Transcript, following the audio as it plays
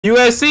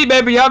USC,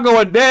 baby, y'all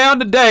going down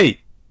today.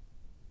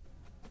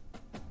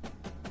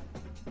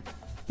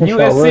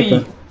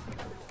 USC.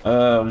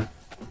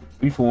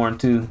 We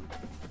 4-2.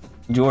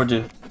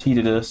 Georgia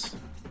cheated us.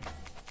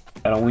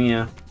 Got a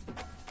win.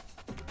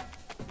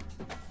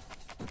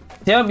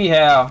 Tell me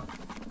how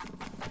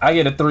I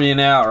get a 3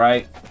 and out,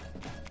 right?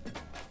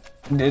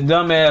 The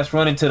dumbass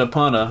running to the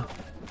punter,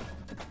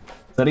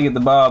 so they get the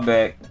ball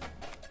back.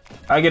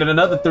 I get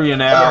another 3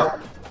 and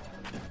out.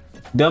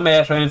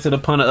 Dumbass ran into the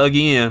punter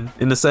again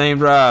in the same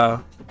drive.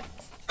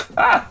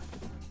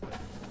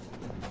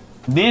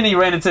 Then he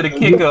ran into the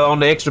kicker on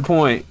the extra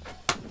point.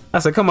 I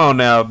said, "Come on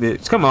now,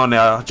 bitch. Come on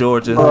now,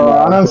 Georgia.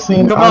 I done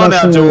seen. Come on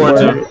now,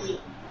 Georgia."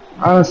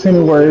 I done seen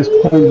it where it's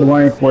point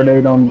blank where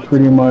they don't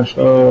pretty much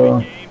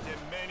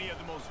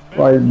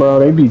like, bro,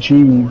 they be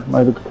cheating.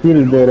 Like the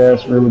computer dead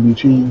ass really be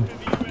cheating.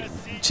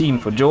 Cheating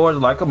for Georgia,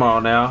 like, come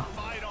on now.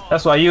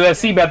 That's why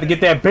USC about to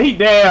get that beat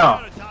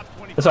down.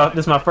 This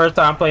is my first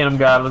time playing them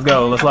guys. Let's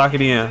go. Let's lock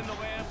it in.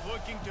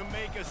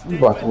 You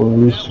about to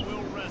lose.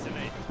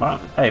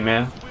 Hey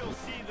man,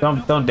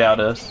 don't doubt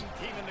us.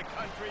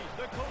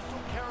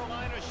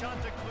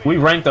 We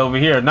ranked over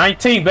here,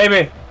 19,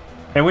 baby,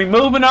 and we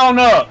moving on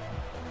up.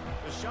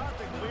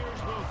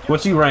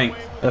 What you ranked?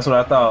 That's what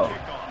I thought.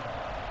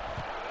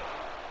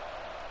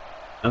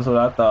 That's what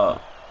I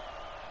thought.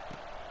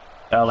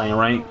 Y'all ain't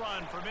ranked.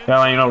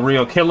 Y'all ain't no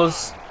real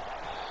killers.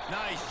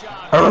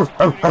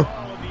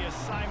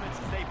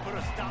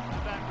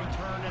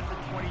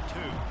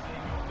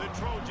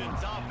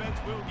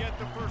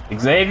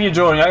 Xavier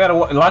Jordan, I gotta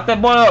lock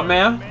that boy up,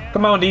 man.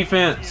 Come on,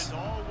 defense.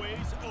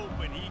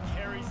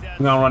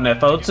 We're gonna run that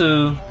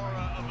 4-2.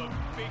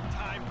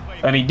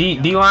 I need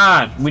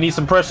D-line. We need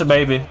some pressure,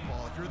 baby.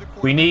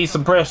 We need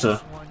some pressure.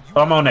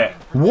 Oh, I'm on that.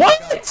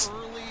 What?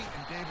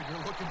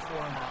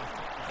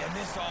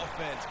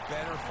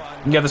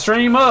 You got the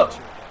stream up.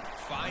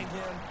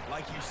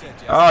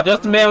 Oh,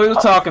 just the man we was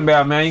talking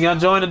about, man. You gonna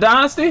join the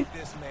Dynasty?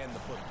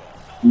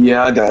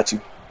 Yeah, I got you.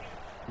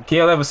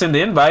 Kale ever send the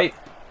invite?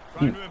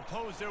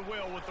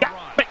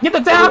 Get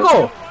the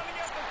tackle!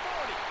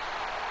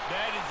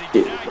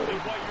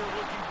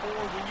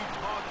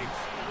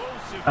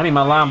 I need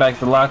my linebackers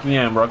to lock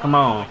in, bro. Come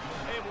on.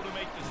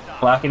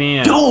 Lock it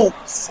in.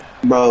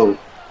 Bro.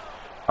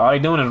 All they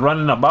doing is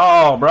running the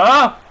ball,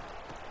 bro.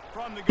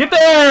 Get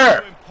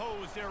there!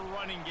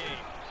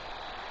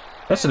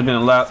 That should have been a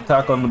loud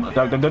tackle on the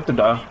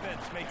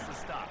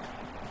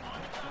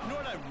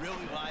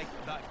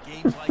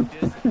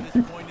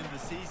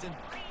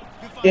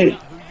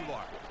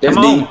That's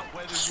me.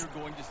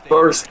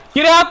 First.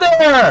 Get out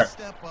there!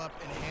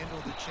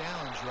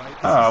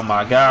 Oh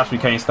my gosh, we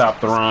can't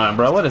stop the run,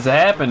 bro. What is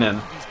happening?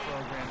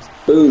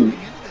 Boom.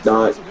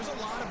 Dot.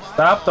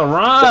 Stop the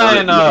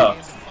run!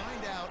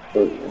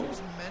 Three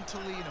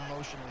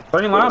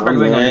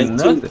linebackers ain't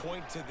gonna do nothing.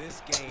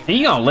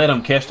 He gonna let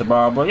him catch the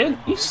ball, bro.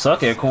 You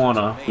suck at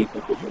corner.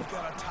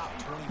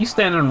 You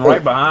standing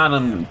right behind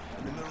him,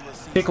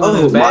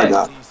 tickling his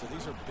back.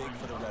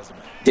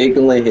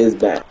 Tickling his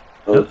back.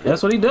 Okay.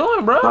 That's what he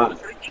doing, bro.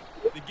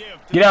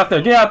 Get out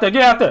there, get out there,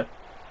 get out there.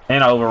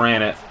 And I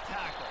overran it.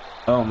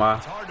 Oh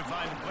my.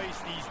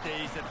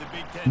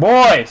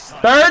 Boys,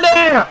 third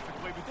down.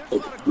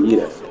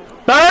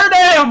 Third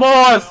down,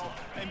 boys.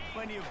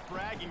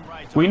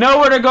 We know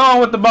where they're going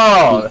with the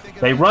ball.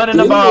 They running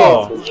the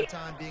ball.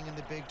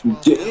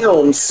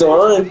 Damn,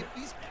 son.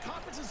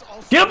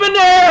 Get up in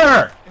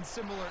there.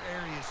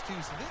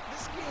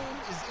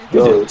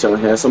 Yo, trying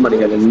to have somebody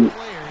have a new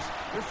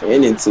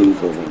tendency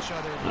for him.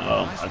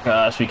 Oh my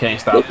gosh, we can't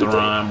stop the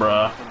run,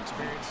 bro.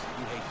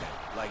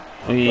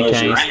 We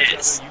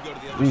can't.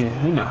 You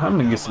know, I'm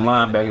gonna get some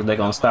linebackers. They're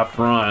gonna stop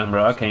the run,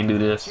 bro. I can't do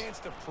this.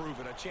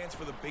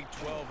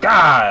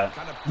 God,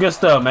 good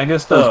stuff, man.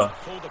 Good stuff.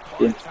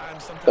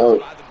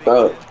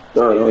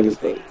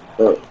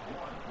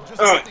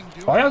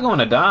 Why y'all going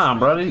to dime,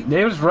 bro?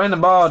 They was running the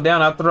ball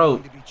down our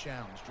throat.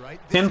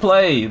 10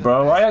 plays,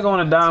 bro. Why y'all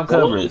going to dime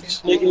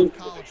coverage?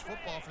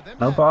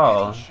 No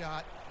ball.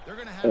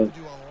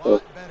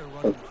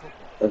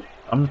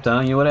 I'm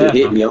telling you what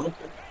happened.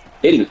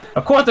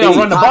 Of course they don't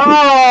run the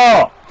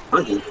ball.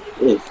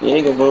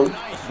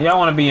 Y'all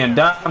want to be in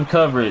dime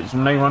coverage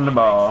when they run the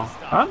ball.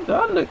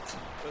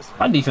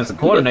 My defensive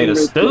coordinator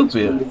is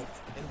stupid.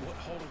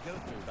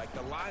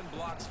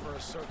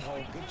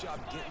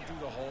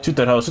 Shoot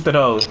that hole, shoot that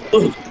hole.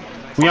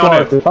 We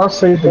on it. If I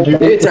say the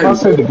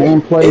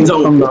gameplay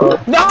from the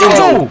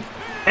no!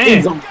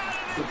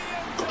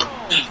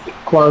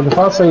 Clark, if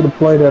I say the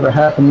play that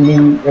happened to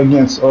me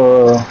against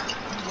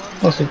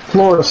what's it,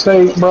 Florida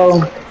State,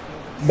 bro,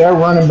 that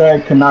running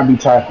back cannot be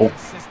tackled.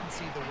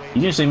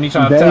 You just see me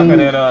trying to tackle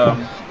that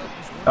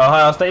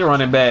Ohio State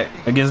running back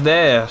against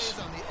Dash.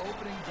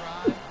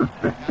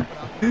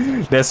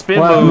 That spin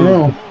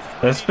move.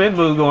 That spin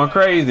move going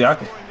crazy.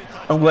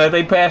 I'm glad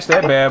they passed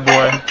that bad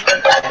boy.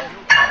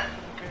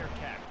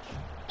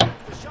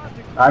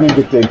 I didn't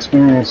get to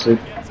experience it.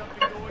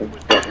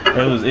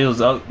 It was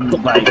like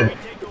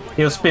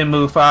he'll spin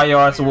move 5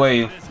 yards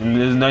away, and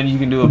there's nothing you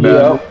can do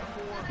about it.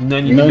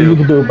 Nothing you Nothing you can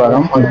can do. do about it.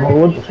 I'm like,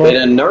 well, what the They fuck?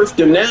 done nerfed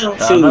him now.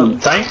 I know,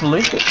 Shoot.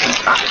 thankfully.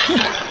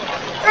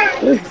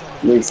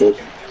 Makes it.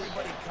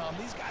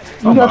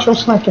 You got your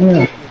snack in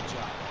there.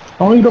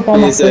 Don't eat up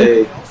on my They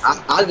food.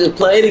 say, I just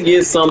played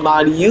against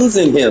somebody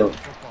using him.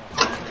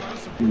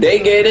 They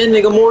gave that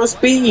nigga more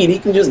speed. He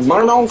can just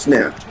burn off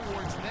now.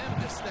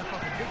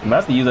 I'm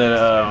about to use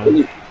that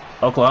They,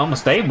 Oklahoma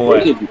State boy.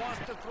 they,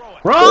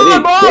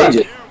 Run,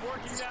 boy!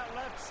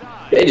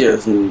 they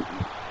just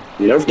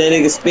nerfed that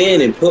nigga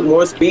spin and put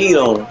more speed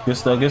on him. Good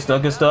stuff, good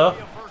stuff, good stuff.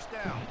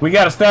 We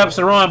got to establish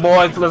the run,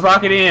 boys. Let's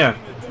lock it in.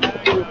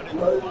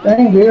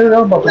 Dang, Gary,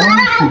 I'm about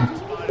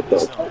to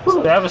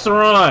Establish the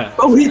run.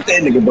 Oh, hit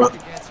that nigga, bro.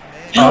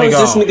 How he is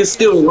this gone. nigga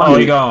still Oh, running?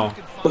 he gone.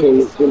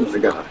 Oh my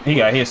god. He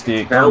got his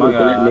stick. How Oh, my is that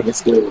God. nigga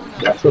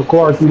still? So,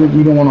 Clark, you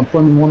don't want to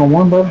play me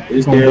one-on-one, bro? This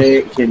You gonna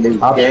game, can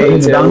this I'll play game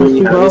the tell me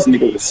Dynasty, how bro? this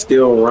nigga was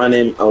still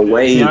running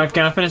away?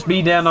 Can I finish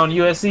B down on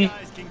USC?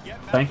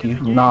 Thank you.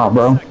 Nah,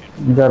 bro.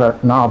 You gotta,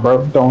 nah,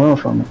 bro. Don't run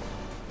from me.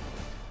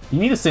 You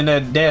need to send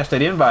that that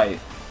invite.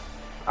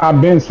 I've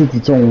been sent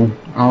it to him.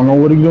 I don't know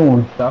what he's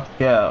doing. Stop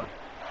the cap.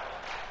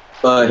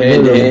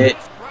 Head to head.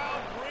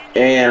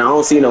 And I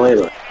don't see no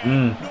invite.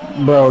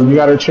 Bro, you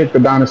gotta check the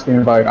Dynasty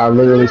invite. I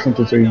literally sent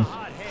it to you.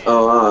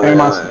 Oh, all And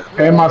right.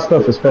 and my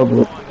stuff is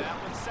public.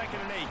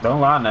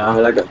 Don't lie now.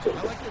 All right, I got you.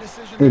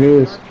 It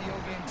is.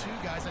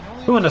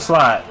 Who in the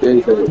slot? There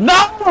you go.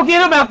 No!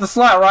 Get him out the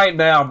slot right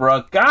now,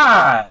 bro.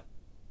 God!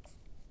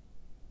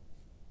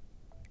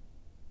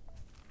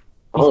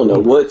 I don't know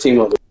what team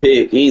I'm gonna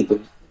pick either.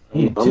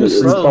 You I'm too just-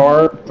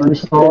 slow. Three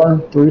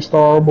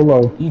star or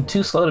below. You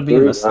too slow to be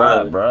in the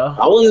slot, bro.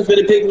 I wasn't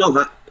finna pick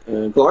no.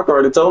 Clark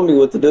already told me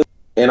what to do,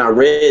 and I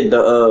read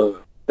the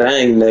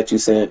thing that you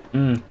sent.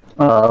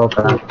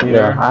 Okay.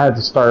 Yeah, I had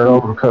to start it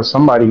over because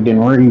somebody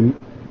didn't read.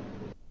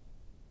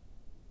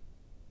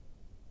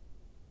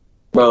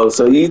 Bro,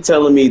 so you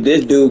telling me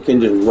this dude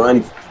can just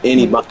run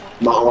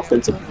my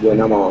offensive, well,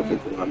 not my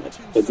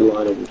offensive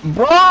line.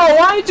 Bro,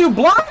 why ain't you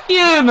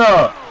blocking?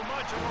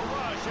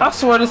 I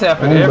swear this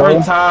happened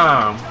every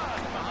time.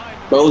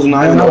 Bro's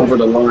not even over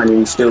the line and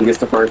he still gets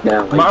the first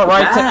down. Like, My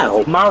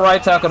wow.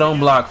 right tackle don't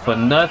block for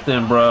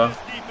nothing, bro.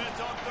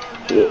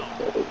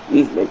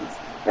 These niggas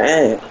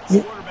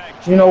ass.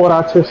 You know what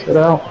I tested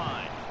out?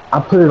 I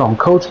put it on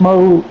coach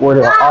mode where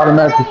they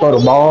automatically throw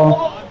the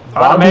ball.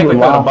 Automatically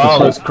throw the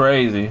ball is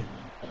crazy.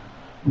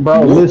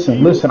 Bro,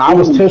 listen. I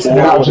was testing it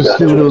out just to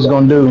see what it was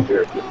gonna do.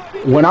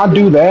 When I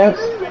do that,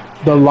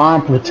 the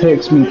line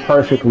protects me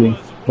perfectly.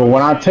 But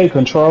when I take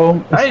control,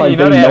 it's like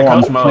they know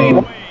I'm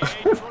playing.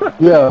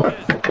 Yeah,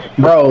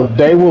 bro,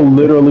 they will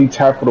literally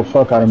tackle the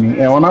fuck out of me.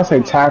 And when I say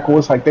tackle,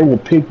 it's like they will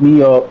pick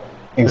me up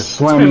and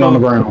slam me on the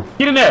ground.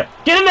 Get in there!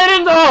 Get in that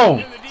end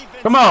zone!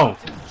 Come on!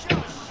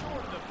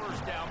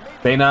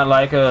 They not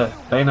like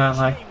They not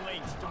like.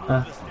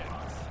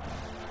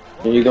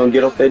 You gonna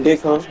get off that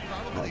dick, huh?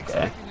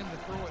 Okay.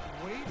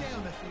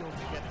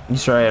 You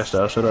trash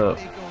though. Shut up.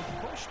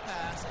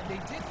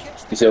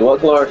 You said what,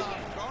 Clark?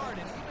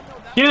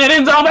 Get in that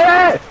end zone,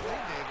 baby!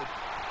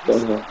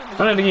 Run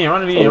Run it again.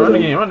 Run it again. Run it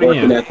again. Run it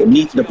again. at the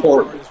meet the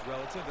port.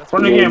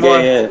 Run it again,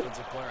 boy.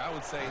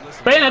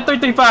 Stay in that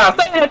 3-3-5.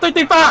 Stay in that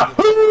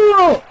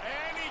 3-3-5.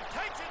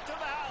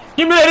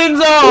 Give me that end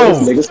This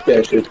zone. nigga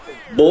special.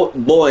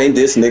 Boy, ain't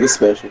this nigga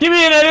special. Give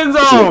me in that end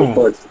This nigga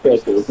zone.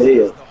 special as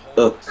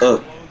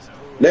hell.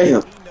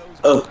 Damn.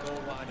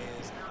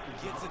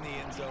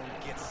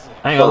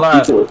 I ain't gonna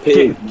lie.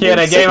 Yeah,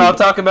 that game I was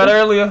talking about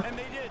earlier.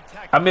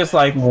 I missed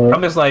like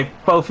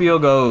 4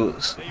 field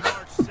goals.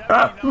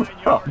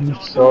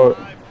 So,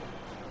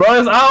 Bro,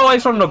 it's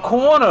always from the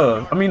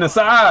corner. I mean the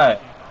side.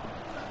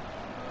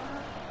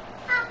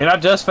 And I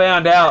just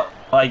found out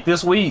like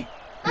this week,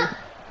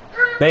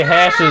 they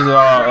hashes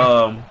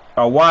are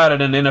wider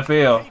than the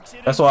NFL.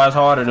 That's why it's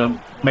harder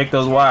to make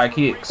those wide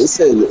kicks. It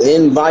says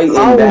invite and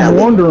I was down.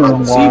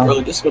 wondering See, why.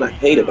 bro, this is what I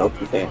hate about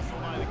you, man.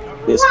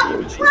 This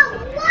bullshit.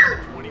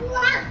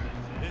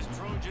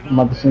 I'm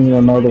about to send you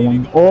another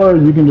one. Or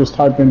you can just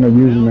type in the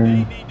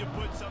username.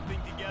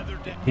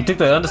 He took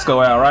the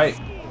underscore out, right?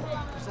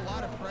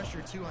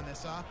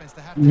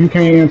 You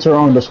can't enter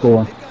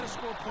underscore.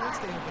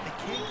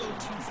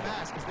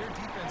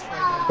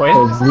 Wait,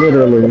 It's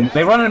literally.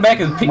 they running back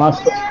is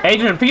My,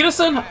 Adrian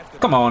Peterson?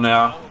 Come on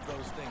now.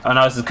 I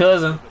know it's his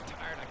cousin.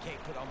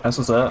 That's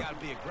what's up.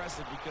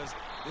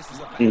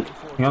 You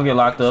don't get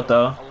locked up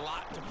though.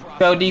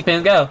 Go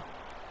defense, go.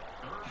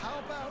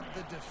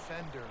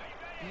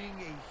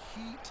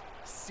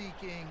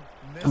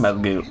 I'm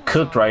about to get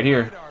cooked right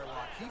here.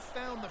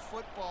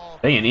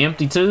 They in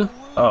empty too?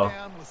 Oh.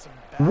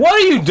 What are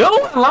you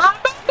doing,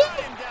 linebacker?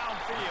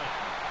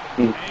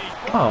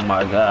 Oh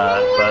my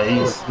god, bro.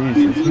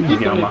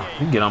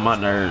 He get on my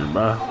nerves,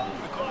 bro.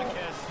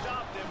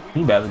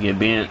 He about to get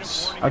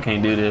benched. I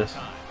can't do this.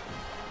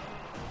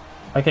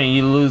 I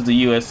can't lose to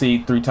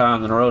USC 3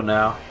 times in a row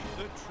now.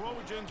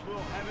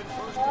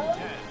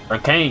 I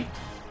can't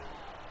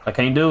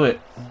do it.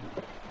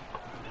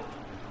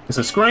 It's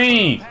a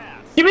screen.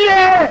 Give me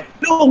that!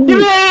 Give me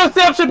that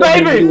interception,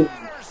 baby!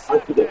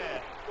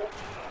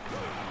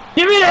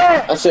 Give me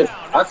that.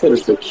 I could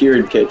have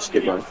secured catched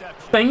it, man.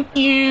 Thank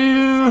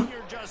you.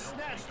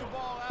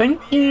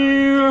 Thank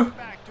you.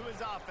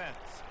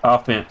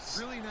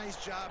 Offense.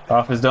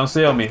 Offense, don't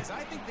sell me.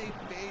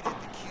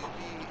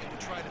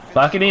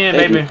 Lock it in,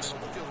 baby.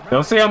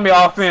 Don't sell me,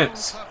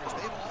 offense.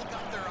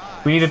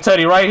 We need a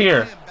tutty right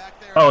here.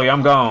 Oh, yeah,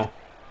 I'm gone.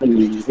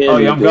 Oh,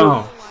 yeah, I'm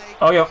gone.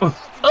 Oh, yeah. Oh,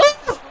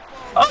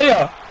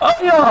 yeah. Oh,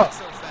 yeah.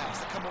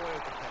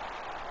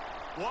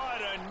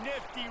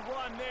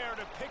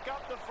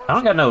 I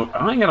ain't got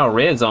no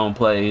red zone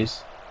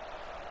plays.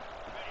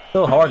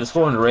 So hard to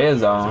score in the red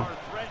zone.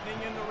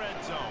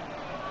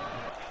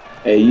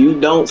 Hey, you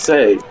don't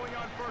say.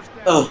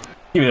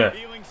 Give me that.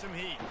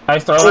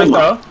 Nice throw, nice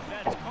throw.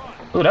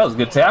 Ooh, that was a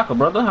good tackle,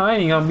 brother. I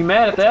ain't gonna be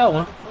mad at that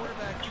one.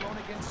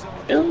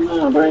 Hell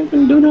no, bro, ain't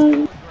gonna do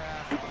that.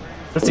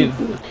 Let's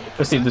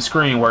see if the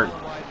screen works.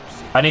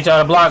 I need y'all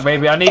to block,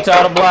 baby. I need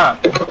y'all to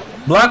block.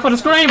 Block for the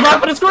screen, block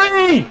for the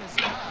screen!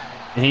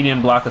 And he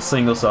didn't block a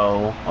single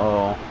soul.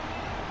 Oh.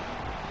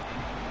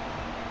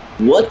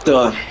 What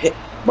the heck?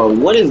 Bro,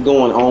 what is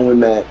going on with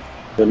Matt?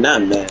 But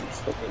not Matt.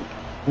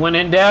 When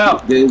in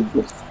doubt, do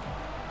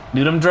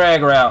them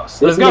drag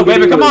routes. Let's This go, nigga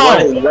baby. didn't Come even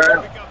run on. his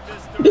route.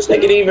 This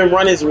nigga didn't even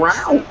run his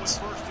routes.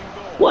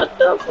 What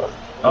the fuck?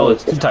 Oh,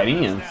 it's two tight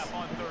ends.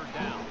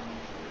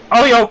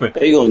 Oh, he open.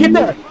 Get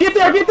there. Get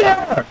there. Get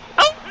there.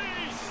 Oh.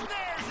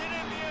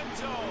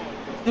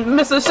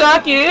 Mr.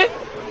 Shockey.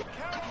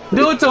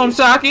 Do it to him,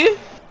 Shockey.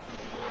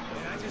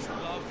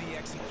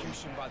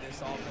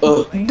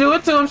 Do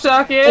it to him,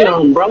 Shockey.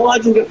 Damn, bro, I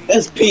can get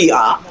SP.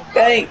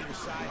 Dang.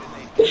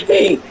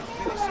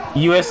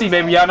 USC,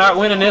 baby, y'all not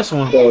winning this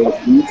one. So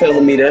you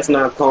telling me that's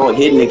not called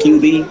hitting the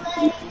QB?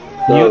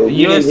 So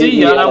USC,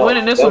 y'all not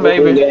winning this one,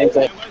 baby.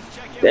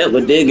 That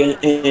was digging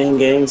and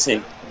game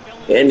sync.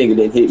 That nigga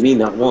didn't hit me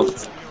not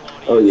once.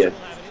 Oh yeah.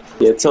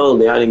 Yeah,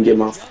 totally. I didn't get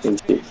my fucking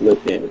shit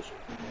flip damage.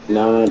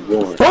 Not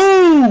one.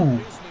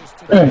 Boom!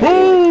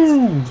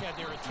 Boom!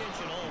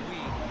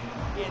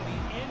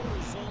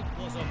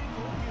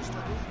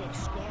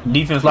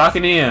 Defense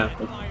locking in.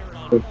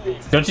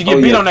 Don't you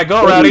get beat on that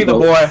go route either,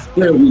 boy.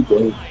 There we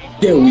go.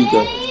 There we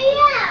go.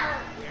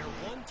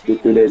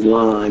 Get through that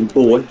line,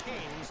 boy.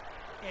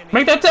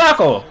 Make that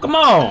tackle. Come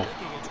on.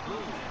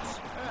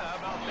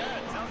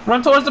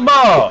 Run towards the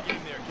ball.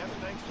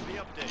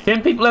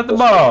 10 people at the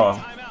ball.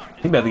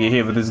 He better get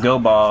hit with this go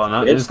ball,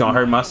 and it's gonna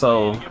hurt my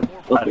soul.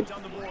 I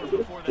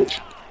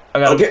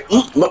got okay.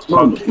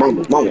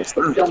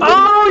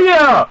 Oh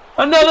yeah,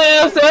 another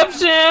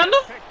interception.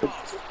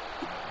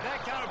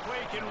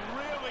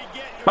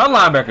 My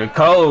linebacker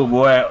cold,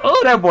 boy.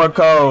 Oh, that boy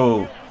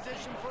cold.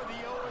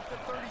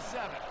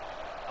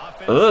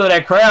 Oh,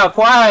 that crowd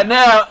quiet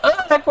now. Oh,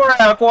 that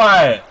crowd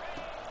quiet.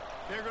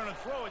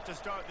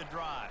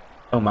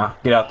 Oh my,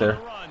 get out there.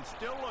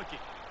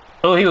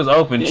 Oh, he was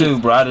open too,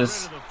 bro. I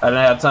didn't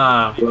have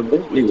time.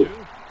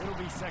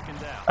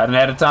 I didn't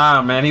have the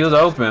time, man. He was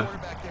open.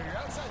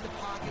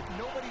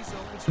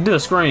 Do a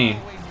screen.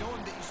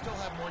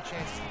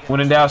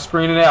 When in doubt,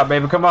 screen it out,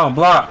 baby. Come on,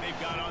 block.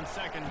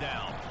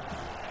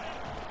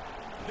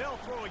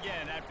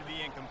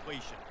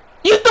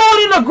 You throw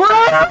it in the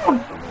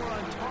ground!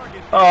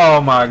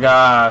 Oh my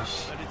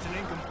gosh.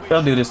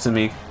 Don't do this to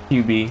me,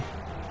 QB.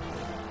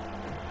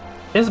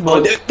 This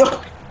boy.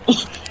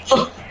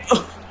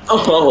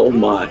 Oh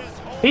my.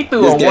 He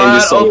threw a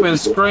wide open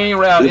screen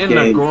route in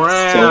the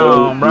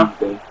ground, bro.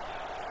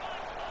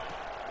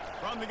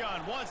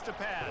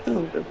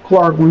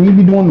 Clark, when you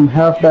be doing them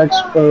halfbacks,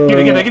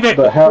 get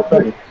the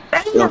halfback,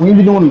 when you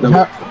be doing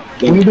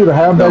when you do the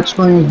halfback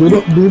screens, do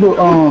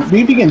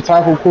you be getting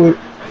tackled quick?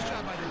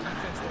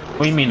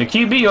 What do you mean, the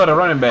QB or the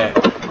running back?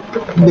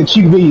 The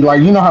QB,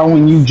 like you know how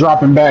when you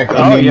dropping back.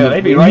 Oh yeah,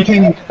 they be right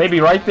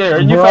there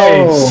in your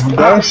face.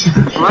 That's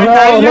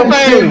right in your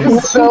face.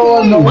 It's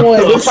so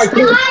annoying. It's like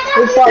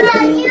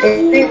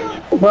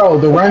bro,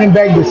 the running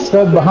back gets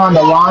stuck behind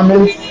the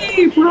lineman. Or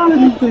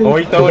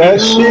he throw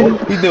it.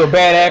 He do a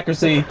bad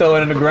accuracy. He throw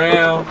it in the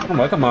ground.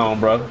 Come on,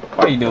 bro.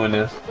 Why are you doing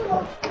this?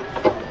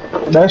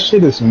 That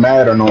shit is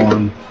mad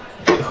annoying.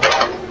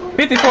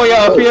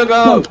 54-yard field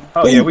goal.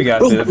 Oh yeah, we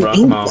got this, bro.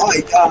 Come on. Oh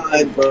my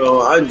god,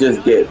 bro. I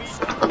just get.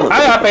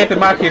 I got faith in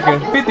my kicker.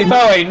 54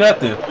 ain't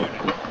nothing.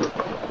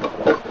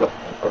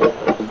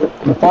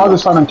 The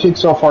farthest I done kicked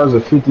so far is a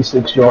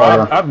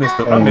 56-yarder. I missed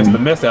the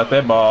miss out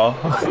that ball.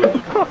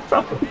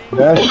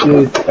 That shit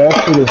is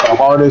the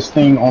hardest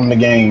thing on the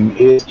game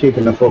is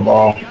kicking the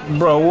football.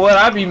 Bro, what?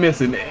 I be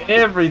missing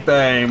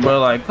everything,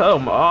 bro. Like,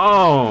 come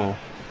on.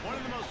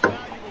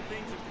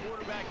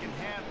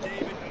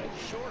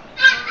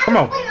 Come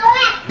on.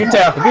 Good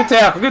tackle, good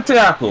tackle, good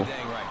tackle.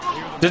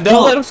 Just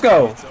don't let him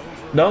score.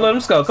 Don't let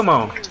him score. Come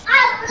on.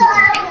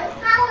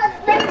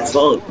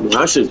 Fuck, man.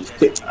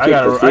 I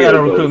gotta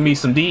recruit me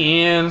some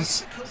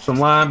DNs, some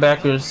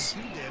linebackers,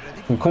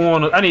 some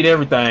corners. I need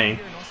everything.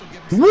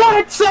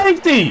 What?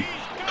 Safety!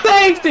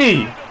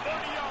 Safety!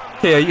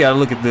 Kel, you gotta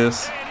look at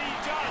this.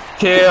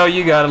 Kel,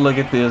 you gotta look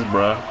at this,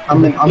 bro.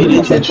 I'm in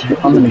the kitchen.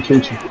 I'm in the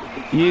kitchen.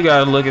 You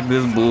gotta look at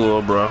this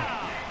bull, bro.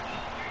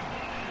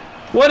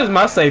 What is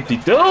my safety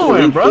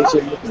doing, bro?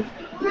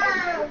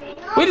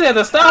 We just had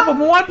to stop him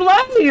one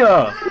play.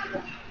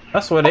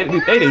 That's what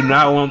they do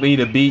not want me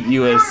to beat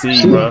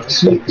USC, bro.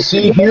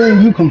 See,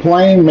 hearing you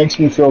complain makes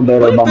me feel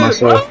better about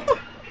myself. Bro?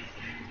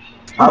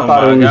 I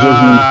thought it was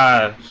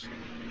just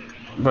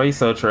me. Bro, he's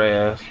so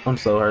trash. I'm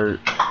so hurt.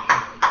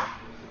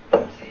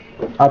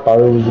 I thought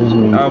it was just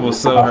me. I was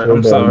so hurt.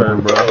 I'm so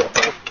hurt, bro.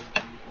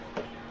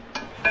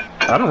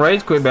 I done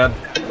rage quit about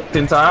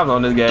 10 times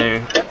on this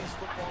game.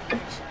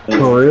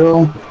 For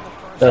real?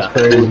 That's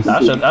crazy.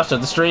 I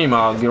shut the stream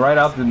off. Get right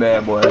out the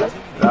bad boy.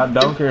 I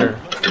don't care.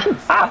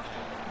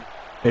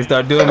 They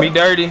start doing me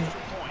dirty.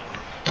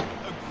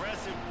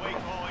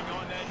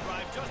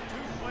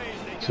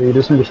 See,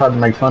 this nigga tried to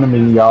make fun of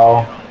me,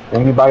 y'all.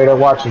 Anybody that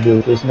watches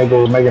this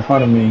nigga was making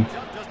fun of me.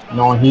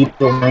 Knowing he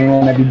the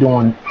man that be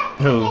doing.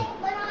 Who?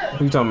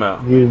 Who you talking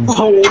about? You.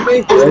 Oh,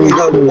 make this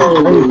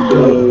nigga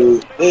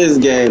dude. This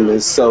game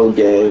is so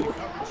gay.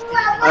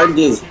 I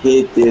just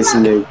hit this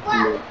nigga.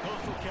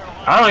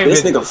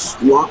 This nigga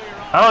flop.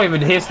 I don't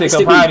even hit stick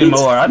up high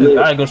anymore.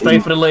 I go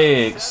straight for the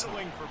legs.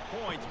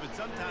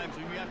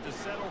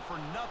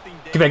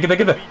 Get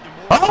that.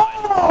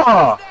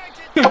 Oh!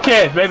 Good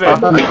catch, baby.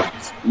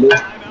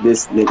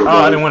 This nigga. Oh,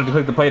 I didn't want to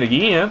click the play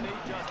again.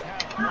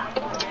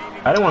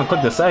 I didn't want to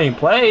click the same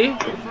play.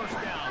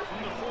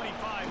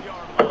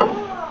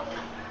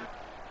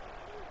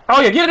 Oh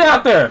yeah, get it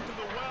out there.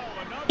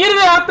 Get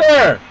it out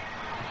there.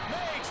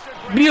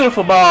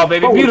 Beautiful ball,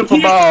 baby.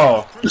 Beautiful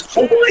ball.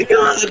 Oh my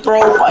god, bro.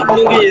 My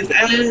nigga is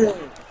ass.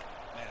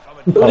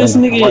 Bro, this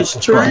nigga is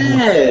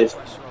trash.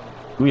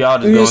 We all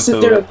just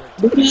going through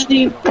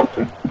it.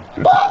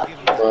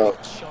 Bro.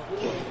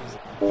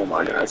 Oh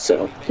my god,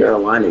 South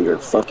Carolina, you're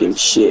fucking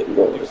shit,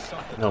 bro.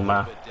 No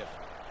man.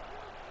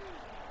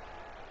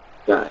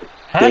 God.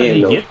 How did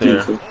he get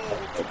there?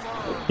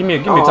 Give me a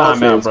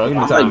timeout, bro. Give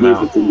me a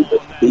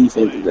timeout.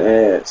 Defense is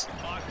ass.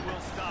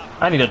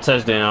 I need a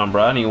touchdown,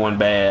 bro. I need one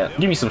bad.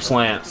 Give me some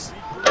slants.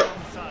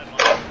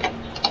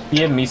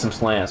 Give me some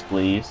slants,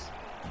 please.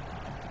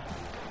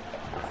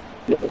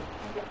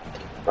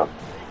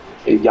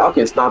 If y'all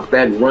can stop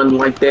that run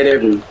like that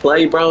every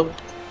play, bro,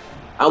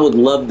 I would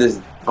love this.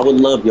 I would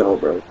love y'all,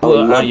 bro.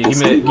 Give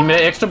me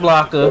that extra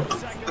blocker.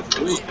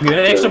 Give me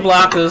that extra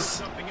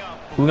blockers.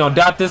 We're gonna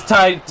dot this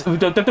tight.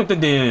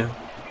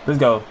 Let's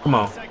go. Come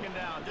on.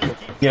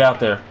 Get out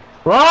there.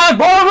 Run,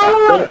 boy,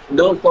 run!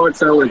 Don't start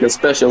sound like a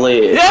special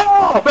ed.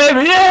 Yeah,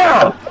 baby,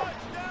 yeah!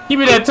 Give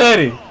me that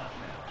tutty.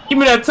 Give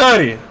me that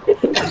tutty.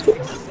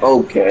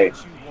 Okay.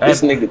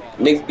 This nigga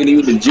didn't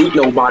even juke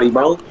nobody,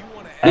 bro.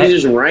 He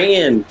just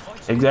ran.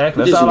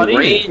 Exactly. That's all I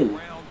need.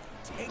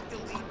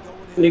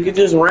 Nigga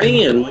just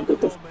ran. Like, what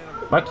the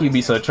my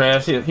QB so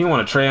trash. He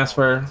want to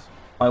transfer.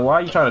 Like, why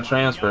are you trying to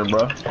transfer,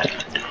 bro?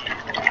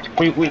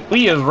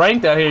 We is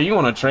ranked out here. You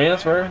want to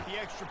transfer?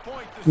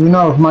 You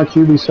know, if my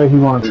QB say he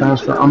want to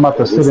transfer, I'm about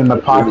to sit in the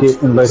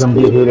pocket and let him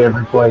get hit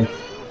every play.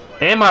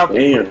 And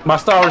my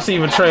star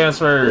receiver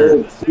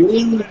transferred.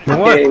 The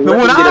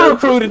one I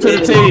recruited to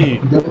the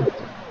team.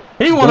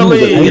 He want to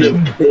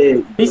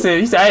leave. He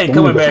said, I ain't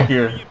coming back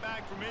here.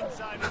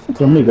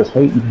 Them niggas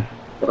hating.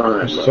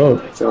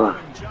 So.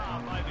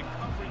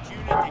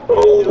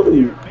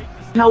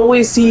 How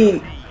is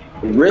he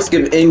risk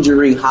of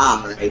injury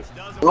high?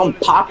 I'm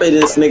popping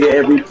this nigga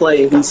every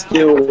play and he's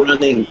still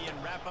running.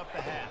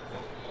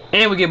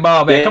 And we get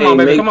ball back. Come on,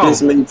 baby. Come on.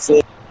 Give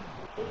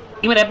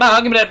me that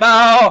ball. Give me that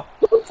ball.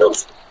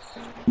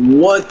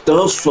 What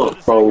the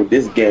fuck, bro?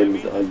 This game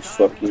is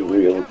unfucking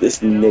real. This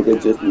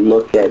nigga just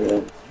looked at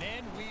him.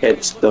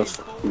 Catch stuff,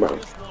 bro.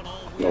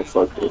 No,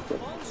 fuck this, bro.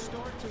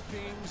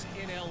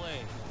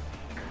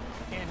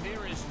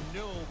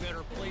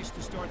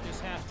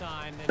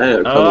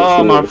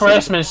 Oh, my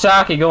freshman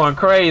Shockey going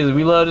crazy.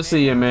 We love to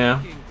see it,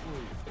 man.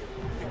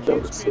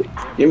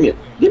 Give me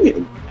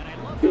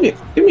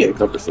a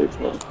couple of 6,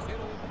 man.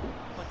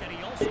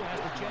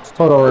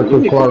 Hold on real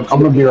quick, Clark.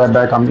 I'm gonna be right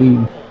back. I'm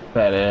eating.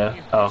 Fat ass.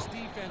 Oh,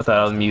 I thought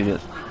I was muted.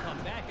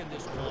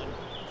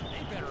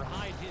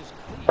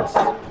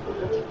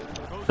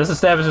 Let's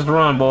establish this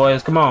run,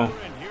 boys. Come on.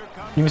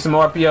 Give me some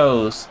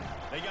RPOs.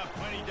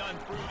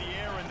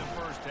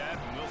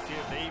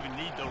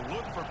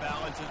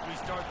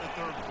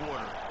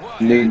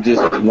 Nigga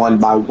just won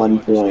by 1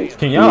 point.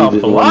 Can y'all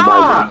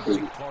block?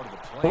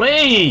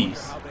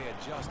 Please.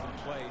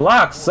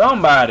 Block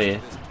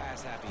somebody.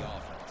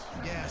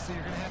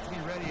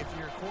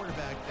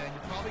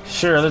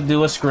 Sure, let's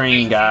do a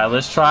screen, guy.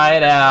 Let's try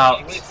it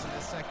out.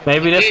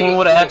 Maybe this one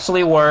would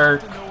actually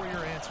work.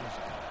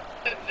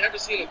 I've never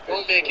seen a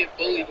grown man get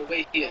bullied the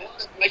way he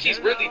is. Like, he's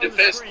really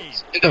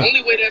defenseless. And the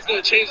only way that's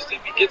going to change is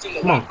if he gets in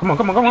the line. Come on.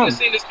 I've never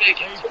seen this man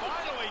get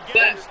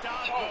left,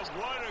 tossed,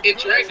 and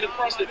dragged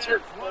across the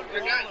turf.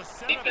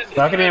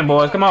 Lock it in,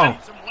 boys. Come on.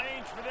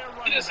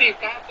 You just seen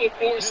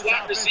 5'4"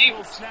 slot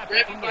receivers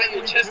grab you by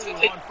your chest and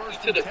take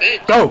you to the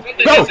bench. Go.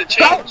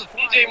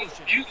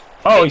 DJ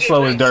Oh, he's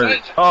slow as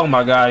dirt. Oh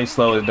my God, he's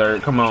slow as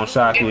dirt. Come on,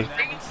 Shockey.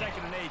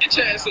 Get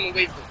your ass in the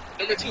way.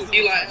 Number 2,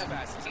 Eli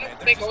Evans.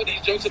 make all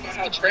these jokes about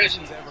how trash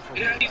he is. And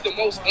how he's the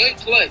most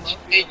unclutch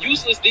and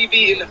useless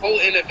DB in the whole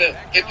NFL.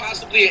 And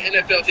possibly in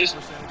NFL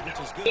history.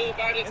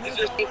 About it, is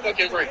there's no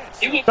fucking right.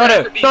 He will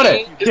forever be known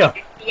as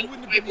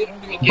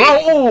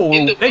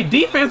bro, they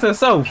defense is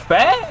so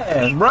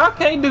fast, bro. I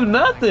can't do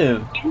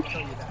nothing.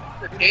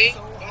 Game,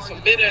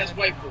 some mid-ass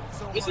white boy.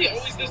 Was he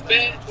always this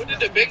bad? Or did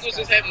the Bengals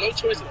just have no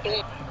choice of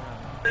throwing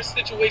every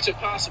situation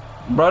possible?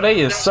 Bro, they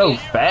is so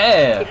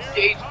fast.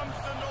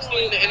 Still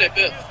in the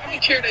NFL. I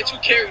don't care that you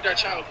carried our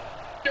childhood. I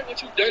don't care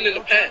what you've done in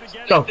the past.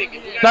 Go.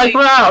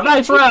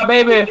 Nice round,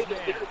 baby.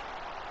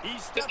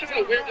 It's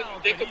kind of weird when you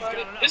think about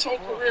it. His whole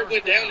career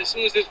went down as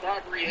soon as this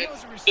robbery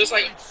happened. Just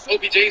like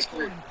OBJ's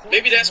career.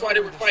 Maybe that's why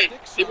they were fighting.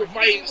 They were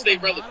fighting to stay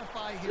relevant.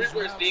 Here's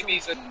where his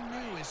DBs and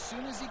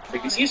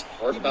because he's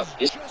part about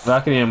this.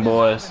 Lock it in,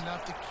 boys.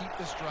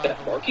 That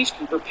Marquise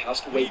Cooper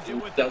passed away in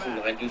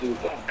 2009 due to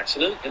an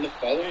accident, and the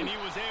following.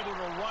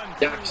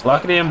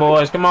 Lock it in,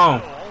 boys. Come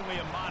on.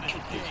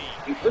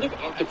 You've heard of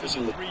octopus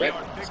in the red.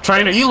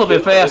 Trainer, you a little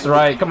bit faster,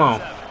 right? Come on.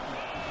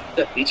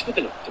 That beats with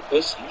an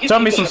octopus. Show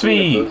me some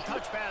speed.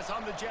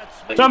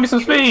 Show me some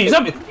speed.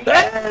 Show me.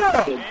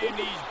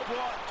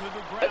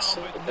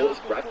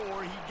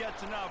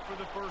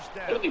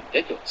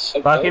 Ridiculous.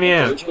 Lock it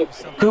in.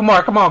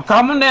 Kumar, come on.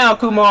 Calm him down,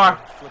 Kumar.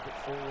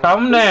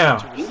 Calm him down.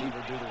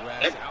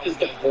 That is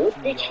the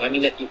horrible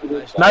timing that you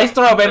would. Nice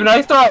throw, baby.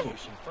 Nice throw.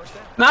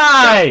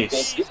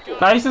 Nice.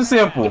 Nice and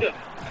simple.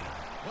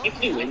 If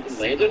he went and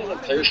landed on a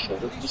player's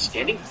shoulder who's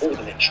standing forward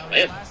in that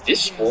slam,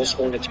 this score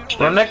scoring a touchdown.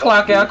 Run that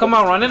clock out. Come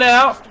on, run it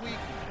out.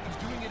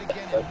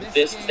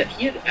 This is that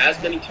he had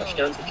as many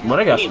touchdowns. Well,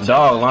 they got some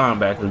dog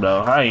linebackers,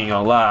 though. I ain't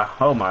gonna lie.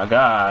 Oh, my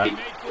God.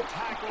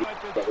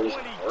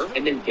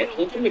 And then get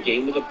home from the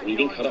game with a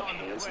bleeding cut up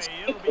hands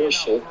and the poor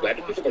soul glad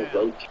to pick up a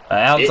road.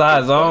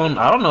 Outside zone.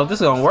 I don't know if this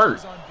is gonna work.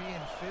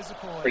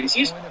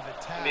 Craziest.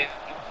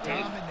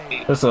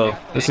 Let's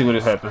see what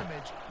is happening.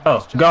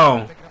 Oh,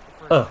 gone.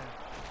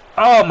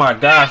 Oh my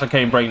gosh, I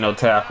can't break no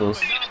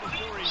tackles.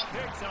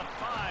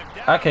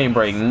 I can't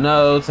break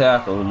no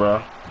tackles,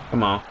 bro.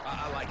 Come on.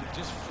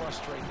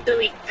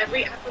 Delete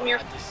every app from your.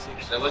 I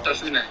don't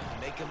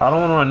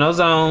want to run no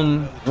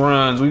zone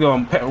runs. We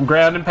going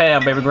ground and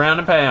pound, baby. Ground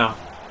and pound.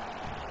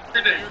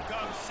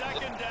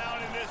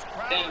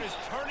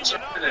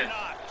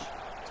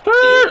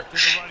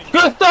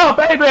 Good stuff,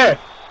 baby.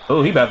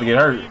 Oh, he about to get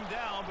hurt.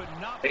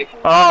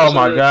 Oh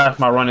my gosh,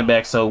 my running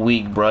back's so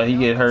weak, bro. He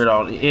get hurt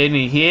on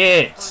any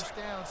hit.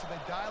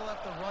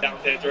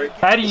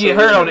 How do you get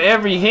hurt on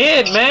every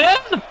hit,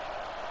 man?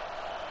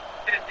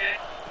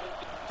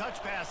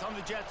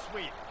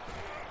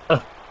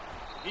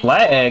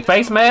 Flag,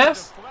 face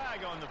mask.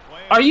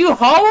 Are you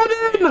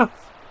holding?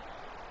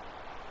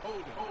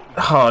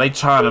 Oh, they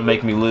trying to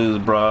make me lose,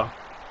 bro.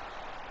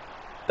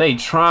 They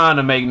trying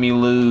to make me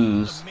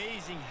lose.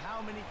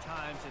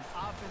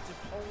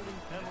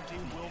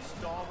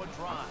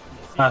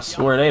 I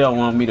swear they don't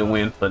want me to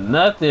win for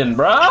nothing,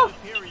 bro.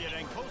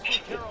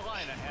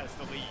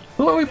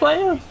 Who are we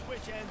playing?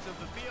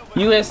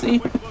 USC.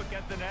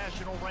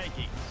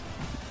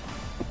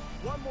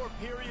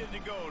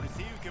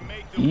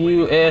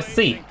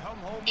 USC.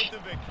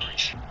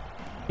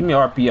 Give me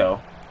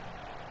RPO.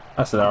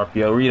 I said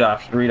RPO.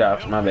 Read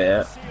option. My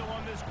bad.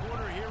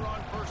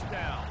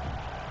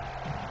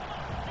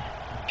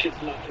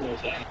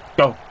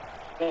 Go.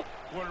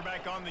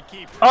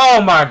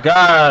 Oh my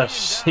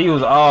gosh, he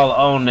was all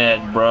on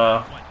that,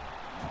 bro.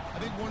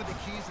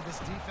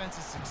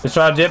 Let's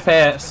try a jet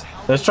pass.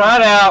 Let's try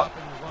it out.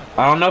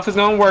 I don't know if it's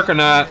gonna work or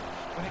not.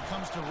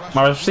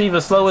 My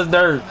receiver's slow as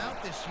dirt.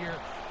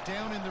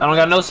 I don't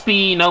got no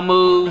speed, no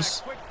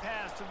moves.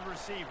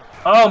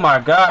 Oh my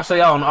gosh, they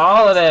on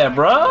all of that,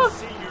 bro.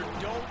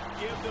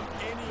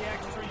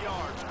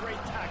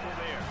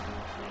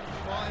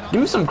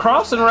 Give me some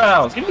crossing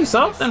routes. Give me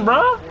something,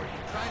 bro.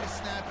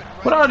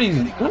 What are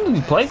these? What are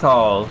these play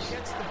calls?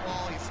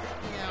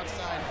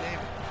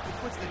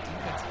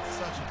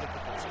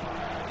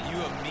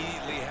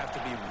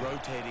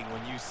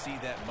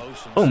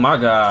 Oh my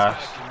gosh.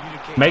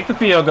 Make the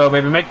field goal,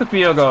 baby. Make the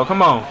field goal.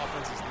 Come on.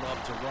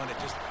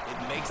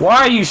 Why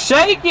are you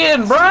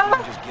shaking, bro? So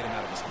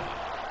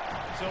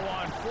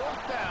on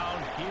 4th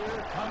down,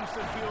 here comes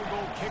the field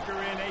goal kicker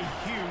in a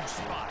huge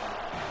spot.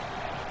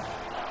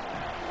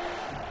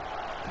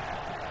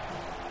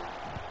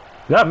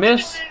 Did I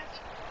miss?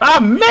 I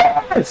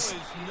missed!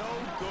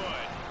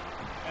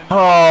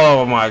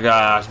 Oh my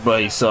gosh,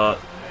 but he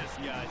sucked.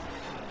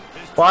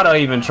 Why do I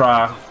even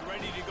try?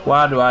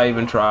 Why do I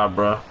even try,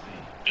 bro?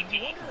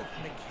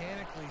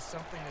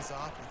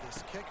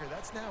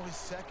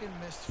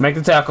 Make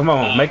the tackle, come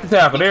on, make the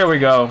tackle. There we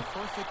go.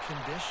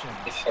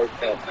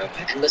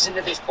 And listen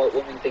to this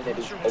heartwarming thing that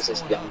he tells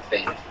this young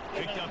fan.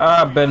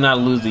 I better not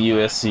lose to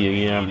USC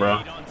again,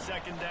 bro.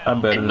 I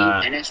better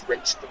not.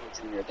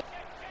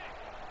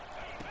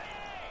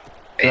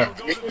 Yeah.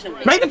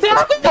 Make the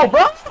tackle,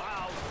 bro.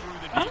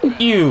 Thank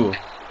you.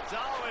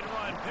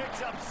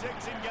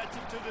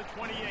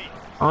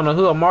 I don't know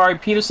who Amari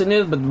Peterson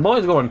is, but the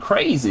boy's going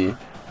crazy.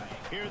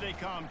 Here they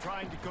come,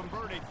 trying to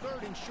convert a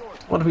 3rd and short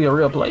Want to be a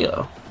real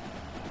player?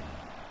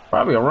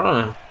 Probably a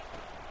run.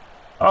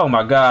 Oh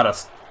my God, a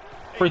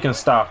freaking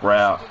stop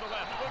route.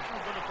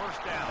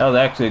 That was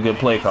actually a good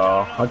play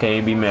call. I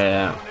can't be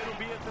mad.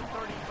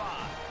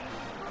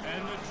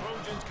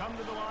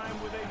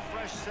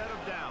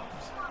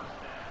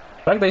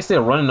 The fact they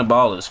still running the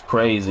ball is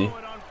crazy.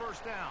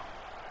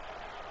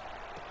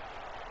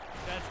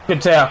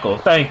 Good tackle.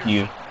 Thank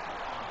you.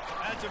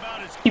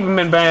 Keep him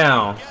in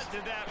bounds.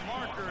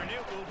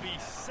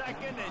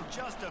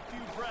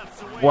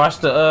 Watch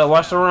the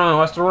run.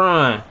 Watch the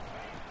run.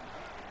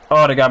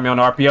 Oh, they got me on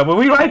the RPO, but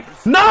we right.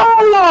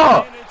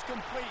 No!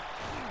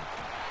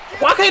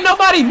 Why can't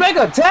nobody make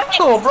a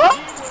tackle, bro?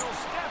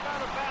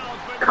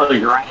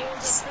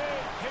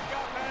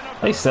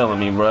 They selling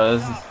me, bro.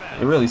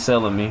 They really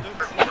selling me.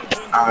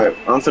 All right,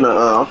 I'm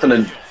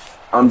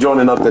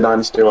joining up the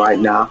Dynasty right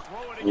now.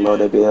 Load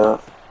that bit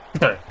up.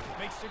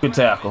 Good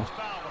tackle.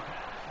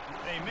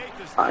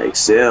 I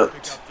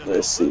accept.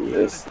 Let's see.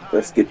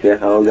 Let's get that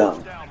hell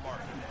going.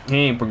 He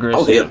ain't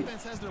progressing. Oh,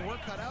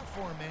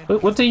 yeah.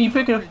 What team you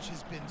picking?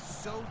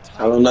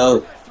 I don't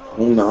know. I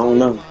don't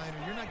know.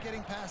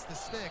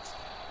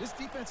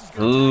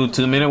 Ooh,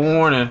 2-minute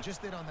warning.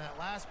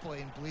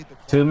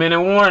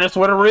 2-minute warning. That's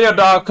where the real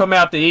dog come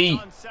out to eat.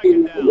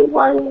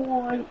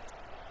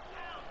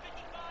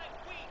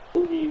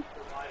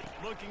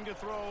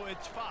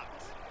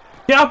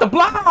 Get out the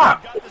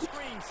block!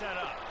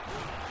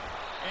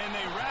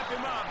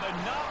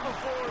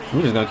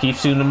 We're just gonna keep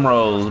shooting them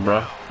rolls,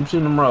 bro. Keep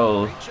shooting them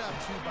rolls.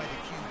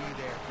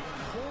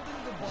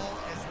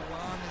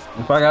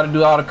 If I gotta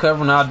do all the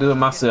covering, I'll do it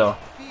myself.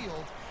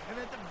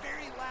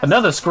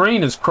 Another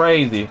screen is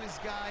crazy.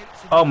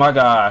 Oh my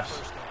gosh.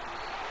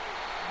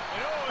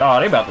 Oh,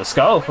 they about to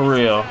score for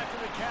real.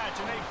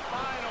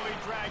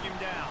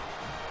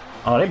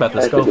 Oh, they about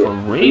to score for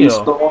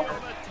real.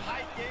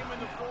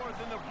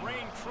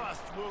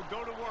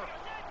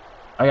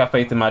 I got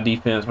faith in my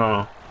defense,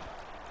 bro.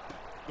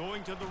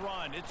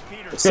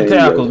 Good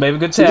tackles, baby.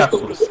 Good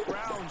tackles.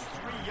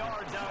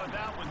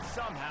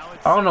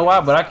 I don't know why,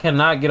 but I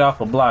cannot get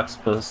off of blocks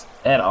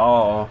at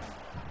all.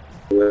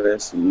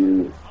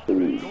 USU.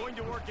 Going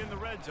to work in the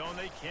red zone.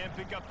 They can't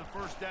pick up the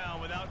first down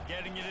without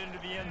getting it into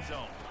the end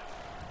zone.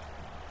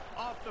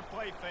 Off the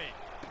play fake.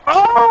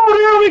 Oh,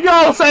 there we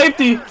go.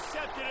 Safety.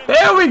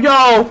 There we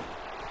go.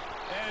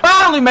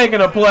 Finally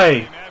making a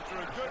play.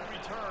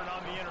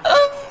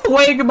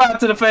 Wave goodbye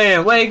to the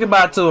fans. Wave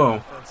goodbye to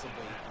them.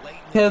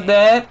 Because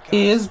that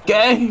is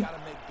gay.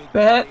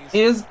 That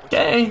is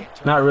gay.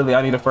 Not really.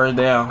 I need a first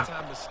down.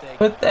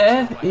 But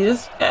that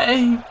is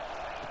gay.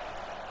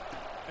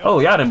 Oh,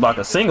 y'all didn't block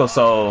a single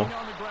soul.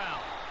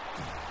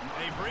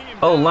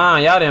 Oh,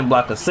 line. Y'all didn't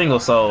block a single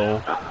soul.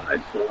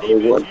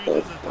 What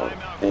the fuck?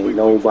 Ain't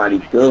nobody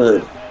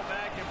good.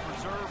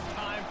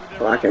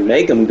 Well, I can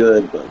make them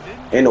good, but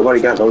ain't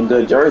nobody got no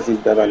good jerseys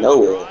that I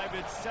know of.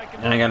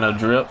 I ain't got no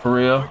drip for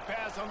real.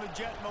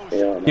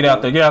 Yeah, Get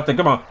out there. Get out there.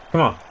 Come on.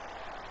 Come on.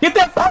 Get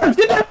that first.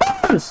 Get that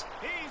first.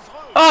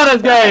 Oh,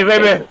 that's game,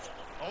 baby.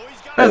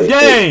 That's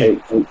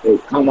game. Hey,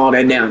 come on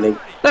that down, nigga.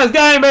 That's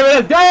game,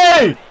 baby. That's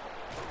game.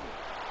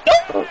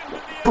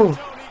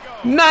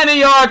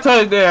 90-yard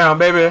touchdown,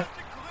 baby.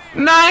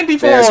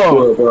 94. That's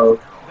cool, bro.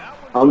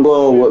 I'm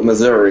going with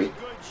Missouri.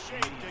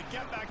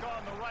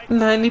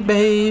 90,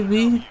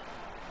 baby.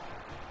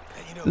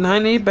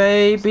 90,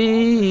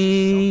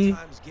 baby.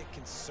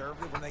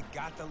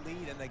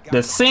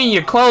 The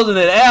senior closing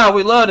it out.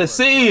 We love to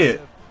see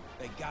it.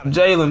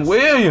 Jalen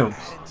Williams.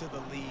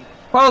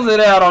 Close it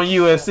out on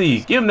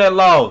USC. Give him that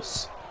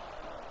loss.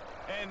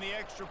 And the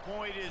extra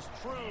point is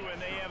true, and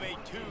they have a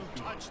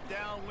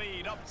 2-touchdown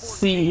lead.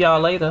 See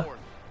y'all later.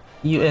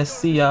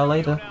 USC y'all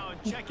later.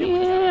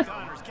 Yeah.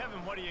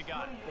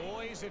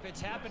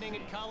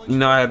 You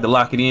know, I had to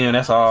lock it in,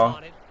 that's all.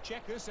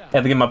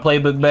 Had to get my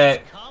playbook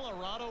back.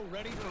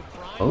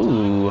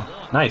 Ooh,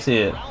 nice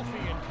hit.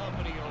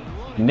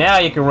 Now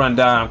you can run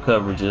dime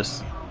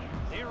coverages.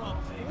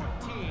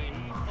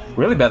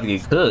 Really about to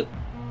get cooked.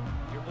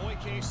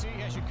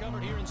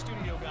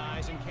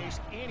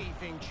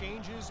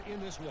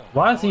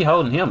 Why is he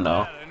holding him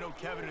though?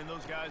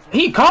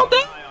 He caught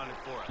that?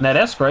 Now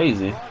that's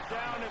crazy.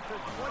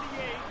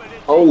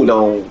 Hold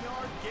on.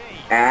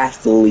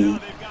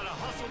 Athlete.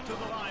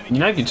 You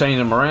know you can change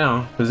them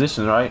around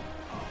positions, right?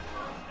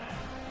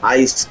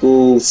 High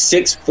school,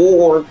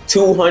 6'4",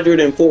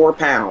 204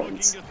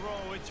 pounds.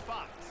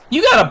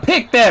 You gotta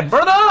pick that,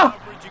 brother.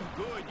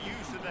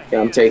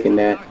 Yeah, I'm taking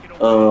that.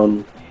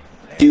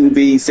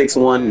 QB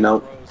 6'1",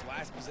 no.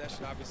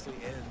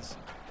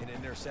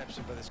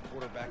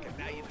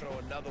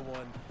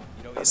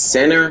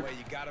 Center,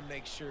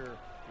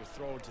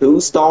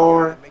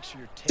 2-star,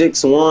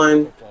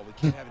 6'1".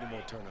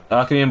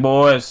 Lock it in,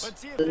 boys.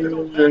 Yeah.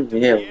 Give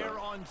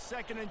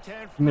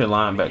me the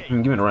linebacker.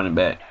 Give me the running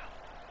back.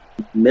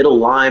 Middle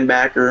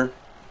linebacker.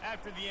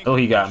 Oh,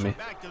 he got me.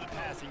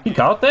 He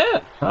caught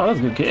that? Oh, that was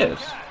a good catch.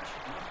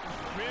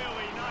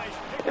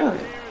 Yeah.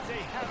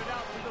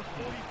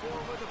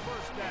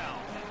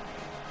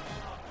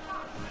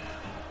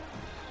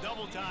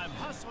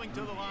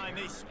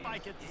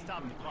 make it to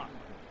stop the clock.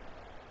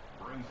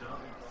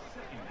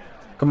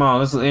 Come on,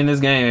 let's end this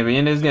game, baby.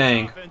 End this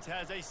game. Offense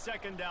has a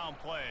second down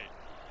play.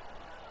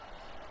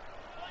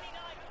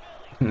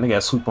 They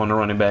got swoop on the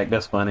running back.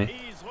 That's funny.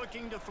 He's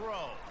looking to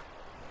throw.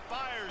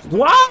 Fires.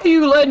 Why are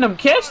you letting them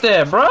catch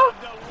that, bro?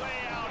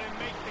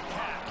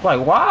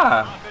 Like,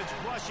 why?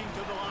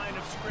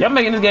 Y'all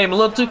making this game a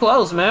little too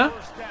close, man.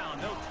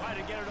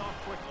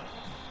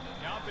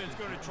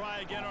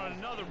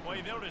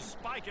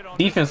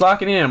 Defense,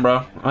 lock it in,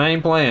 bro. I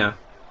ain't playing.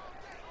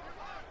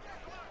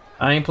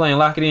 I ain't playing.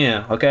 Lock it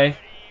in, okay?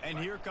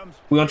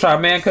 We're gonna try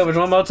man coverage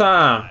one more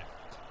time.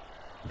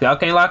 If y'all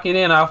can't lock it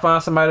in, I'll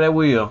find somebody that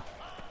will.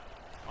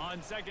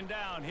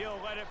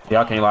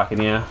 Y'all can't lock it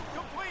in.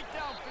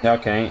 Y'all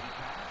can't.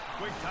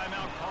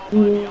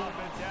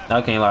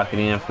 Y'all can't lock it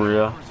in for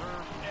real.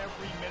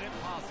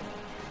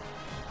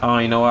 Oh,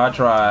 you know what? I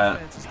tried.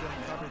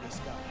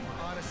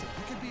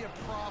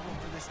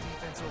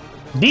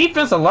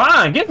 Defensive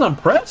line, get some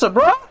pressure,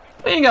 bro.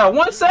 We ain't got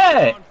one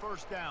sack.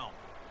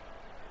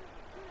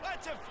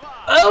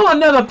 Oh,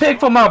 another pick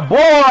for my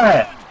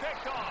boy.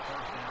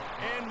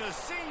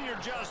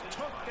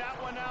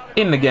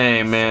 In the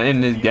game, man.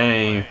 In this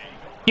game.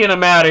 Get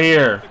him out of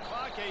here.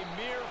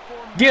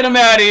 Get him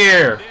out of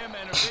here.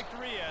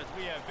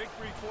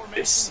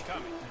 Yes.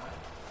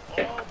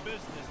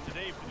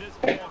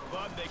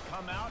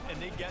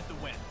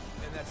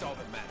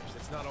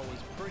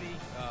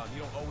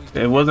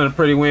 It wasn't a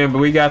pretty win, but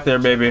we got there,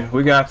 baby.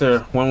 We got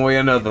there one way or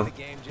another.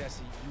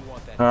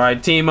 All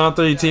right, team on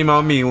three, team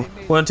on me.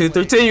 1, 2,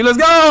 3, team. Let's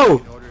go!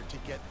 In order to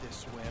get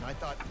this win, I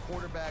thought the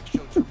quarterback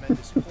showed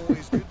tremendous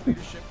poise, good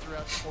leadership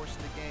throughout the course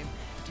of the game.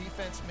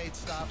 Defense made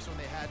stops when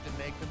they had to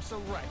make them. So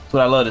right. That's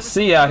what I love to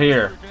see out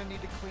here. We're going to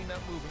need to clean up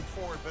moving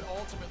forward, but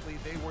ultimately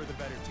they were the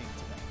better team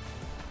today.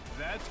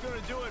 That's going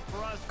to do it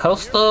for us.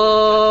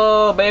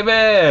 Coastal,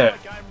 baby.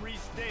 I'm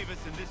Reese Davis,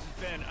 and this has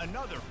been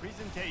another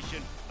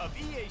presentation of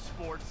EA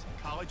Sports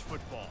College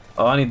Football.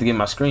 Oh, I need to get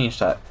my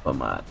screenshot for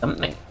my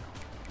thumbnail.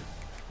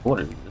 What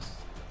is this?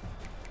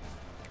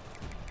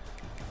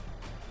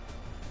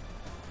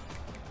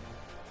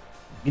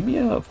 Give me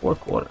a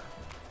fourth quarter.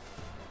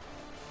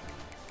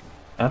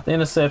 After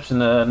interception,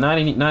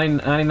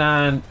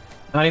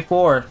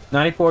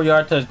 94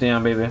 yard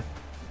touchdown, baby.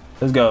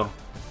 Let's go.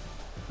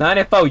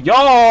 94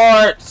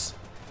 yards.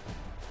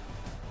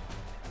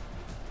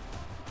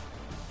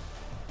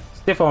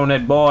 Stiff on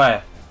that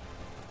boy.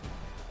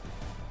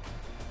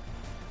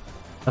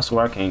 That's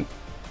where I can't.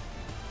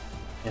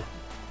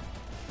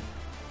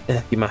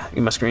 Yeah, get my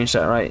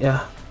screenshot right.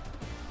 Yeah.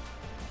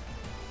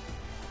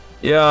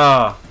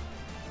 Yeah.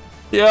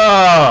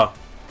 Yeah.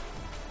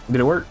 Did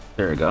it work?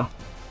 There we go.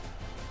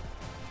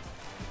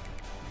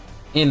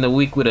 In the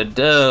week with a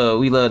dub.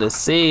 We love to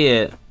see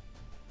it.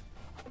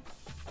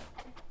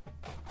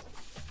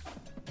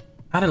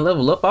 I didn't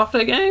level up off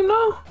that game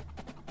though.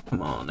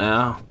 Come on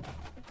now.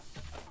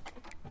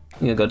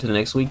 We gonna go to the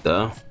next week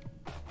though.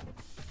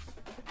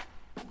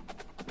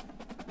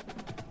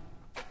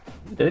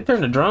 Did they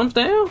turn the drums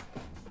down?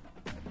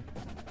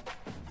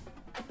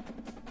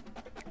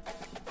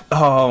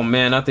 Oh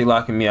man, I think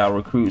locking me out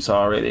recruits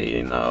already,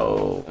 you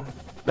know.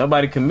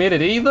 Nobody committed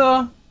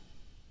either.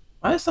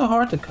 Why is it so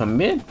hard to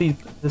commit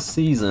this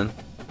season?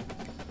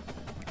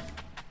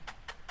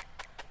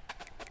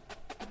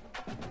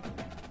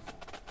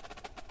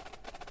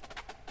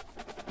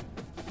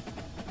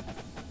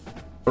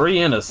 Three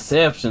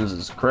interceptions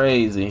is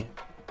crazy.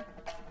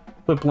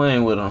 Quit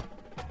playing with them.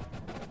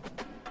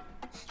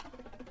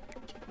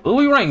 Ooh,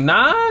 we ranked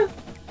 9?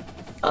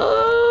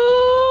 Oh,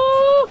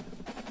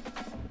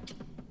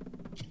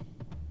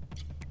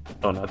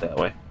 not that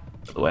way.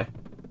 The other way.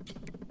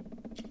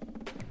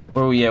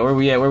 Where we at? Where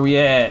we at? Where we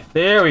at?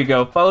 There we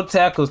go. 4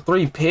 tackles,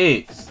 3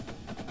 picks.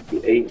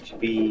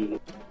 HB,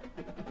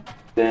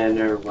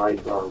 center,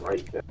 right guard,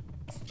 right back.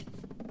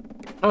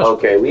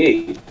 Okay, we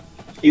ain't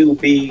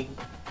QB.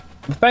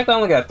 The fact I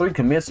only got 3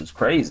 commits is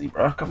crazy,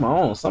 bro. Come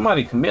on,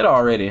 somebody commit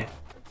already.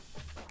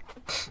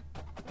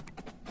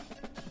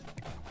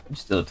 You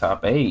still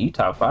top 8. You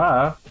top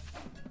 5.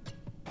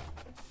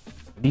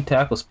 D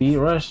tackle, speed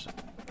rush.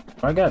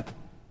 I got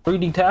 3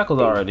 D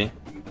tackles already.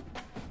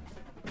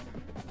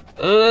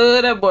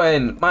 That boy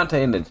Monte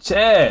in the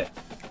chat.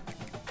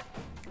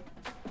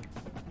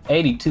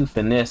 82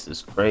 finesse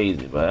is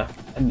crazy, but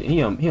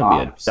he'll be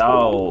a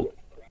dog.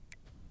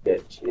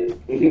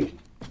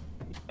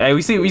 Hey,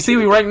 we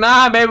rank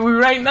 9, baby. We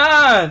rank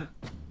 9.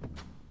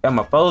 Got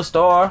my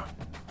 4-star.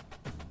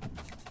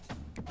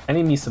 I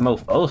need me some more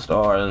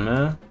 4-stars,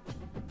 man.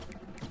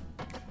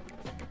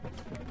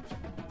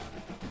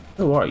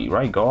 Who are you?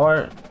 Right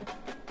guard?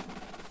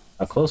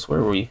 How close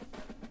were we?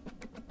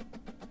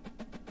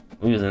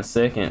 We was in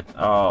 2nd.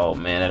 Oh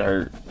man, that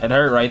hurt. That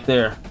hurt right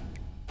there.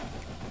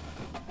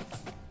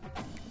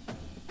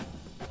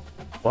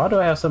 Why do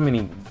I have so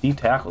many D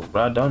tackles,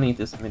 bro? I don't need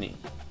this many.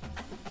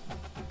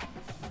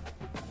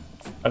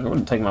 I'm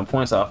gonna take my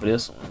points off of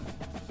this one.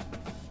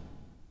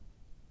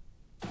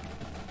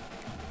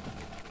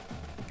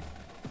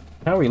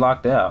 How are we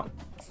locked out?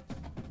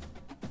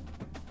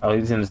 Oh,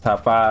 he's in his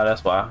top 5.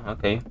 That's why.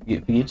 Okay,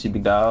 forget you,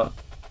 big dog.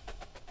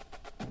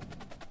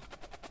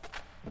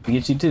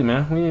 Forget you too,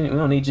 man. We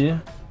don't need you.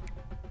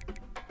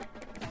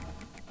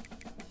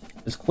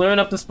 Just clearing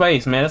up the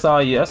space, man. That's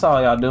all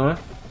y'all doing.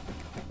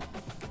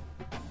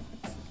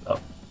 Oh.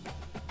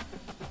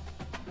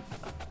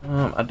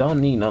 I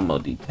don't need no more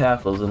D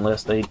tackles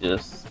unless they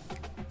just.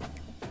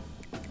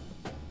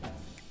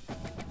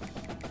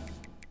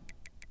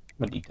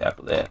 I'm gonna D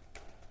tackle that.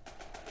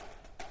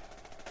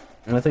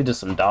 Unless they just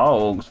some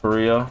dogs for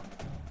real.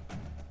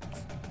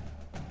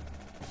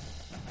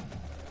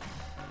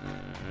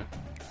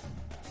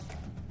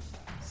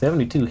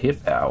 72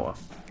 hit power.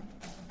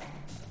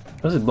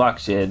 What's it block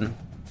shedding?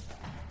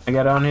 I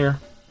got it on here?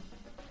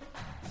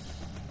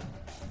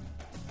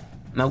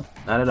 Nope,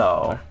 not at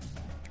all.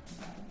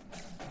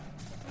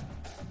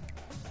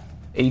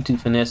 82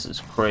 finesse is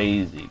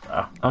crazy,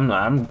 bro.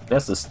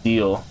 That's a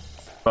steal.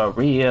 For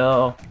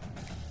real.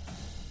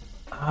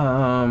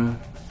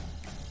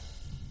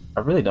 I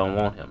really don't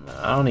want him, man.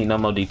 I don't need no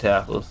more D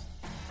tackles.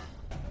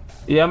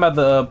 Yeah, I'm about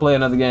to play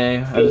another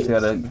game. I just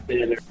gotta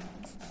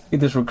get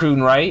this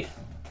recruiting right.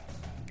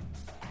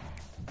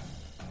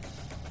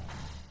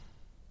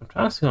 I'm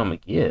trying to see who I'm gonna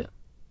get.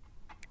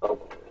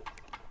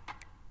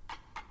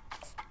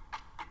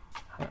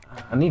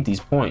 I need these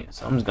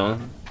points. I'm just gonna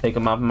take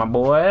them off my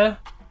boy.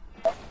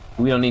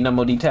 We don't need no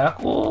more D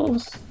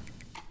tackles.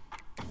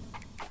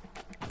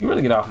 You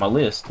really get off my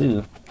list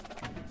too.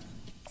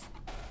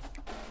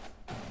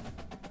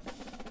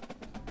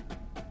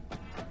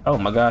 Oh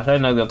my gosh, I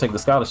didn't know they were gonna take the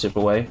scholarship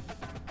away.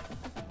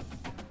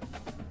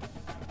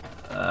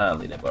 I'll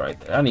leave that right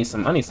there. I need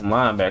some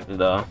linebackers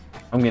though.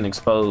 I'm getting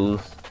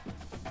exposed.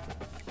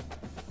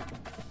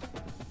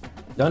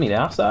 Do I need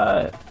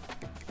outside?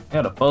 I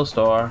got a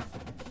 4-star.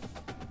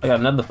 I got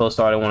another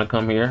 4-star that want to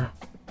come here.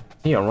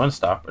 He a run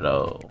stopper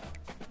though.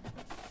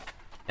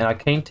 And I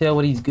can't tell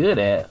what he's good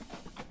at.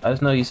 I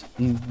just know he's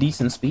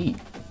decent speed.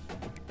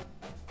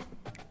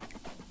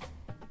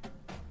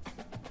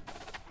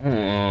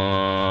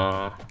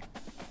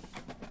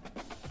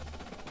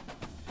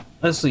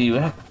 Let's see.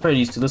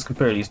 Let's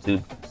compare these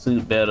two.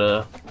 Suit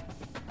better.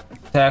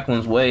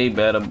 Tackling's way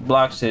better.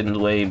 Block shedding's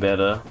way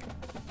better.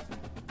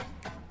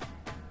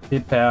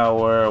 Hit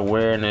power,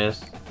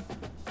 awareness,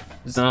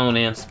 zone,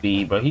 and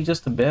speed. But he's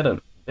just a better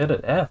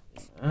athlete,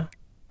 man.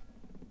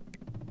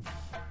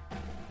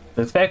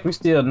 The fact we're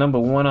still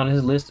 #1 on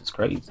his list is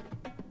crazy.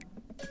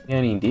 He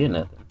ain't even did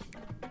nothing.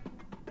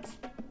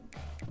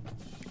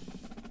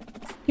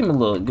 Give him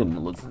a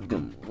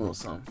little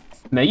something.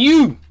 Now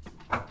you!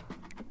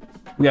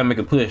 We gotta make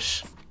a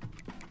push.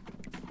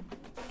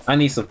 I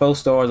need some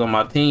 4-stars on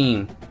my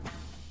team.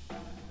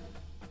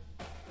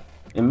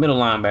 And middle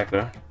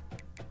linebacker.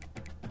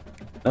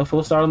 No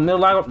 4-star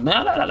middle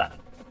linebacker.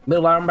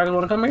 Middle linebackers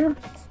wanna come here?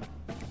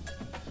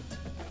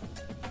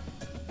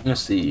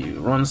 Let's see.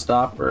 Run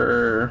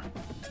stopper.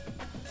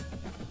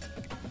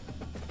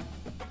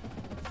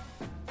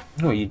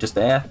 Oh, you just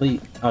the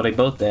athlete? Oh, they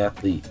both the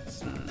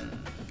athletes.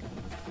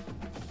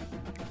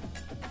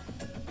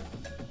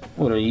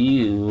 What are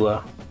you?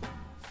 I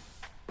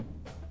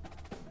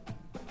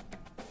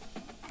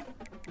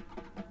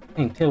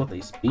can't tell what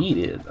their speed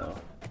is though.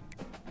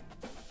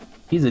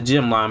 He's a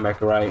gym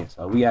linebacker, right?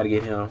 So we gotta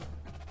get him.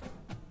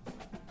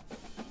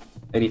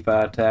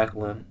 85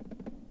 tackling.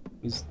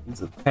 He's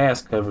a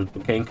pass coverage,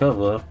 but can't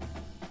cover.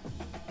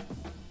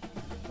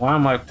 Why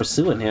am I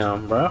pursuing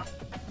him, bro?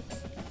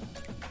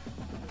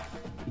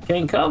 He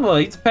can't cover.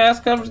 He's pass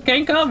coverage,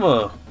 can't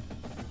cover.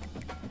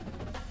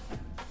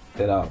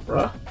 Get out,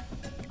 bro.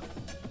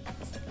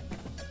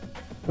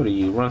 What are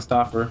you, run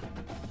stopper?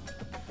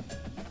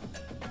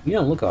 You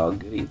don't look all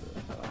good either.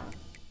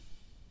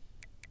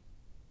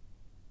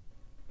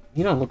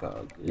 You don't look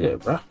all good,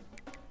 bro.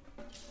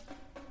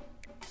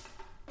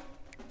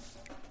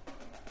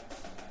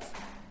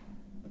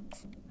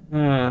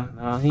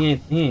 No, he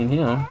ain't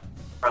him.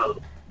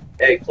 Bro.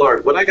 Hey,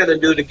 Clark, what I gotta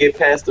do to get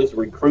past this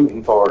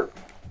recruiting part?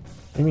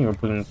 What do you mean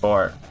recruiting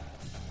part?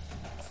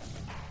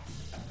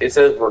 It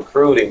says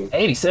recruiting.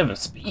 87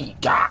 speed.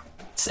 God,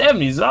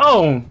 70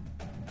 zone.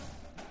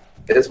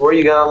 It's where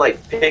you gotta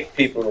like pick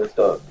people and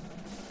stuff.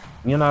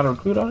 You know how to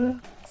recruit on there?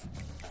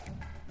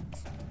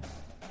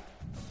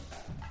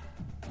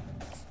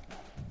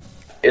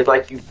 It's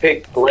like you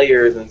pick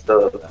players and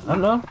stuff. I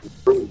don't know.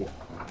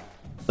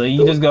 So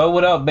you just go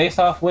without based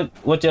off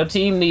what your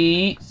team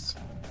needs.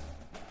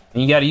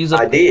 And you gotta use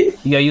up. I did.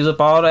 You gotta use up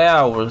all the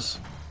hours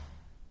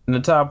in the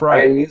top right.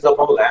 I didn't use up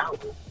all the hours.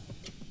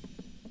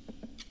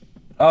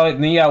 Oh,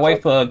 then you gotta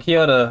wait for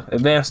Kel to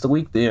advance the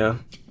week then.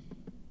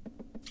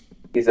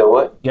 He said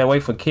what? You gotta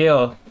wait for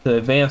Kel to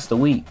advance the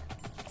week.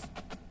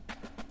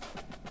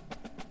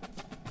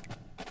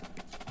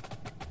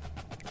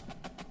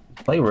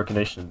 Play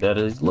recognition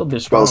better. He's a little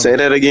bit stronger. Bro, say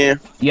that again.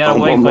 You gotta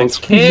wait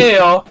for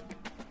Kel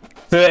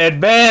to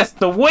advance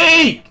the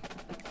week.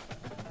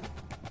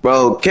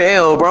 Bro,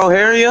 Kale, bro,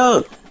 hurry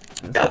up.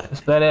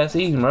 It's fat ass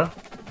season, bro.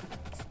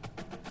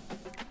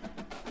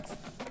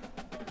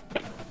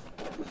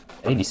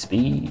 80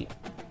 speed.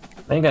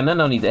 They ain't got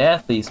nothing on these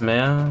athletes,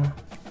 man.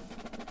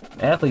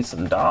 Athletes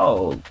some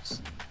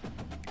dogs.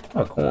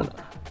 A corner.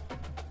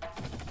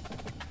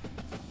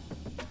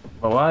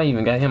 Bro, I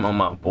even got him on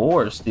my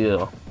board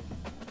still.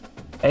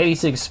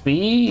 86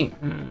 speed?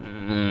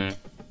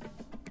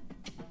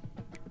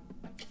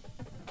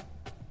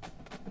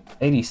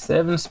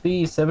 87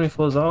 speed,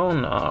 74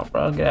 zone? Nah,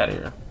 bro, get out of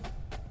here.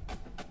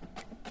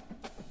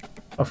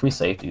 Oh, free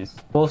safeties.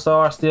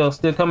 4-star still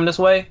coming this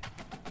way?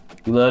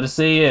 We love to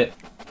see it.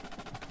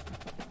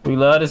 We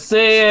love to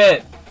see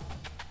it. How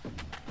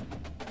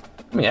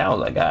many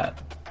hours I got?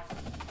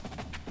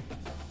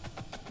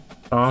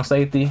 Strong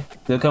safety.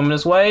 Still coming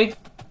this way?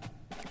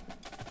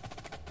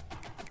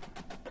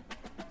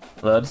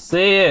 Love to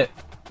see it.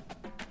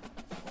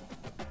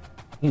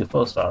 He's a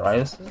 4-star, right?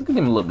 Let's give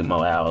him a little bit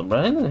more hours,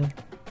 bro. Ain't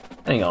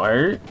gonna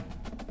hurt.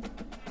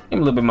 Give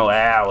him a little bit more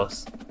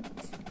hours.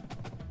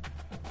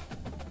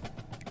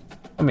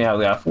 How many hours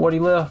we got? 40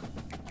 left.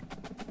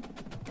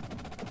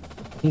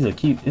 He's a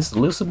cute. It's a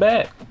looser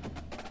back.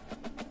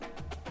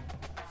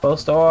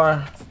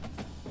 4-star.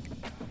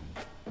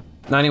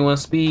 91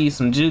 speed,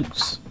 some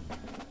jukes.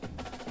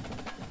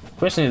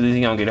 Question is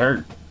he gonna get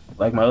hurt?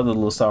 Like my other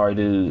little sorry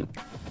dude.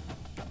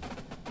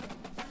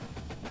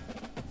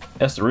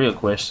 That's the real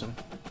question.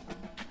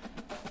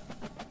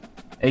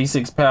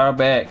 86 power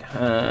back.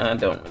 I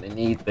don't really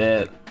need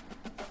that.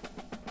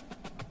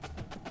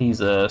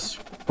 He's a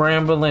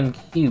scrambling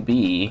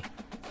QB.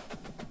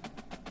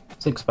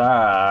 6'5".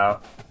 I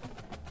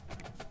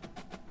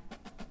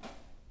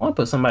want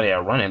to put somebody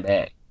at running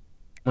back.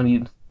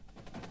 When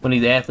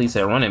these athletes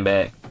at running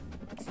back.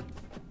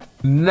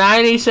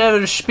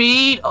 97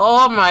 speed.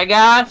 Oh my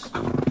gosh.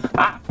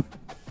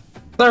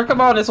 Sir,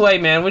 come on this way,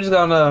 man. We're just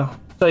gonna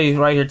show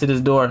you right here to this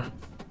door.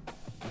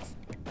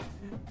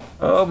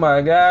 Oh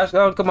my gosh.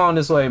 Oh, come on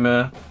this way,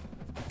 man.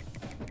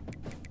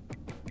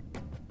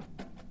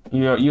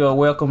 You are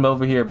welcome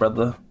over here,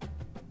 brother.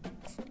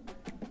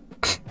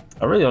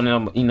 I really don't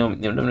know,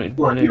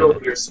 You're over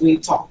here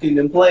sweet talking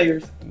them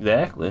players.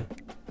 Exactly.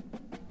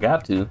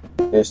 Got to.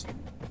 Yes.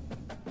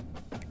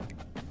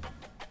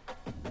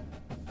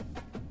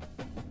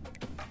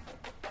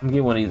 I'm gonna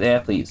get one of these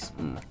athletes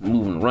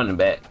moving running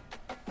back.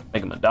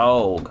 Make him a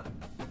dog.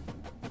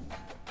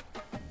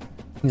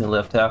 He's a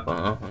left tackle,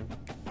 huh?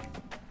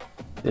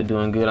 They're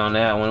doing good on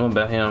that one. What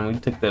about him? We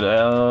took that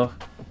off.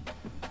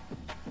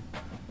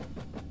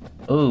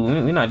 Oh,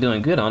 we're not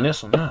doing good on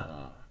this one.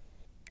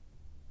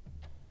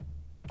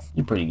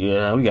 You're pretty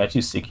good, huh? We got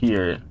you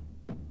secured.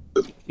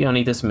 You don't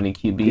need this many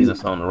QBs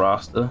that's on the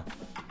roster.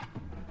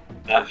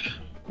 You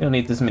don't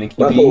need this many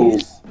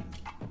QBs.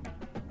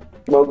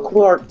 Bro,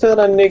 Clark, tell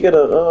that nigga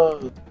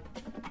to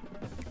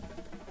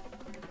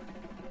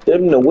give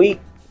him the week.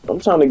 I'm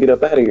trying to get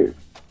up out of here.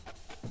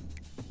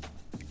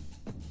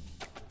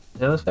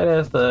 Tell this fat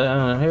ass to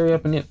hurry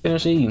up and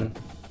finish eating.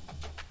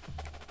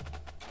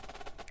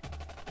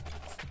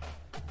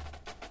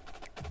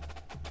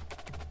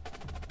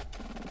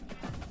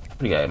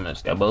 Pretty guy, man,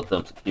 just got both of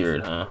them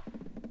secured, huh?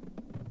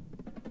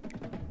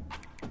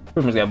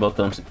 Pretty much got both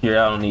of them secured.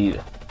 I don't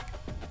need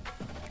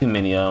too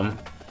many of them.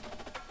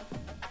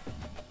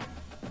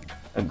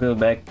 I go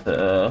back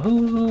to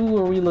who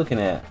are we looking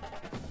at?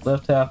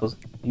 Left tackles.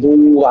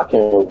 Ooh, I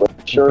can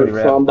shirt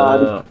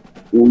somebody.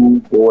 Ooh,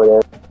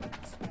 boy,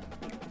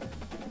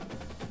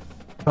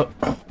 oh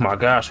my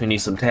gosh, we need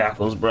some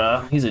tackles,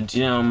 bruh. He's a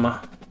gem.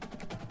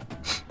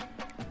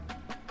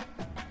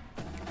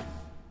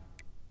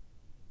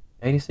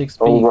 '86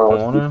 speed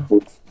corner.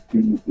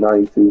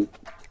 92.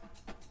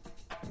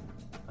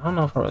 I don't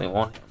know if I really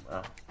want him,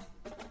 bro.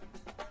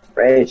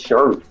 Red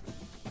shirt.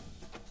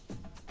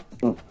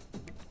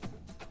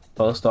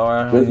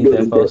 4-star. I need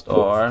that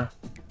 4-star.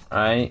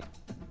 Alright.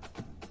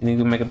 You need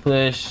to make a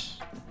push.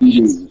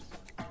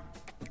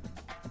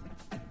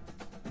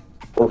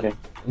 Okay.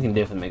 We can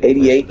definitely make a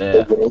 88. push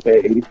there. Okay,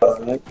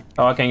 85.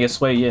 Oh, I can't get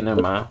swayed yet.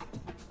 Never mind.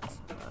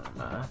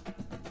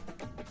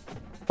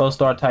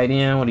 4-star tight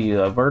end. What are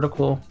you,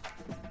 vertical?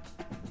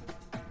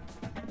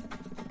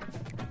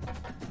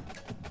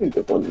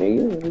 Good one,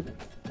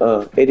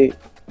 nigga.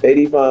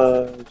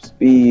 85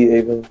 speed,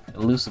 even.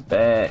 Elusive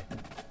back.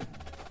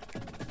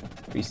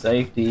 Free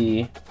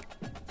safety.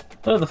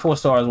 What other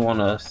 4-stars want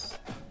us?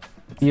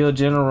 Field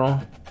general.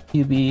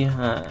 QB.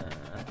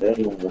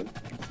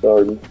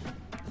 Starting.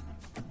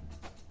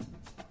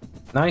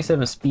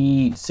 97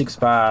 speed.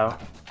 6'5".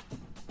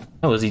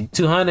 Oh, is he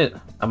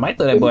 200? I might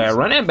throw that boy a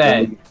running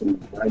back.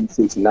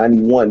 96,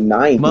 91,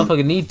 90.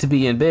 Motherfucker need to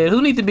be in bed.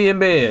 Who need to be in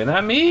bed?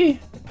 Not me.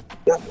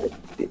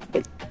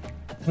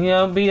 You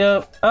know, be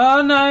up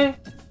all night.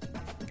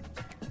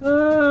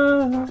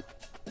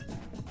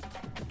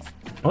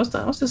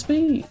 What's the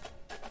speed?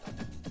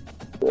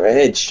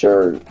 Red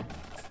shirt.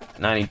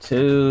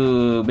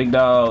 92. Big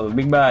dog.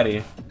 Big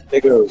body.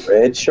 Nigga,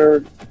 red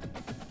shirt.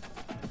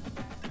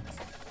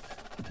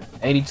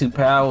 82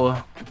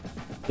 power.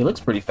 He looks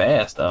pretty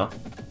fast though.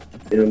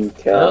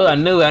 Oh, I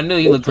knew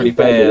he looked pretty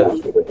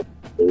fast.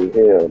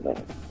 Hell no.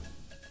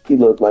 He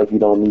looked like he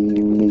don't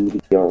need to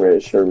be on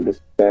red shirt with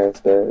his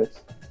fast ass.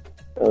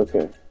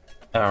 Okay.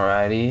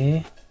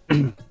 Alrighty.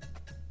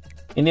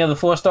 Any other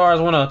 4 stars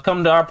want to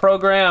come to our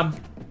program?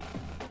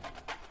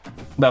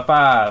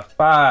 About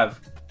 5.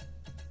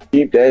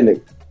 Keep that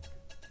nigga.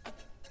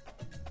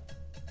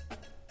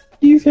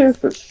 He's here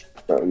for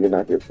bro, you're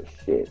not here for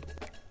shit.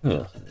 Who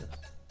else is this?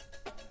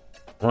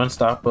 Run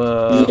stop,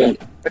 I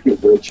can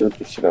real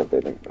chunky shit out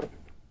there, bro.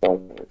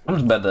 Don't worry. I'm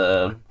just about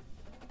to...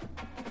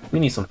 We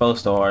need some 4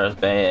 stars,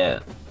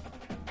 bad.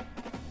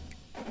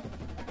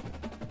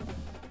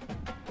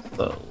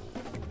 So...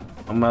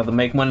 I'm about to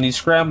make one of these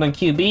scrambling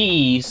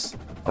QBs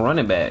a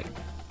running back.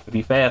 To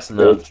be fast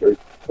enough. He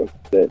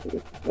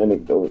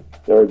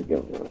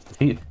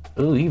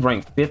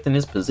ranked 5th in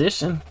his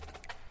position.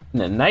 In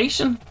the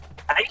nation?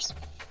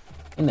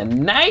 In the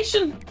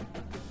nation?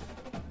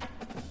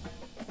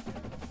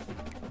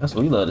 That's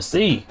what we love to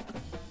see.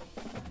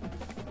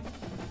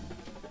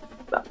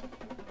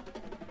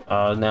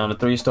 Down to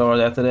 3 stars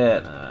after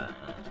that.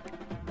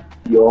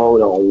 Yo,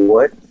 hold on,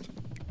 what?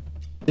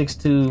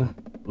 6'2".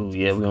 Ooh,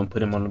 yeah, we're gonna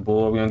put him on the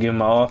board. We're gonna give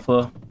him an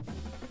offer.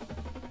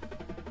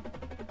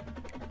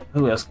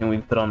 Who else can we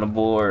put on the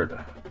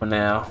board for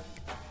now?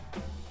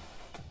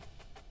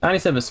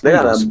 97 speed. They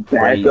got a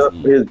backup.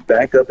 His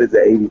backup is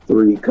at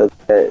 83 because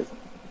he has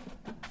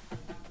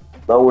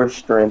lower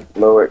strength,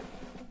 lower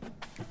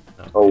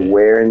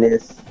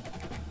awareness.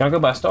 Can I go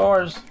by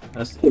stars?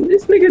 Let's see. Can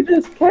this nigga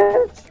just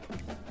catch?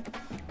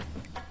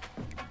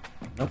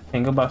 Nope,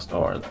 can't go by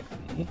stars.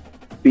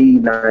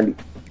 Speed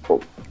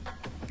 94.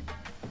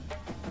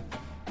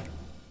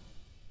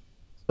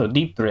 So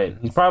deep threat.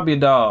 He's probably a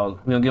dog.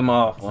 We're gonna give him an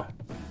offer.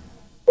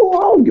 Oh, I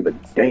don't give a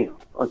damn.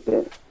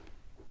 Okay.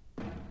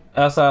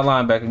 Outside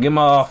linebacker. Give him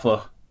an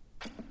offer.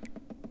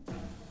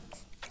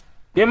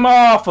 Give him an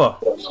offer.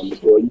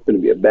 Boy, you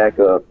finna be a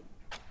backup.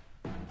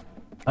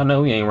 I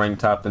know we ain't ranked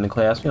top in the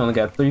class. We only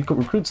got 3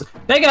 recruits.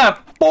 They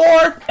got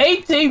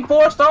 18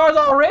 4 stars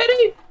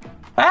already?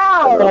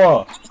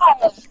 Wow.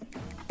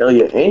 Hell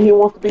yeah, and he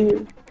wants to be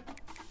here.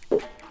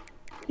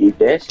 Keep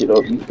that shit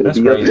up. You finna That's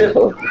be crazy. up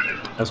there.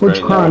 That's What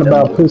crazy. you crying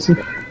about, pussy?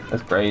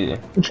 That's crazy.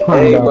 What you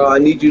crying Hey, about? bro, I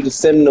need you to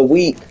send him a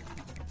week.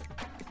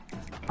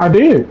 I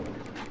did.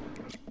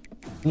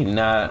 You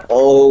not.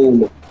 Oh,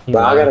 You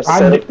bro, I gotta lying.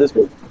 set up this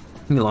one.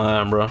 You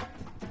lying, bro.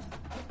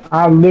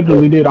 I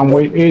literally did. I'm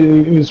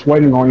waiting. It's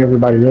waiting on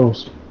everybody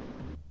else.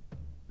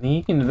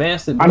 You can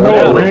advance it. I know a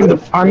without him. random.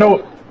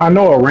 I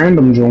know a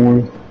random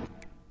join.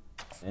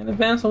 And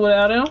advance it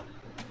without him.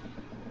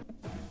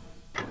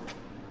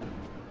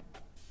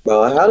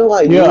 Bro, how do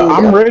I Yeah, use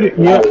I'm ready.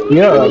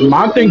 Yeah.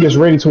 My thing is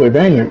ready to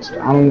advance.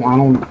 I don't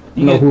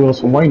know who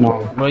else I'm waiting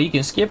on. Bro, you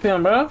can skip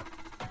him, bro.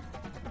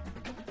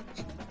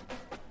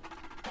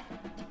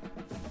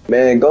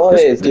 Man, go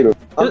ahead and skip it.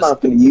 I'm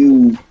not gonna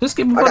use. Just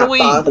skip him I for the got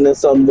week. 5 and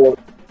some more.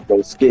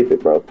 Bro, skip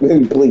it, bro.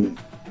 Please.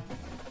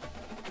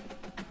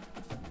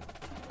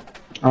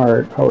 All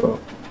right, hold up.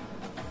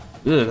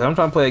 Good. I'm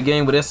trying to play a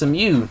game with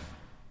SMU.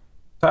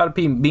 Tired of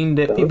people beating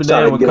people I'm trying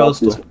down to with get off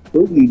Coastal. this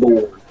booty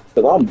board,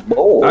 cause I'm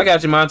bored. I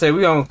got you, Monte.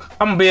 I'm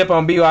gonna be up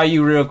on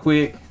BYU real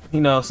quick.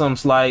 You know, something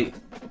slight.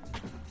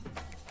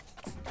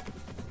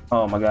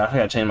 Oh my god, I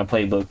gotta change my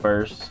playbook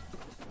first.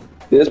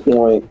 At this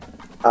point,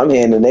 I'm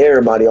handing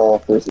everybody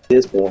offers at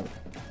this point.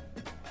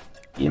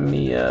 Give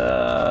me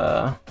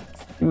that.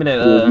 You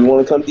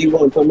wanna come? You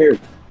wanna come here?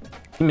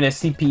 Give me that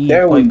CPE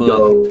There we playbook.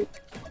 go.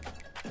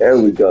 There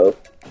we go.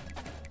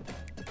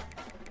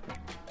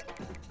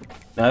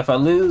 Now, if I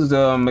lose,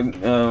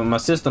 my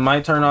system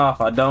might turn off.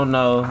 I don't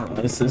know.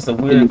 It's a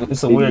weird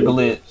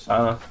glitch.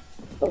 I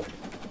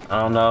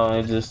don't know.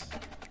 It's just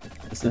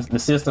the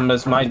system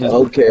just might just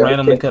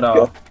randomly cut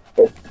off.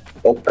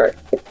 Okay.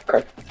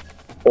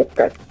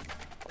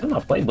 Where's my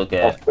playbook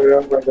at?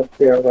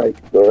 All right.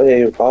 Go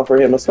ahead,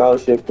 offer him a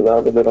scholarship because I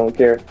really don't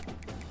care.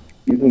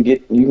 You can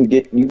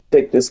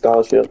take this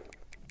scholarship.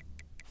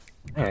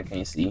 I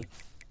can't see.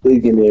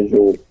 Please give me a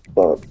jewel.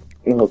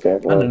 Okay. I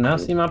do not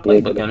see my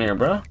playbook in here,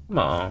 bro. Come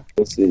on.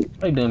 Let's see.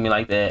 Why you doing me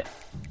like that?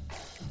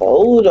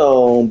 Hold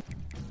on.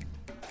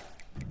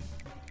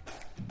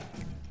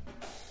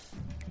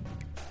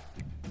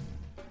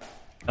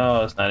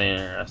 Oh, it's not in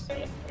here. I see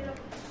it.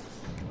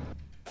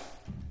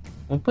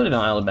 We'll put it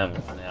on Alabama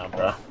for now,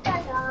 bro.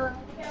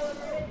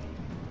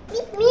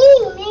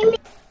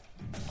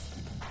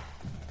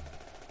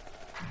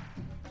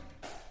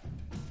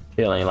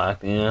 Kill ain't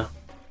locked in.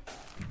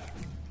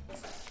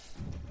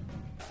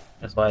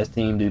 That's why his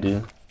team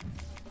do.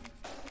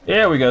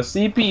 There we go.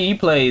 CPE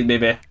plays,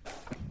 baby.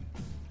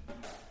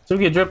 Should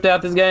we get dripped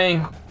out this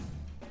game?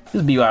 This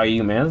is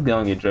BYU, man. Let's go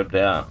and get dripped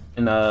out.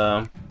 And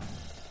all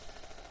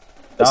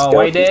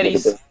white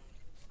daddies.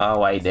 All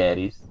white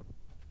daddies.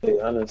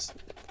 Be honest.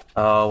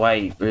 All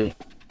white, bro.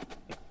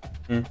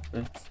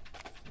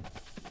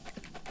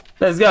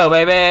 Let's go,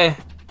 baby.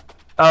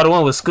 Oh, the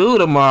one with school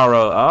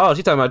tomorrow. Oh,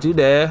 she talking about you,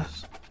 Dash.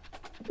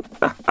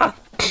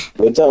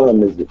 What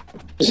time is it?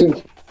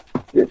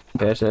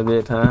 Past that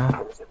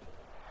bedtime.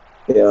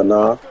 Yeah,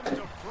 nah.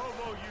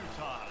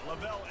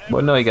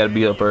 Boy, no, you gotta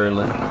be up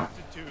early.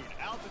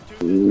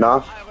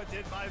 Nah.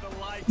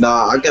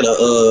 Nah, I gotta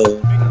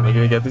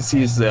you got the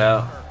seasons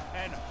out.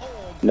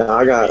 No,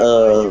 I got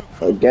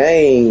a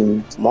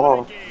game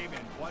tomorrow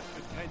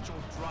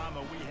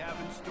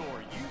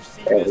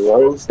at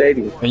Rose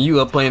Stadium. And you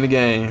up playing the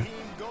game.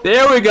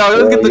 There we go.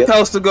 Let's get the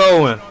coaster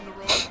going.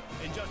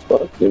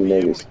 Fuck them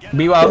niggas.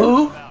 BY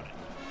who?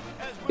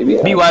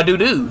 BY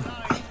doo-doo.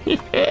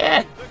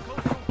 Yeah.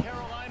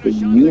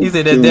 He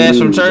said that dash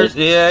from church?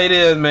 Yeah, it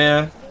is,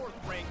 man.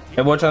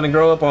 That boy trying to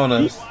grow up on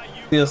us.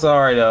 Feel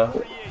sorry,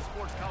 though.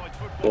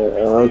 Yeah,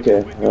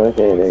 okay,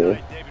 nigga.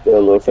 You're a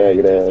little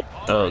faggot ass.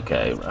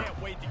 Okay, bro.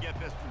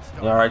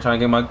 You alright trying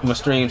to get my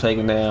stream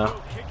taken down?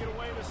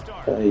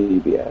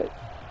 You be alright.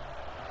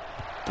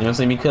 You don't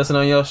see me cussing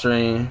on your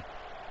stream?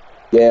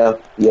 Yeah.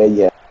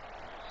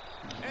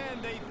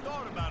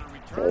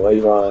 What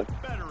you on?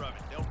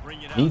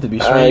 You need to be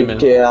streaming.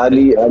 I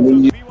need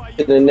you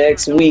the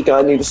next week.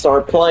 I need to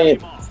start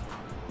playing.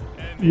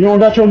 You don't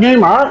got your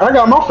game? I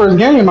got my first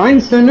game. I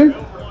ain't sending.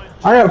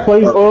 I gotta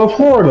play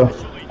Florida.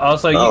 Oh,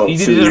 so you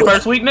did it the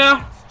first week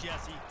now?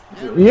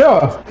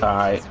 Yeah.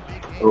 Alright.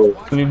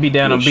 Let me be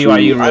down on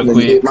BYU real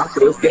quick. My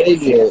first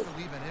game yet.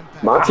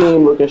 My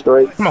team looking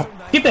straight. Come on,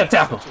 get that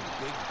tackle.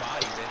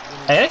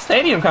 Hey, that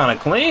stadium kind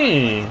of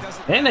clean.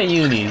 And the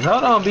unis.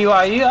 Hold on,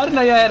 BYU. I didn't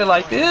know y'all had it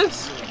like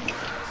this.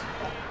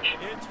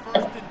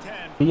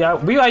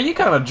 BYU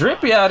kind of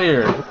drippy out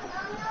here.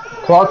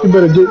 Clark, you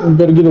better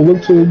get a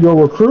look to your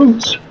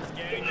recruits.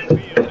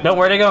 Don't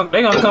worry, they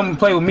gonna come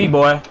play with me,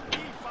 boy.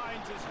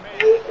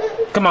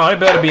 Come on, it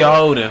better be a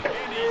holding.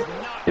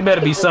 It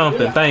better be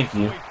something. Thank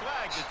you.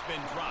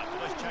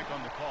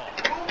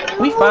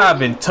 We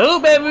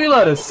 5-2, baby. We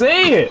let us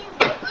see it.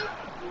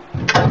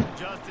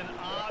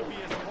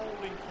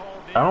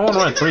 I don't want to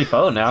run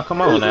 3-4 now.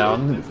 Come on now.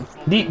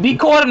 D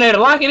coordinator,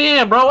 lock it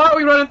in, bro. Why are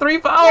we running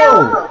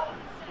 3-4?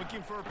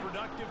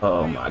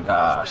 Oh my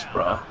gosh,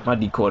 bro. My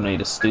D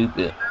coordinator's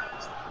stupid.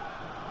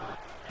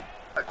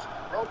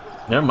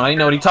 Never mind, you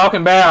know what he's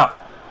talking about.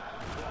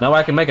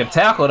 Nobody can make a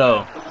tackle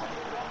though.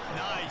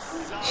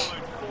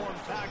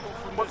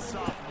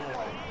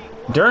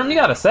 Durham, you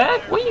got a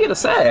sack? When you get a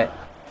sack?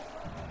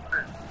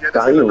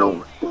 I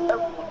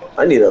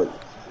need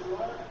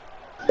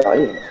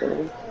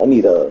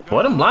a.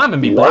 Boy, them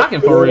linemen be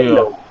blocking for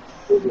real.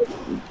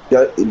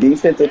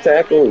 Defensive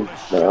tackle.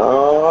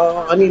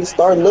 No, I need to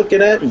start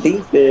looking at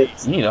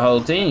defense. You need a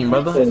whole team,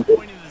 brother.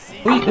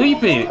 Who you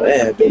pick?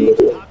 Man,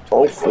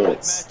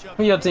 offense.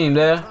 Who your team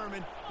there?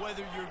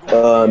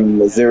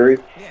 Missouri.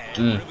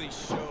 He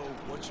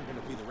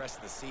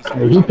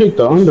picked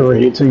the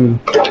underrated team.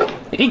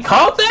 He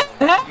caught that?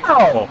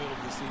 How?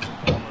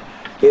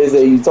 Is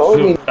it? You told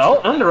me. Oh,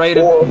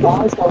 underrated.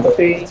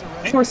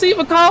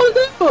 Receiver called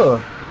it.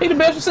 He the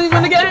best receiver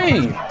in the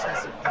game.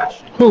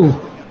 Who?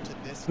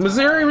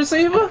 Missouri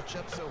receiver?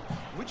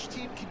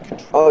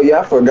 Oh yeah,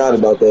 I forgot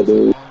about that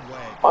dude.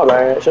 My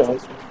bad, Sean.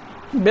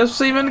 Best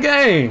receiver in the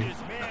game.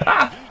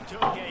 Ah.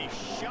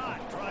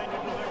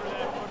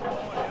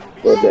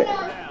 What's that?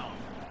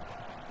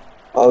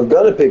 I was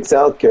gonna pick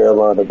South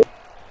Carolina, but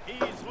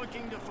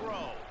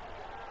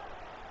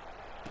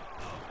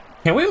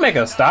can we make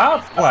a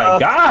stop? Oh my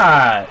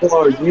God!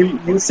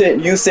 You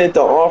sent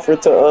the offer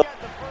to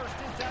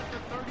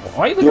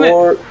Why you looking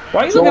at?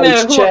 Why you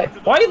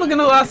looking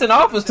at who I sent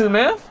offers to,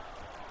 man?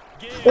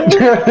 Look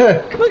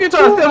at trying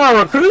to steal my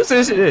recruits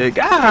and shit.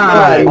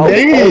 God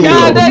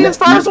dang, it's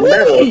first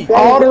week.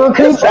 All the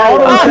recruits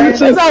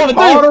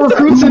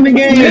in the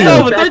game. It's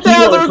over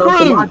 3,000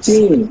 recruits.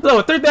 It's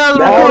over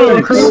 3,000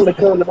 recruits.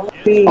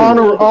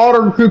 All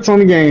the recruits on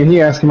the game.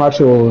 He asking my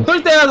chores.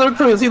 3,000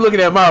 recruits. He looking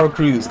at my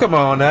recruits. Come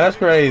on now, that's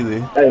crazy.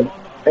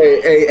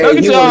 Hey, go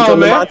get your own,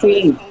 man.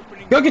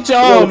 Go get your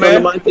own,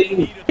 man.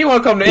 He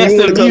want to come to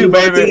SMU,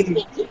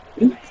 baby.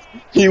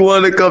 He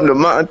want to come to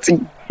my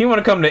team. He want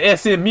to come to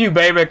SMU,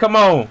 baby. Come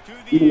on.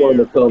 He want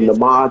to come to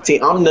my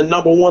team. I'm the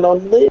 #1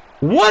 on the list.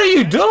 What are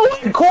you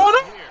doing, corner?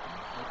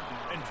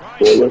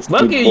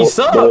 Lucky you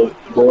suck.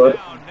 Boy,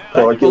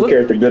 your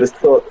character good as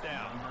fuck.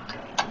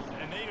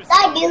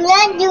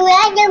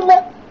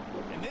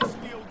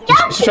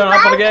 She's trying to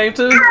hop on the game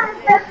too?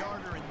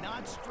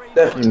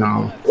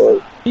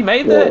 No. He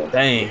made that?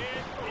 Dang.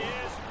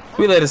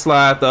 We let it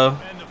slide though.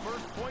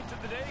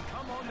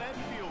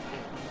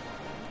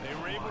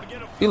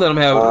 We let him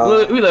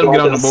have. We let him get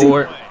on the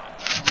board.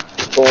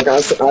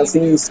 I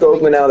see you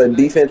scoping out a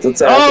defensive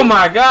tackle. Oh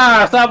my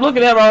God! Stop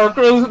looking at my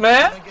recruits,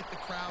 man.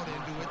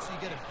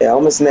 Yeah, I'm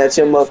gonna snatch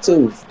him up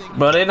too.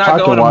 But they're not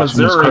going to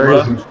Missouri,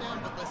 bro.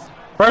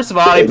 First of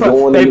all,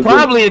 they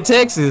probably in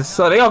Texas,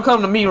 so they gonna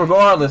come to me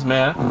regardless,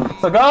 man.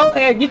 So go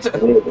ahead, get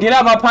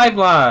out my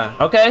pipeline,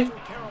 okay?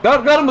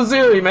 Go to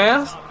Missouri,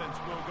 man.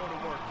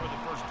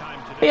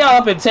 He all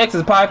up in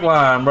Texas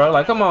pipeline, bro.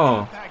 Like, come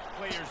on.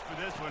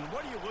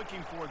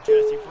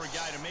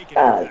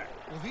 God.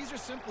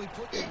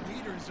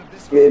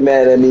 Get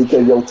mad at me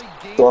because you're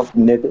soft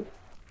nigga.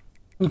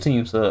 Who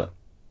teams up?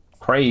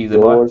 Crazy,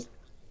 boy.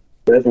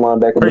 Best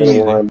linebacker,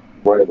 right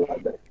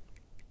linebacker.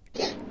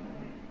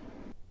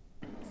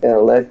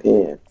 And left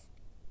end.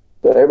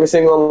 So every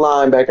single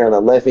linebacker on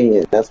the left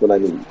end, that's what I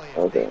need.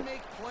 Okay.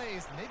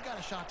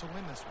 shot to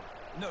win this one.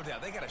 No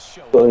doubt, they got to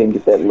show. Go ahead and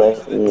get that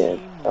left end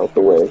out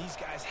the way. These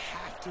guys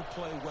have to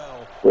play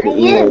well.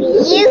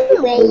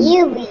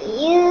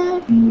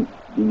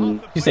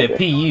 She said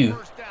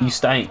P.U. You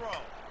stank.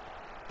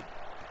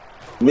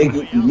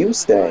 Nigga, you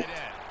stank.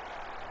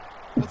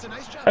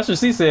 That's what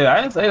she said.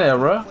 I didn't say that,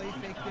 bro.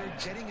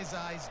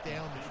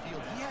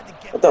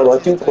 I thought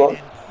about you, Clark.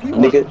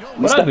 Nigga,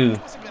 what I do?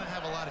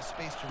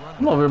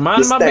 I'm over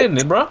minding my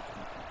business, bro.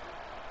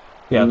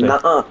 Yeah,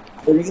 nuh-uh.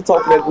 What are you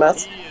talking about,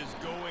 mess?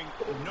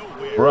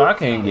 Bro, I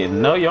can't get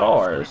no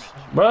yards.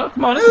 Bro,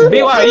 come on, this is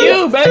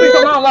BYU, baby.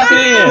 Come on, lock it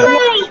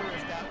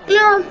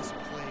in.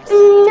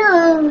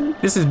 No.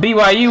 This is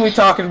BYU we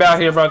talking about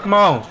here, bro. Come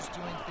on.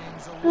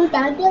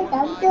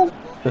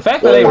 The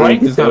fact that they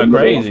ranked is kind of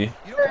crazy.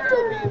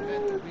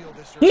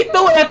 He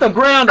threw it at the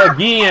ground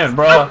again,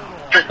 bro.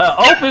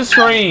 Open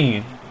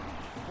screen.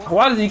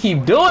 Why does he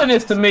keep doing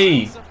this to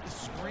me?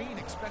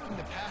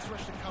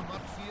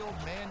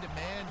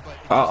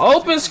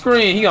 Open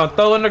screen. He gonna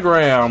throw in the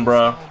ground,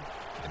 bro.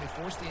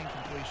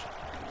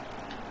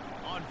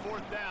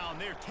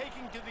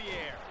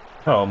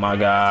 Oh my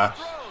gosh.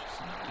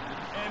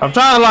 I'm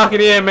trying to lock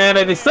it in, man.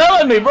 They're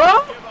selling me,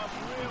 bro.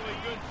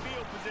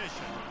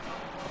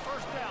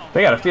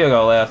 They got a field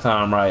goal last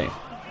time, right?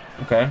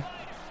 Okay.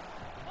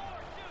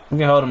 We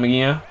can hold him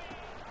again.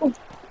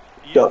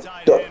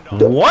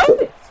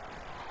 What?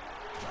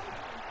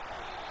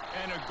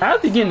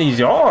 How's he getting these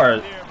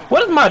yards?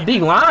 What is my D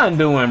line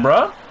doing,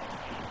 bro?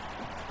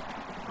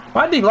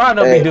 My D line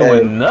don't be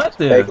doing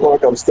nothing. Hey,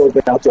 Clark, I'm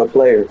scoping out your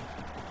player.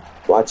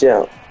 Watch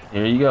out.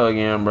 Here you go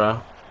again,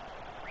 bro.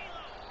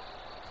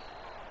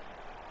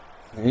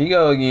 Here you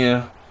go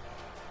again.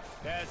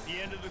 Past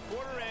the end of the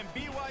quarter, and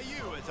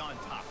BYU is on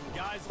top.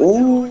 Guys,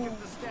 ooh. Look at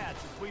the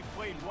stats as we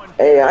played one.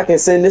 Hey, I can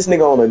send this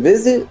nigga on a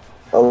visit?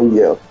 Oh,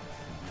 yeah.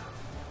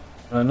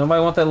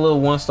 Nobody want that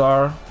little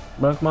 1-star.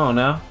 Bro, come on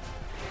now.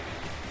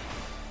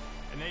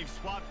 And they've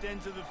swapped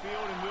into the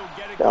field, and we'll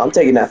get it. I'm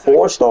taking that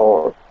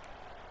 4-star.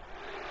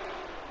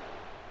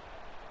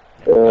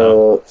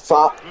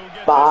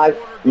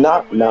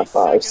 Not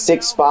 5.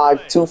 6'5",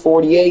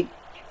 248.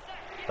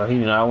 Oh, you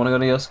know, I want to go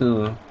to your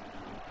school.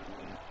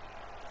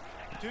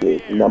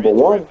 Number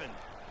 1.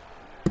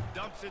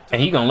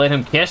 And he gonna let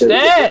him catch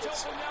that?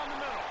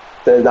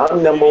 Says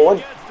I'm number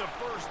 1.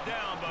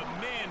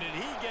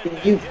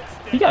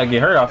 He gotta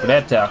get hurt off of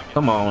that tackle.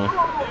 Come on.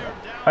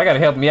 I gotta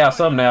help me out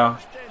some now.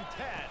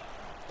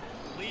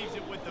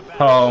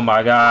 Oh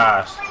my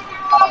gosh.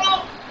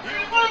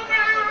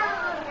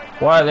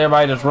 Why is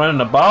everybody just running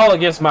the ball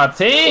against my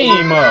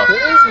team?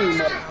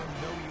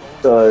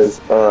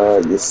 Because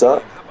you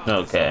suck.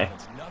 Okay.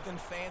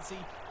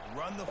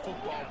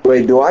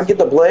 Wait, do I get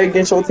to play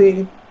against your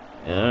team?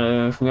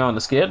 If we on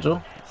the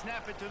schedule.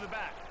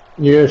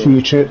 Yeah,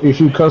 if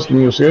you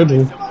custom your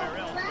schedule.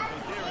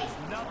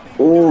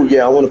 Ooh,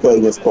 yeah, I want to play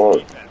against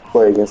Clark.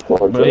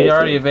 But he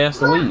already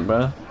advanced the week,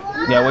 bro.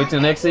 You gotta wait till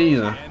next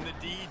season.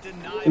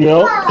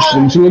 Yep,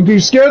 since you look at your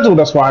schedule,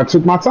 that's why I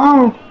took my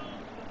time.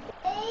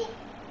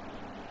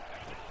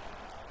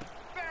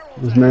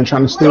 This man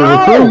trying to steal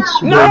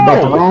recruits. No!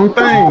 About the wrong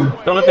thing.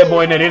 Don't let that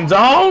boy in that end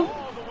zone.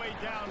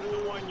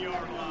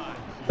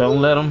 Don't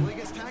let him.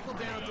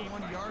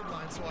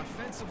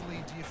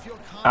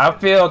 I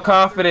feel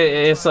confident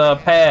it's a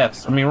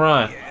pass. I mean,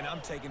 run.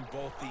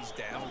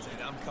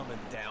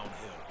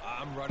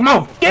 Come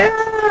on, get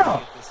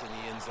out!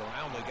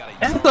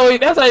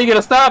 That's how you get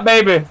a stop,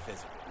 baby.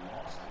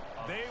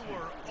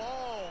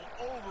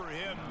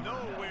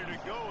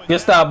 Get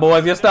stop,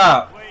 boys. Get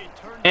stop.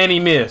 And he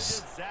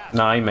missed.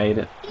 Nah, he made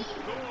it.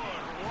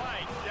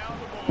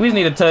 We just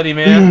need a tutty,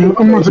 man.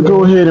 I'm about to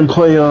go ahead and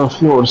play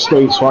Florida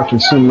State so I can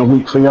send the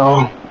week for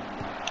y'all.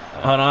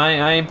 Hold on,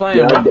 I ain't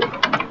playing, bro.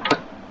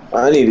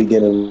 I need to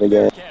get in the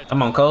game.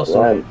 I'm on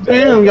Coastal. Right.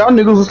 Damn, y'all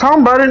niggas was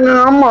talking about it and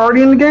I'm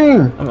already in the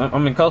game.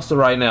 I'm in Coastal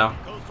right now.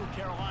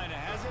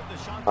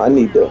 I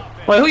need to.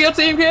 Wait, who your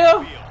team,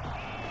 Kel?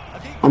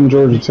 I'm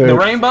Georgia Tech. The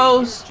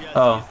Rainbows?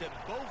 Oh.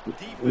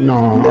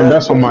 No,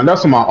 that's on my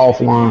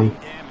offline.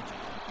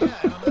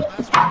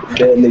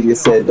 That nigga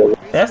said the.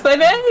 That's their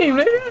name,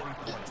 nigga.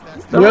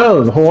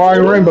 Yeah, the Hawaii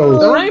Rainbows.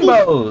 The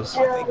Rainbows.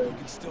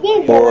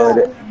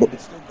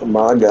 Boy,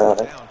 my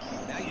God.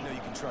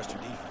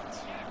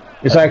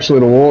 It's actually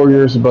the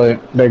Warriors, but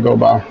they go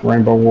by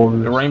Rainbow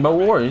Warriors. The Rainbow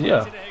Warriors,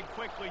 yeah.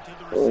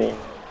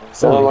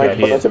 Sound like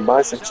a bunch of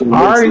bisexual.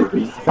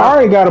 I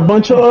already got a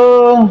bunch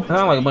of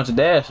sound like a bunch of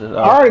dashes.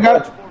 I already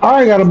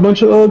got a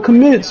bunch of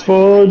commits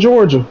for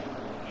Georgia.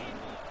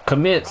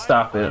 Commit,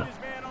 stop it.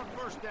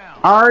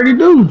 I already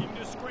do.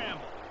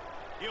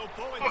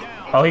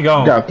 Oh, he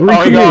gone. Got 3 oh,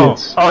 he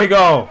commits. gone. Oh, he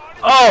gone.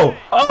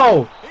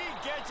 Oh.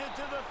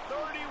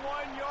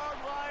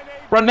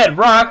 Run that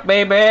rock,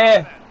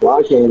 baby.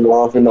 Rock ain't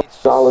offering no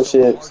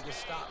scholarships.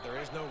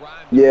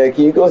 Yeah,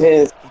 can you go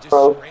ahead,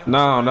 bro?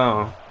 No.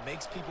 Not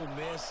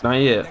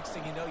yet.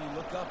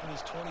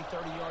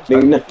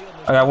 I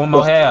got one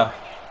more half.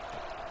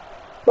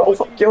 Oh,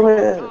 fuck your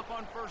head.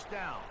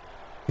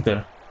 Get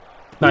there.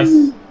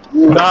 Nice.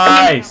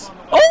 Nice.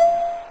 Oh!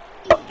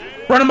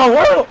 Running my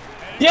world.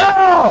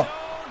 Yeah.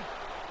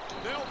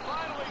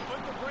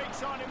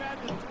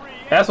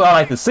 That's what I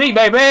like to see,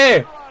 baby.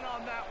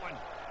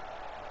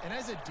 And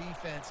as a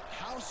defense,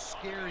 how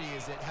scary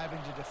is it having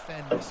to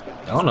defend this guy?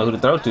 I don't know who to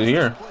throw to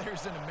here.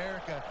 Players in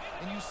America,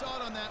 and you saw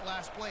it on that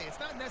last play. It's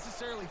not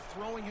necessarily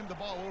throwing him the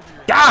ball over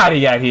your God,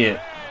 he got hit.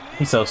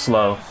 He's so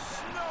slow.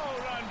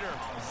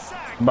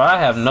 But I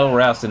have no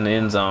routes in the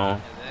end zone.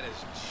 And that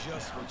is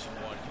just what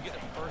you want. You get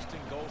a first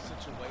and goal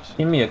situation.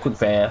 Give me a quick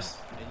pass.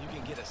 And you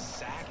can get a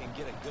sack and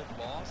get a good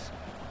loss.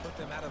 Put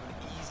them out of an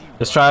easy run.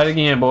 Let's try it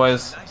again,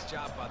 boys. Nice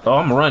job by Oh,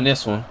 I'm gonna run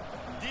this one.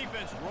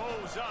 Defense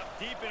rose up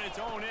deep in its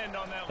own end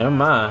on that Never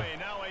mind. play.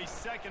 Now a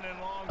second and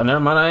long. Oh, never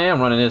mind. I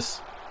am running this.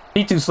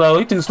 He too slow.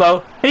 He too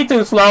slow. He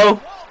too slow.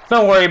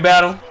 Don't worry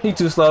about him. He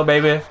too slow,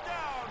 baby.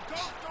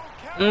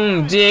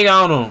 Jig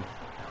on him.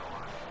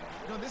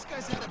 You know, this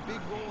guy's had a big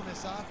role in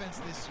this offense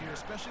this year,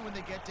 especially when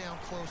they get down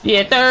close.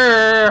 Yeah,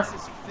 there. This is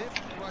his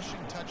 5th rushing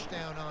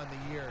touchdown on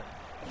the year.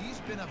 He's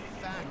been a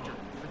factor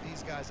for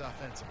these guys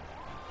offensively.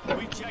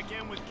 We check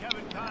in with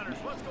Kevin Connors.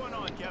 What's going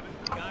on, Kevin?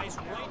 Guys,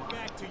 right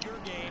back to your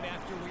game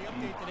after we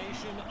update the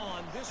nation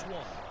on this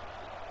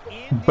one.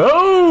 Indy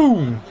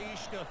Boom.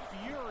 unleashed a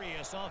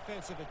furious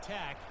offensive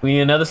attack. We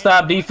need another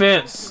stop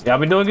defense. Y'all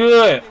been doing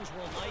good. Things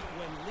were like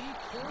when Lee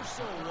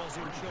Corso was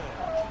in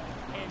charge.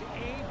 And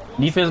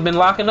Abe Defense been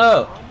locking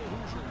up. from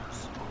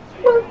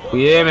the Hoosiers.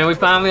 Yeah, man. We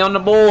finally on the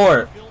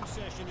board. Film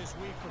session this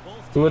week for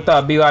both Who would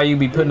thought BYU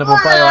be putting up a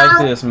fight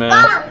like this, man?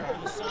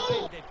 teams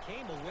that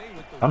came away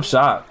with the I'm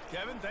shocked.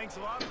 Kevin, thanks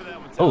a lot for that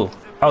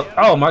one.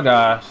 Oh my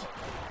gosh.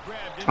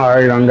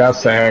 Alright, done got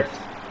sacked.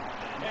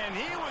 And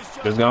he was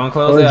just Just gonna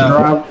close First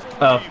out. drive.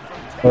 Oh.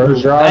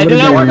 First drive. Hey, of did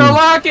the that work game. on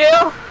line,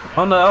 Kill?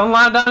 On the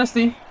online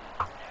Dynasty?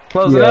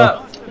 Close it Yeah.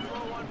 out. lost the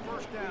throw on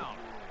first down.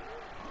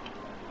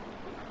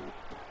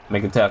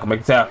 Make a tackle,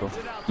 make a tackle.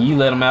 You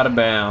let him out of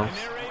bounds. And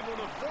they're able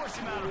to force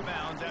him out of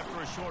bounds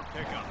after a short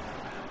pickup.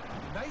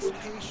 Nice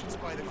patience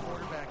by the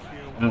quarterback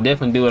here. I'm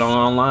definitely do it on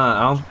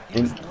online.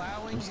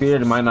 I'm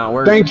scared it might not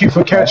work. Thank you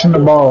for catching the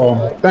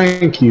ball.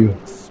 Thank you.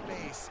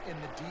 Space in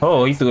the defense.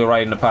 Oh, he threw it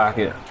right in the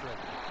pocket.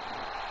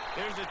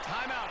 There's a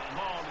timeout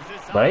called as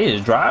this But he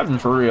is driving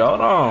for real.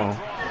 Hold on. The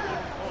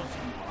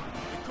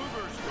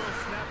Cougars will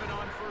snap it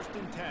on 1st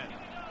and 10.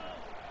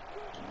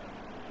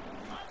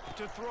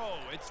 To throw,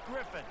 it's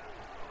Griffin.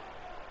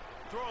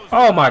 Throws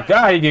Oh my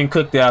God, he getting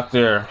cooked out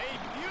there. a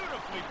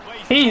beautifully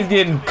placed He's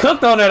getting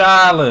cooked on that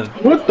island.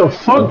 What the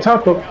fuck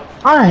type of...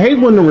 I hate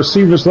when the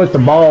receivers let the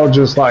ball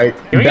just like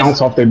we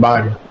bounce off their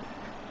body.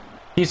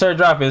 He started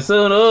dropping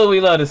soon. Oh, we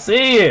love to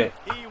see it.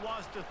 He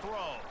wants to throw.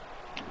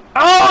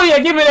 Oh yeah,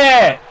 give me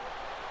that.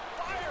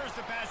 Fires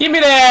the pass. Give me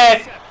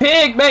that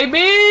pig,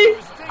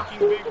 baby.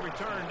 Stinking big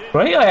return. Didn't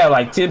Bro, he only had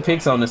like 10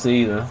 picks on the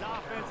season.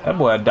 That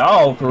boy a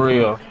dog for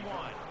real.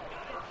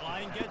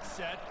 Line gets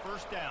set,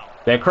 first down.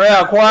 That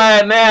crowd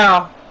quiet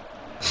now.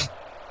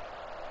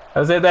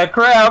 I said that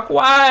crowd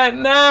quiet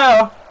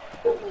now.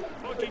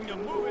 Looking to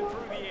move it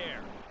through the air.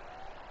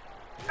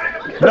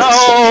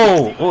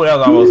 No! Oh, that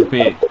was almost a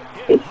pick.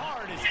 Hit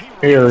hard as he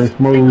Here,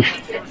 move.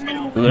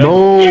 Ooh,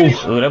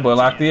 No. that boy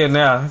locked in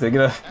now. I said,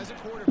 get up. As a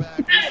quarterback,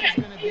 this is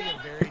going to be a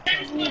very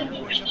tough game. You're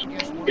going up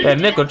against one That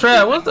nickel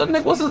trap. What's a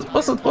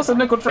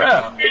nickel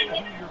trap? of your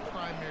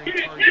primary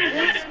target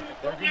is.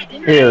 They're going to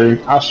be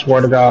Here, I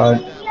swear to God.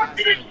 that last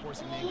time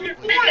forcing the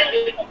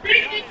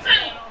incomplete.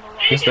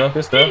 Good stuff,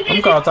 good stuff. I'm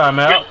gonna call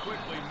timeout.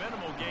 quickly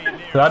minimal gain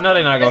there. Cause I know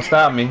they're not gonna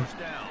stop me. First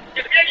down.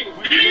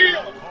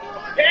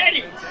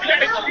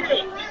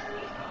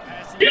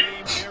 Passing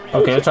game,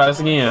 very Okay, let's try this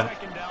again.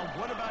 second down.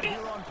 What about here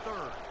on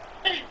third?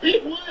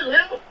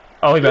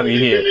 Oh, he about to get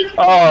hit.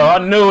 Oh, I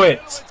knew it.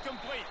 It's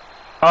complete.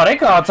 Oh, they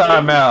called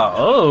timeout.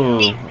 Oh,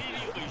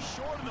 Immediately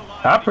short of the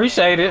line. I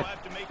appreciate it. We'll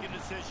have to make a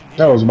decision here.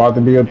 That was about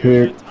to be a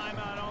pick.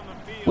 Timeout on the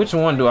field. Which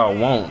one do I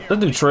want?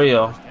 Let's do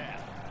Trail.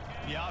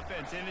 The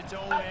offense in its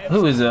own end.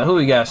 Who is that? Who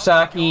we got?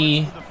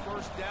 Shockey. The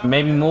first down.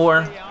 Maybe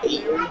more. Stay out there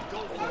and go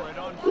for it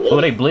on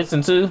Oh, they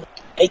blitzing too?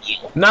 Thank you.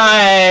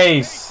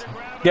 Nice.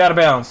 Get out of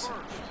bounds.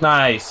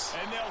 Nice.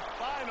 And they'll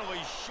finally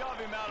shove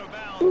him out of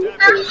bounds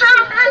after a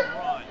strong run.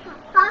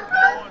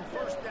 Now on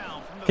first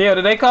down from the Kale,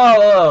 did they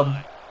call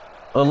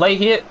a late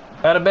hit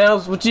out of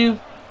bounds with you?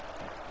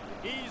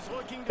 he's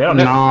looking They don't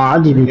No,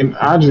 never,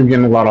 I just been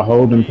getting a lot of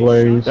holding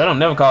plays. they don't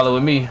never call it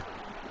with me.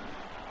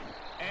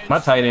 My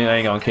tight end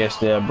ain't gonna catch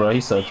that, bro.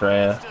 He's so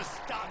trash. to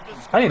stop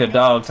the I need a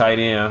dog tight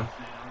end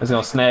that's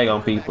gonna snag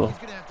on people. He's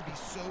going to have to be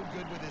so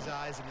good with his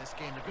eyes in this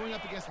game. You're going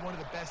up against one of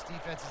the best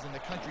defenses in the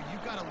country.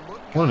 You've got to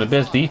look One of the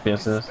guys best up,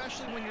 defenses.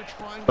 especially when you're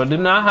trying But to do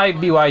not hype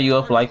BYU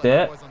up like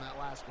that. was on that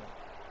last one.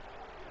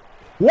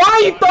 Why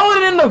are you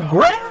throwing it in the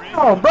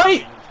ground, bro?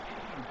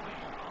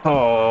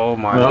 Oh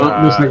my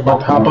This nigga god. about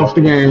to hop off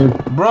the game.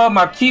 Bro,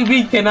 my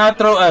QB cannot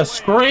throw a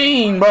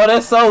screen, bro.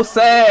 That's so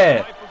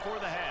sad. right before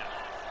the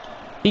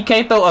half. He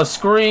can't throw a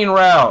screen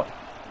route.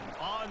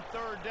 On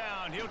third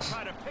down, he'll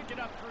try to pick it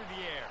up through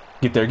the air.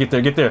 Get there, get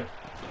there, get there.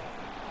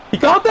 He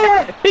caught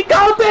that! He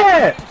caught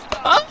that!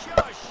 Stop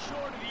just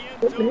short of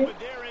the end zone, but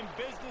they're in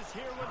business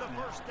here with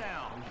a first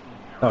down.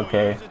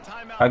 Okay. Use a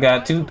timeout I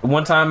got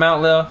one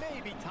timeout left.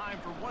 Maybe time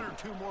for 1 or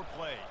 2 more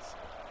plays.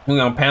 We're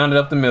gonna pound it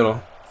up the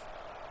middle.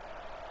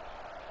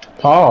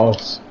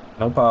 Pause.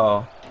 No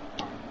pause.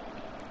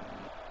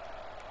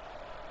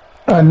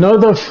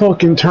 Another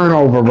fucking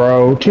turnover,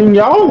 bro. Can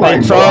y'all They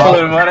like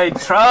trolling, bro. They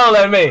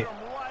trolling me.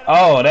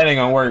 Oh, that ain't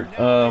gonna work.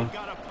 Oh.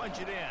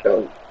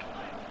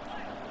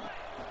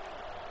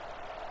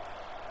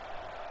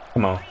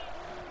 Come on.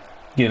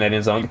 Get in that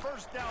end zone.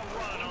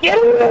 Get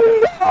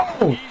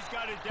it! He's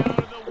got it down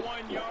to the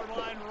 1-yard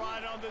line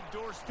right on the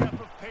doorstep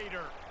of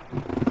Pater.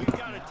 We've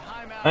got a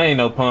timeout. I ain't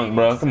no punk,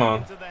 bro. Come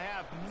on.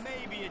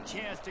 Maybe a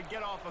chance to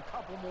get off a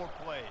couple more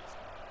plays.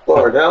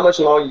 Lord, how much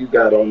longer you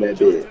got on that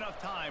Just bed? enough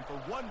time for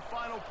one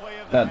final play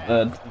of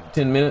the Got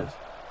 10 minutes.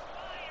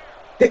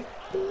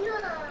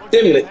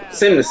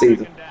 Sim the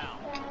season.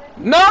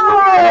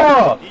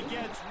 No! He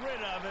gets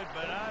rid of it,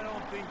 but I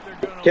don't think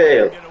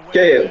they're gonna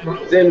Kale,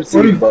 sim the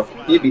season, bro.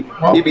 He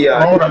be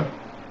out.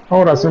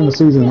 Hold on, send the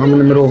season. I'm in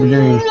the middle of a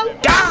game.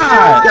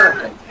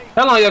 God!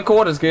 How long your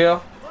quarters,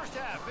 Gil?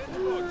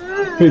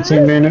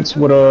 15 minutes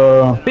with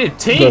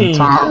 15. the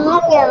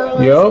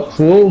time. Yep,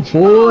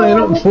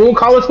 full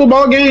college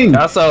football game.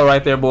 That's all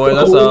right there, boys.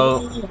 That's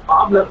all.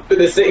 I'm not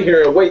gonna sit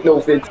here and wait no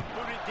 15.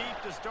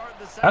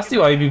 I see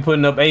why you be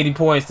putting up 80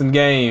 points in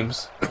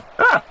games.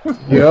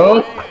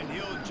 Yep.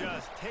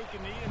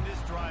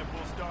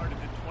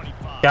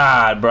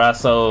 God, bro.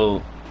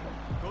 So.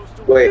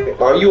 Wait,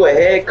 are you a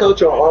head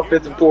coach or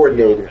offensive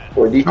coordinator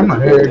or defensive I'm a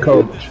head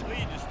coach.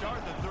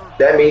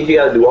 That means you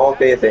gotta do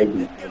offense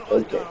and defense.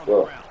 Okay,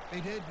 well.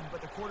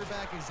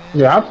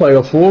 Yeah, I play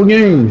a full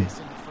game.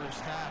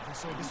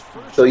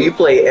 So you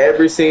play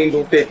every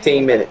single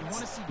 15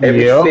 minutes.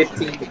 Every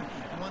 15.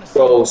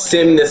 So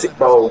sim this,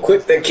 bro.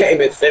 Quit the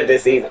game and sim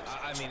this season.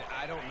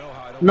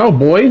 No,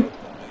 boy.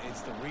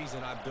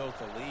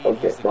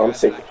 Okay, bro, I'm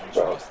sick of it,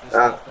 bro.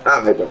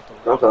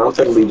 I'm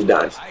gonna leave the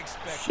Dynasty.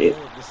 Shit.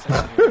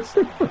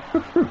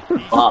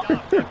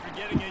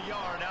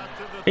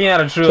 He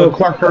not a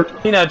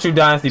true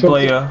Dynasty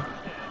player.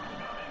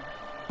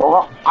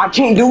 Well, I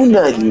can't do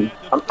nothing.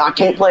 I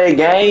can't play a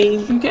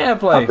game. You can't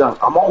play.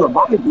 I'm on a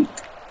bye week.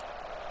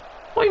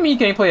 What do you mean you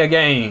can't play a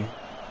game?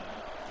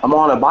 I'm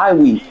on a bye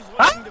week.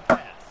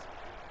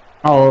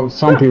 Oh,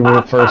 some people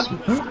at first.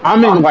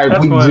 I'm in like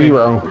week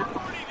 0.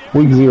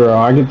 Week 0.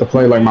 I get to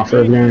play like my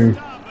first game.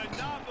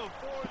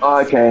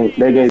 Okay,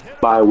 they gave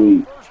bye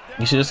week.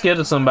 You should have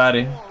scheduled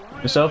somebody.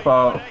 It's your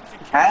fault.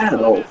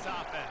 How?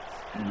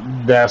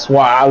 That's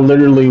why I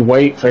literally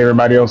wait for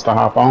everybody else to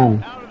hop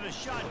on.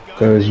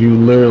 Because you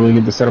literally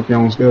get to set up your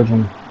own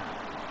schedule.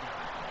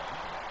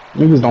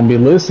 Niggas don't be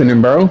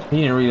listening, bro. He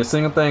didn't read a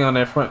single thing on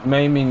that front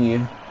main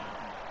menu.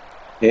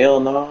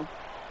 Hell no.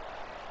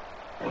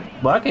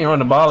 But I can't run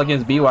the ball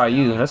against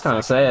BYU. That's kind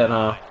of sad,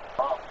 huh?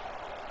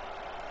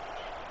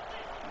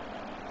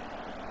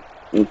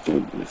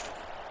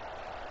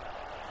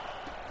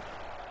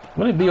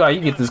 When did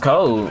BYU get this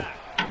cold?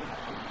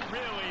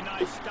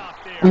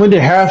 When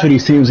did half of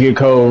these teams get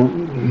cold?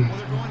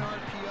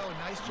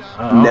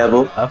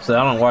 Never. I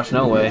don't watch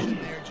no way.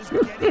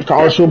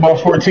 College football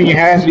 14,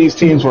 half of these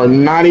teams were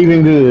not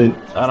even good.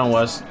 I don't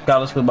watch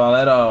college football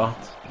at all.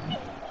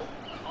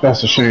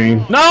 That's a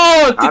shame.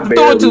 No!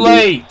 Throw it too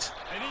late!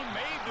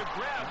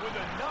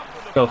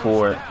 Go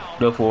for it.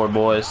 Go for it,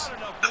 boys.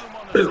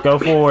 Go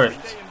for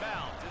it.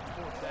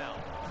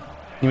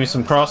 Give me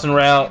some crossing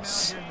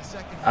routes.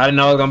 I didn't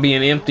know it was going to be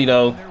an empty,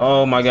 though.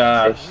 Oh, my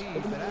gosh.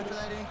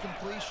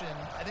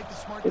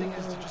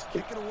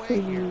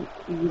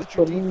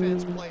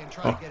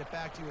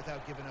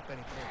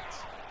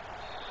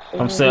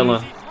 I'm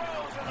selling.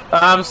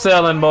 I'm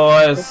selling,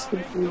 boys.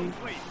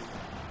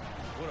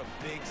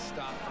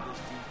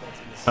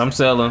 I'm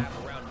selling.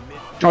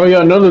 Oh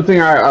yeah, another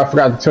thing I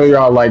forgot to tell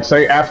y'all, like,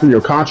 say after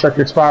your contract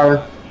expires,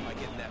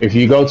 if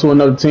you go to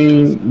another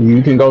team,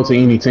 you can go to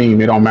any team.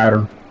 It don't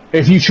matter.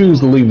 If you choose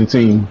to leave the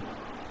team.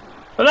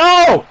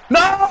 No!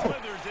 No!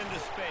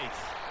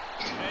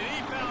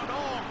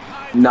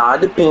 Nah,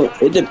 it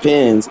depends. It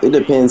depends. It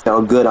depends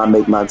how good I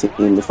make my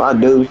team. If I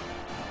do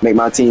make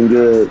my team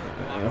good,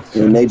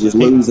 and they just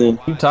losing.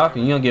 Keep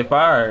talking, you don't get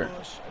fired.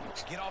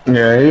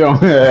 Yeah, you don't,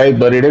 hey,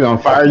 buddy, they're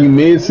gonna fire you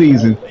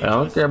mid-season. I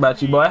don't care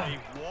about you, boy.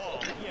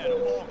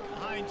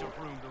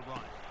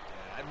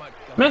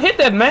 Man, hit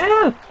that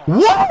man!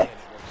 What?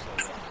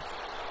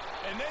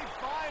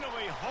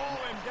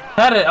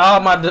 How did all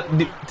my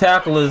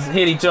tacklers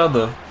hit each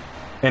other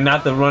and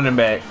not the running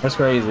back? That's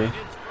crazy.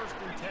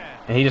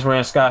 And he just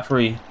ran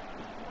scot-free.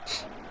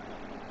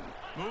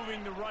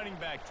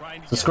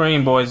 It's a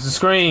screen, boys. It's a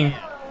screen.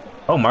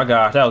 Oh my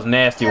gosh, that was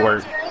nasty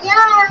work.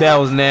 That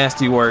was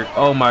nasty work.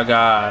 Oh my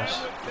gosh.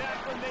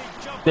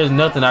 There's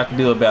nothing I can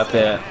do about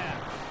that.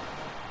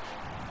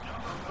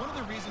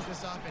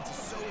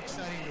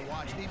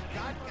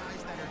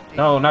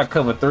 No, not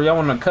cover 3. I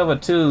want to cover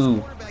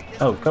 2.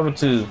 Oh, cover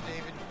 2.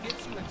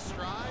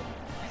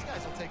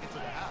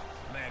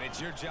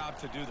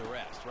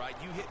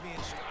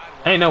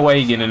 Ain't no way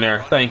he getting in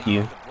there. Thank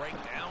you.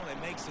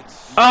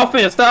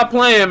 Offense, stop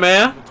playing,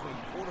 man.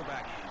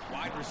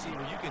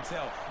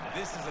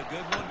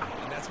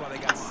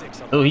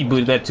 Oh, he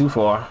booted that too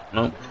far.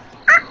 Nope.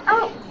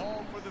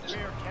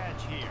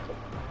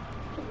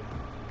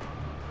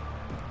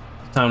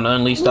 Time to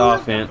unleash the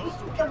offense.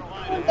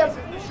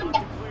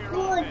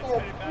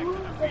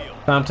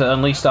 Time to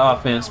unleash the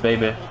offense,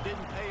 baby.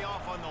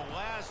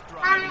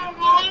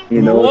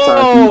 You know what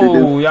time to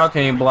do? Y'all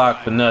can't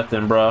block for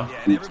nothing, bro.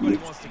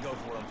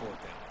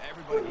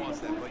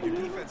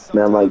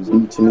 Man, I'm like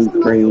beaching me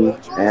cream,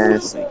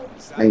 ass,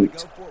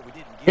 ain't.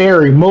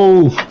 Harry,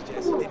 move. Yeah,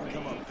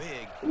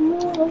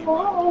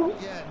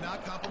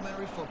 not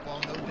complimentary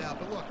football, no doubt.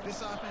 But look,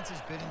 this offense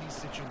has been in these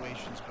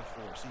situations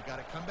before, so you got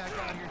to come back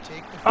out here,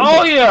 take the.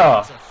 Oh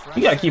yeah,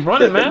 you gotta keep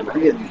running, man.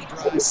 You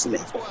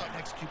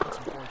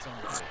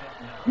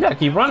gotta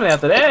keep running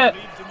after that.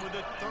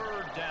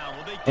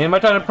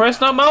 Anybody trying to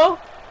press no more?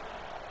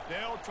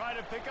 They'll try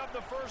to pick up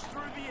the first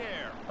through the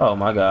air. Oh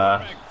my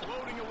God.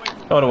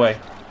 Throw it away.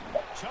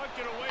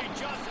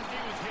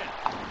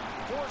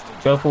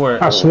 Go for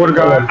it. I swear to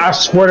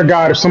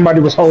God, if somebody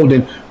was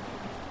holding.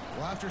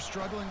 Well, after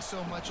struggling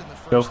so much in the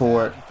first Go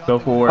for it. Go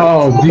for it.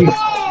 Oh,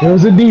 it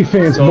was a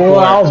defense, boy.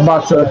 I was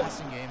about to.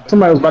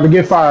 Somebody was about to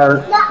get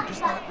fired.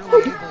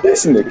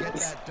 This nigga.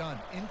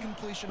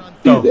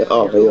 Go.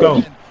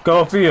 Go.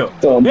 Go field.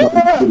 Yeah.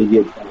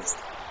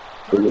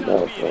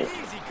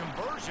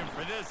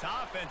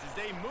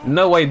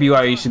 No way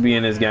BYU should be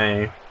in this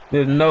game.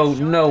 There's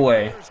no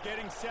way.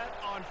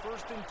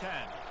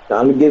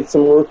 Time to get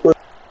some real quick.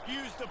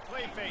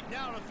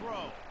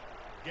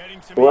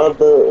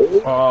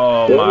 Brother.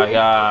 Oh my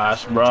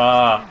gosh,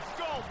 bruh.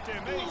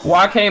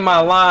 Why can't my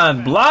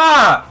line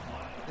block?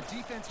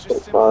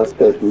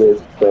 Prospect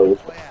list, though.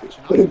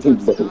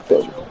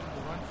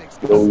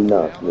 No,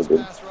 not,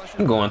 nigga.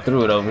 I'm going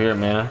through it over here,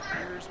 man.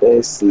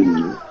 Let's see.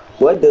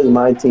 What does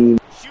my team?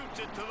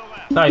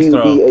 Nice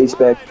throw.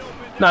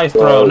 Nice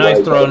throw. Nice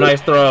throw.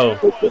 Nice throw.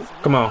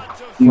 Come on.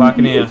 Lock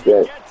it in.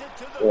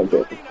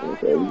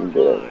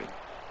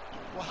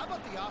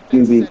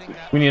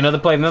 We need another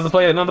play. Another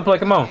play. Another play.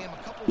 Come on.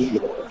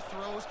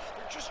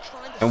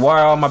 And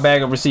why are all my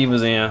bag of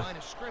receivers in?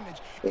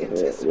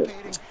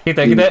 Get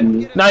that. Get that.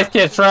 Nice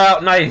catch,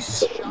 Trout.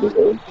 Nice.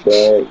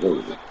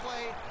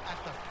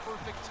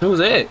 Who's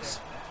X?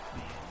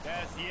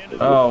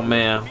 Oh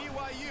man.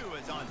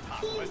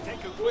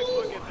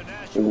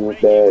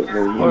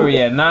 Where are we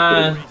at?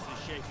 9.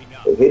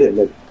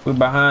 We're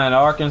behind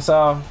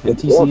Arkansas and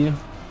TCU.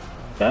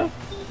 Okay.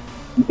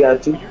 You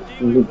got you.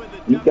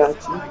 You got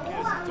you.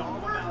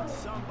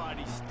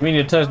 We need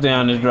a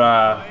touchdown this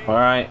drive. All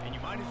right.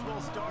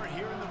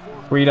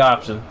 Read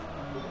option.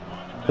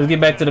 Let's get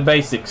back to the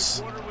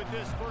basics.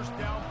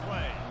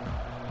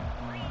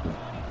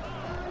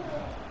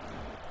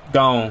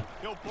 Gone.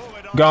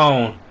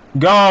 Gone.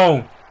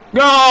 Gone.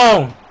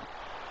 Gone.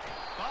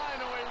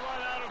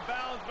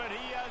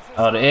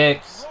 Oh, the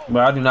X.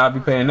 But I do not be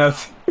paying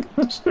nothing.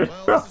 Well, this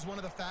is one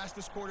of the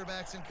fastest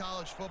quarterbacks in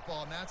college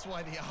football, and that's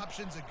why the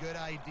option's a good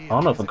idea. I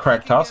don't know if a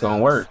crack toss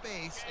gonna work.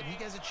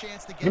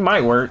 It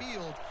might work.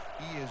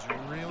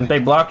 If they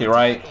block it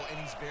right.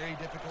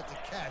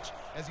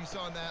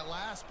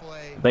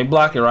 If they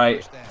block it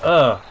right.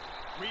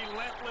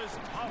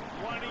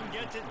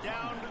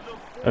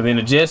 And then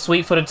a jet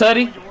sweep for the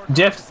tutty.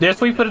 Jet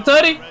sweep for the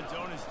tutty.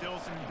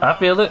 I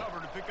feel it.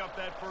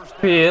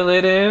 Feel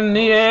it in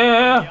the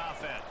air.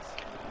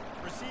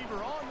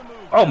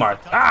 Oh my,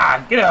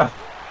 get out.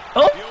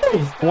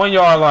 Oh, 1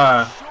 yard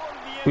line.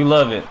 We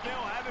love it.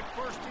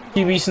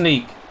 QB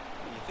sneak.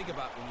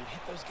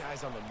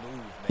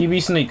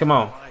 QB sneak, come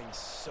on.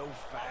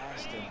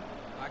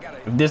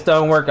 If this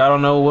doesn't work, I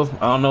don't know what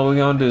we're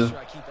gonna do.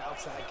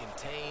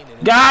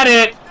 Got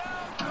it.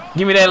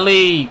 Give me that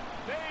lead.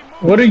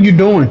 What are you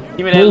doing?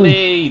 Give me that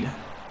lead.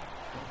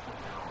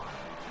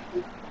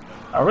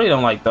 I really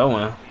don't like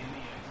throwing.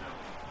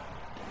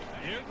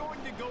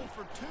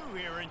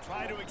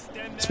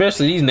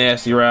 Especially these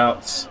nasty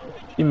routes.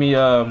 Give me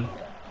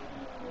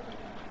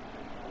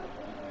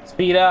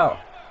speed out.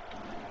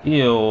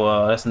 Ew,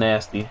 that's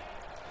nasty.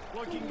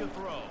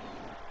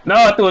 No,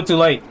 I threw it too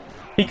late.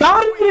 He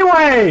caught it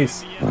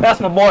anyways. That's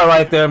my boy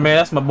right there, man.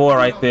 That's my boy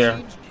right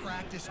there.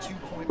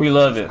 We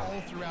love it.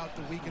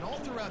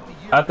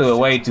 I threw it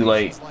way too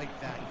late.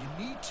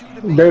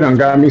 They done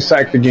got me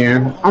sacked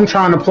again. I'm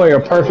trying to play a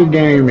perfect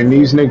game, and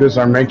these niggas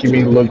are making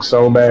me look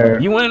so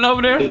bad. You winning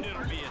over there?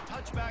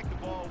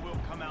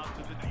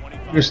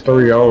 It's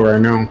 3-0 right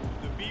now.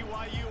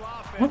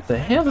 What the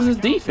hell is this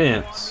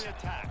defense?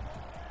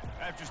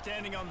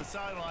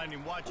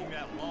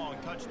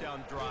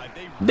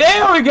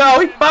 There we go.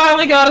 He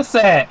finally got a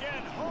sack.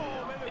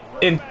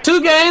 And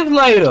 2 games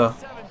later.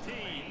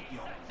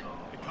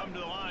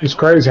 It's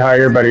crazy how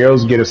everybody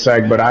else get a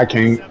sack, but I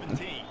can't.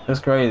 That's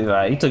crazy.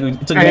 Like, it took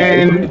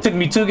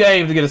me 2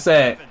 games to get a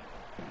sack.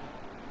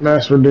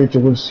 That's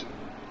ridiculous.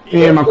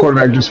 And my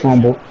quarterback just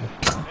fumbled.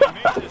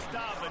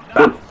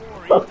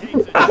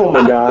 Oh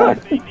my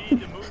God.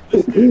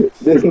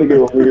 This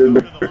nigga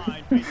weird.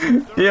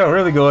 Yeah, I'm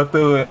really going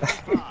through it.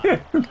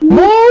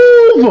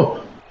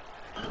 Move!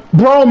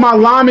 Bro, my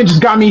lineman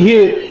just got me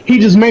hit. He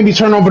just made me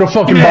turn over the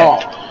fucking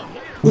ball.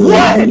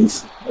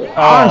 What?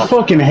 I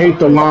fucking hate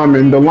the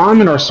linemen. The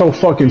linemen are so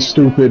fucking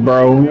stupid,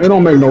 bro. It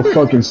don't make no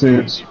fucking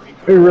sense.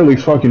 It really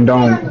fucking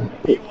don't.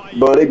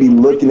 Bro, they be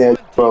looking at,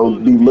 bro,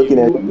 be looking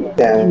at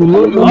that.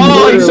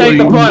 Oh, he shanked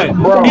the punt.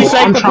 Bro, He shanked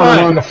I'm the trying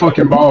to run punt. the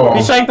fucking ball.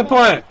 He shanked the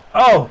punt.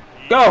 Oh,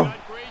 go.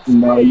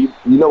 No, you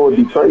know what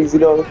be crazy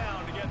though?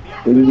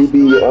 When you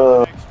be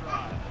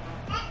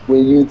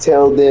when you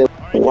tell them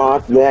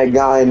block that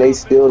guy and they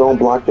still don't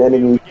block that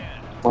nigga.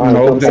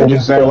 No, they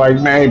just say like,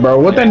 hey, bro,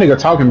 what that nigga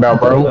talking about,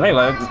 bro? They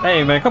like,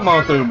 hey man, come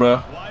on through,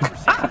 bro.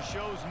 Come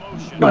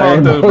Hey,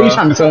 on through, bro, bro. you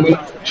trying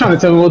to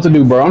tell me what to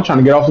do, bro? I'm trying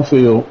to get off the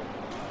field.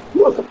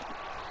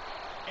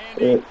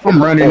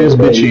 I'm running this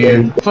bitch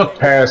in. Fuck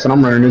pass, and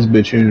I'm running this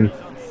bitch in.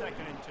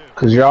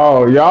 Cause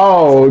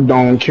y'all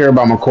don't care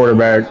about my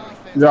quarterback.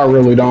 Y'all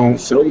really don't.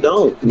 So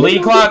don't.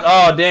 Bleed clock.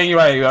 Oh, dang, you're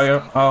right.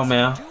 Oh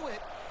man.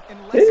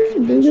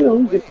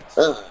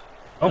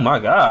 Oh my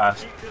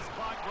gosh.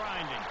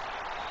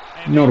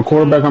 You know the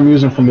quarterback I'm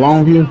using from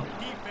Longview?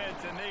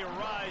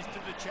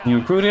 You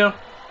recruit him?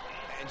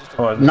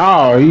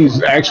 No,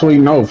 he's actually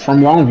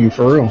from Longview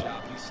for real.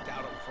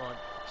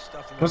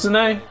 What's his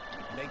name?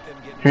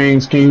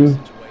 Haynes King.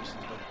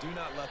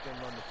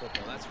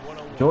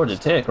 Georgia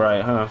Tech,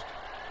 right? Huh?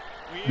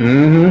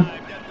 Mm-hmm.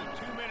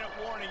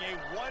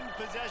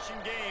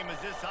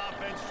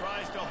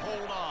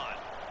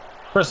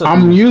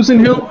 I'm using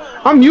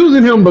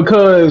him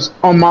because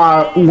on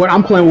when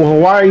I'm playing with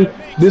Hawaii,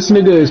 this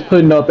nigga is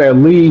putting up at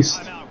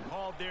least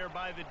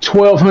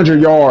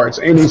 1,200 yards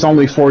and he's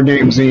only 4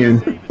 games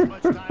in.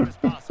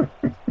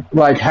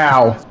 Like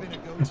how?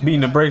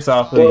 Beating the brakes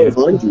off of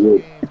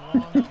you.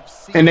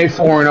 And they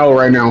 4-0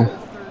 right now.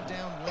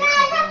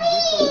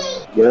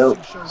 Well,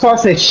 So I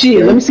said,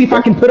 shit. Let me see if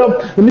I can put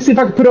up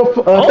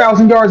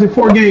 1,000 yards in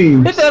 4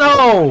 games. Hit that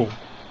hole.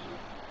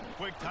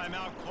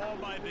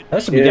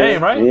 That should be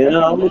game, right?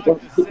 Yeah, I'm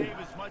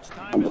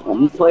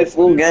gonna play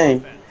full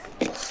game.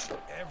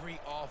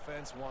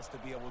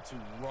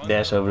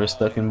 Dash over there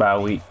stuck in bye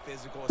week.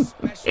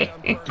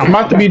 I'm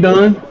about to be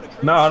done.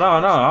 No,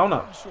 I'm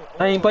not.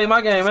 I ain't play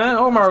my game, man.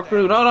 Or my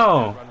recruit.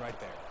 No.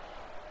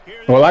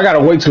 Well, I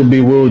gotta wait till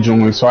B Will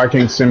join, so I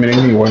can't sim it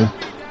anyway.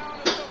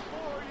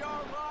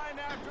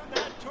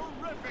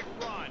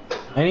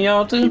 Ain't he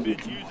on too?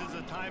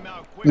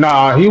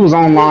 Nah, he was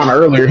online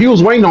earlier. He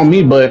was waiting on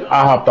me, but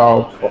I hopped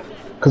off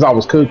because I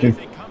was cooking.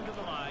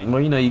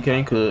 Well, you know you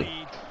can't cook.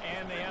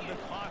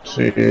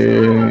 Shit,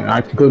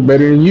 I can cook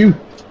better than you.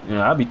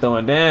 Yeah, I be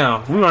throwing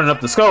down. We running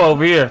up the score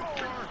over here.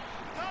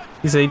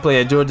 He said he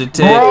played at Georgia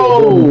Tech.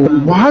 Bro,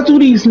 why do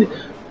these?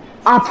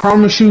 I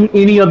promise you,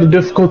 any other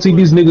difficulty,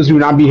 these niggas do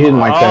not be hitting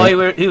like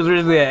that. He was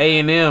originally at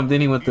A&M, then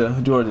he went to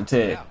Georgia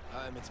Tech.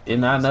 Did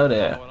not know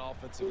that.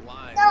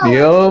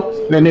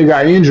 Yep, that nigga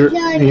got injured.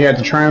 He had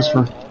to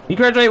transfer. He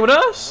graduated with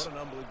us?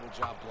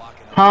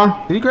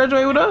 Huh? Did he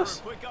graduate with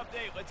us?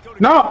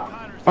 No.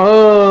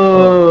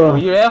 A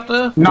year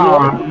after?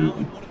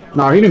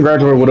 No, he didn't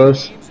graduate with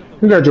us.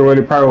 He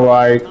graduated probably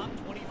like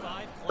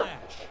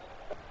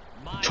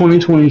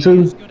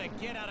 2022.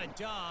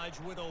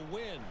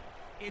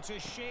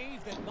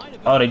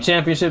 Oh, the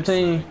championship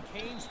team?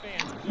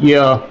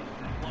 Yeah.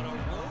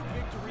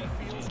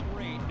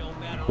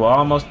 Well,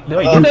 almost.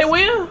 Did they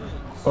win?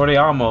 Or they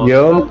almost?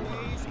 Yeah.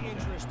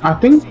 I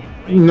think.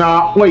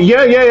 Nah. Wait.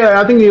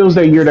 Yeah. I think it was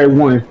that year they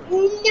won.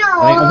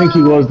 I think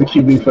he was the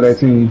QB for that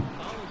team.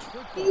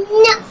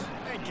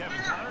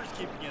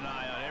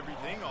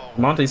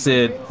 Monte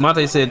said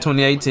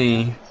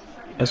 2018.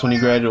 That's when he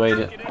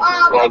graduated.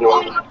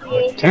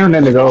 Damn,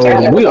 that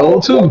nigga old. We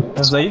old too. I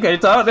was like, you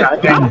can't talk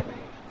that. Damn.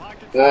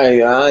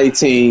 Hey, all right,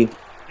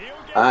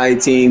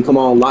 team. Come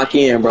on, lock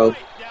in, bro. The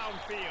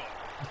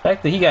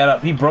fact that he got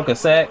up, he broke a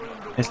sack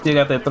and still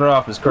got that throw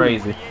off is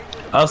crazy.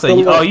 I'll say,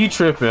 oh, you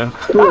tripping?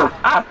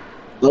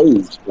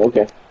 Oh,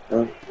 okay.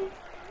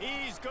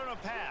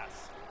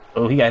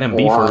 Oh, he got him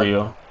beat for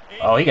real.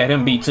 Oh, he got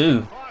him beat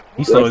too.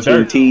 He slow as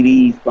dirt.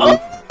 TDs. Oh,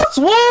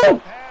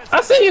 swole!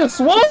 I see you,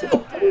 swole.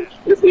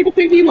 This nigga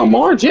think he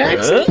Lamar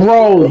Jackson.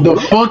 Bro, the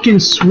fucking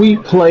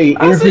sweet play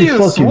every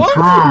fucking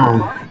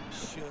time.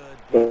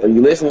 Are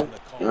you listening?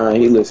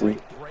 He listening.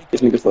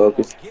 This nigga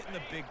focus.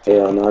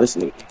 Hell no, this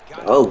nigga.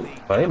 Oh.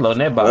 But they loading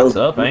that box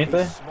up, ain't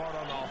they?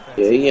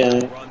 Yeah.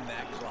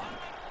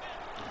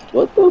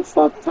 What the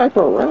fuck type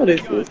of route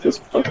is this? This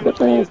fucked up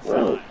ass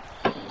route.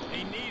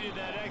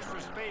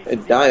 A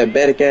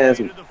diabetic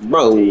ass.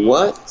 Bro,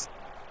 what?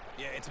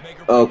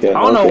 Okay.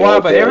 I don't know why,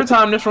 but every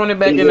time this running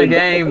back in the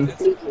game,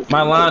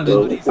 my line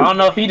just, I don't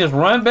know if he just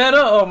run better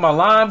or my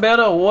line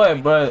better or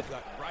what, but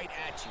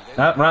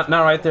not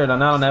right there,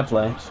 not on that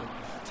play.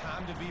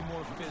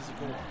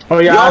 Oh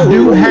yeah, I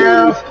do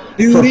have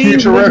for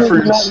future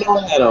reference.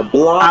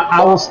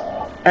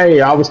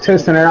 I was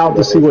testing it out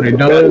to see what it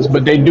does,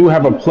 but they do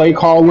have a play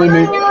call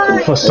limit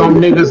for some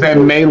niggas that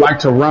may like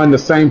to run the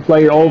same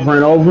play over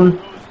and over.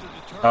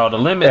 Oh, the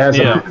limit,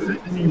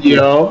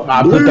 Yo,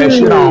 I put that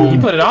shit on. You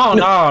put it on?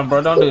 No,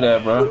 bro, don't do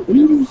that, bro.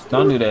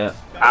 Don't do that.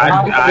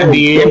 I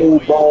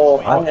did. Ball.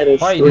 I had a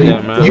Why you do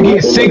that, man? You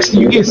get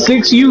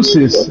six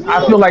uses.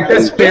 I feel like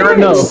that's fair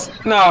enough.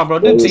 Nah, bro,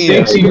 do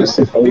 10. 6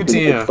 uses. Do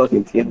 10.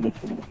 Fucking 10,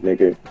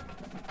 nigga.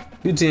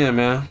 Do 10,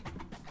 man.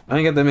 I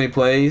ain't got that many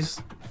plays.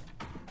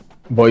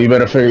 Boy, you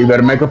better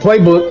make a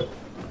playbook.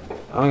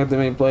 I don't got that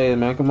many plays,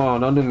 man. Come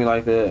on, don't do me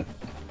like that.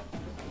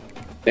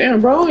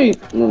 Damn, bro, I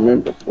ain't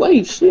remember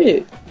play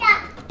shit.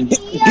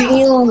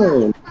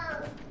 Damn.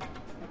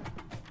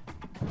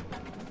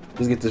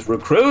 Let's get this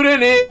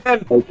recruiting in.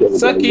 Okay,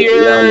 Suck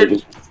y'all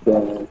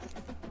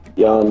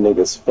your.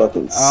 niggas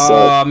fucking suck.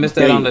 Oh, I missed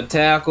that on the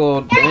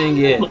tackle. Dang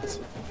it.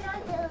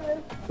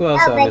 Who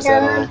else I missed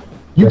that on?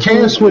 You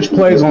can switch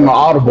plays on the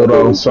audible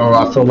though, so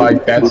I feel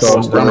like that's a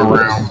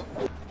runaround.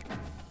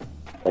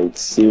 Like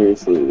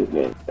seriously, this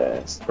game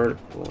fast.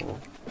 Vertical.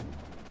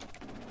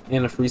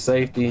 And a free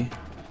safety.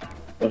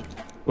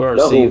 Or a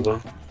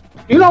receiver.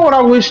 You know what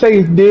I wish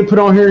they did put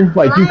on here?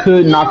 Like you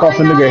could knock off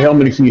a nigga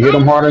helmet if you hit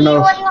him hard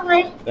enough.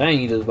 Dang,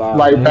 you just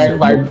violated.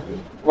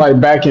 Like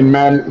back in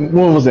Madden,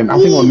 what was it? I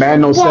think it was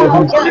Madden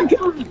 07.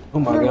 Oh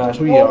my gosh,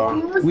 we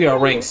are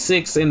ranked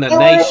 6th in the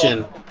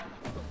nation.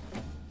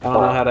 I don't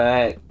know how to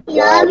act. Bro,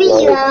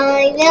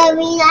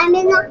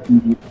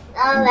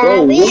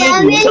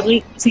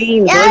 1900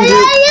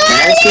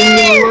 passing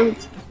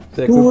yards?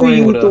 Who are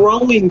you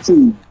throwing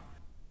to?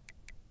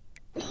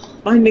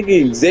 My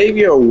nigga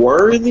Xavier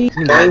Worthy?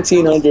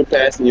 1900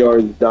 passing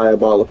yards is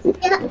diabolical.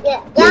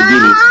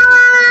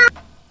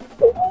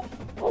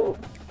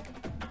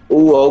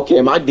 Ooh,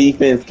 okay, my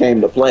defense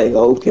came to play.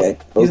 Okay,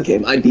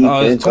 my defense.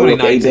 Oh, it's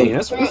 2019.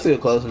 That's still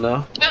close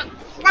enough.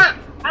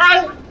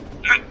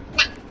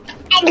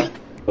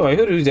 Oh, wait,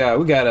 who do we got?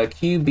 We got a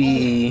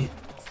QB.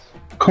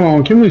 Come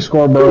on, can we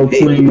score, bro,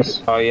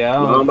 please? Oh yeah, I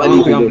don't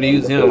think I'm gonna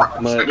use him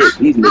much.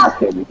 He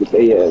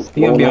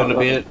gonna be on the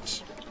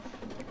bench.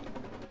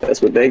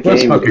 That's what they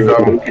came to do.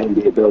 They can't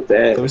be about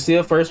that. So we're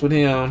still first with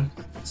him.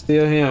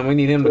 Still him. We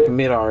need him to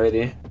commit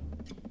already.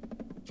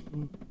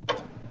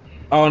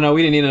 Oh no,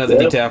 we didn't need another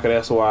D tackle.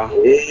 That's why.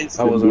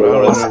 I wasn't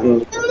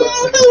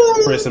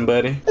pressing,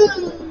 buddy.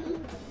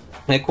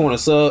 That corner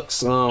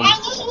sucks. I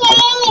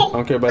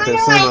don't care about that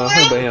center.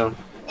 What about him?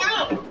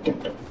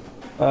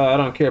 I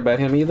don't care about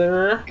him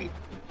either.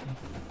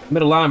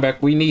 Middle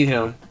linebacker, we need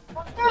him.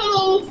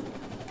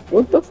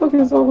 What the fuck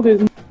is all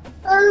this?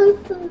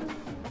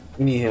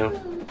 We need him.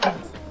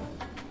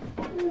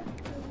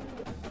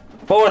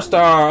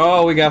 4-star.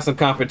 Oh, we got some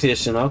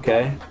competition.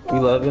 Okay, we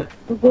love it.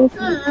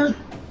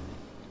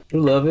 We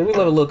love it. We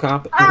love a little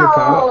comp.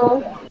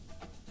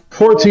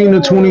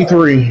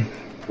 14-23.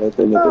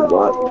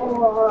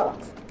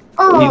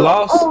 He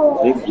lost?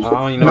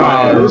 Oh, you know.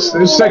 Nah,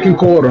 it's second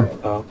quarter.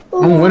 Oh.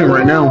 I'm winning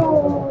right now.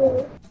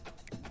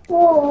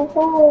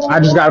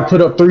 I just gotta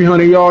put up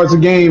 300 yards a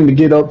game to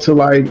get up to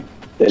like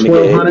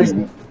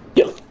 1,200.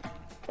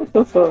 What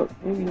the fuck?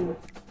 You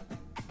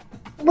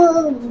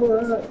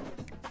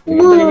can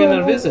bring him in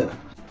and visit.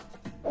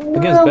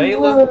 Against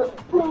Baylor?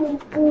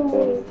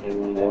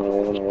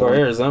 Or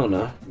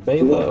Arizona.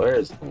 Baylor or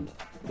Arizona.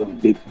 The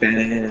big fat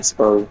ass,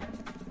 bro.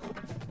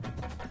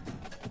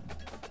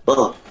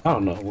 I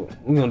don't know.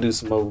 We're gonna do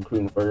some more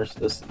recruiting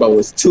first. Bro,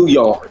 it's 2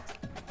 yards.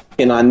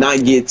 Can I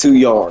not get 2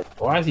 yards?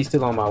 Why is he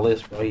still on my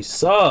list, bro? He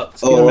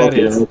sucks. Oh,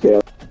 okay.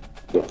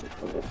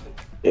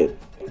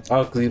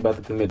 Oh, because he's about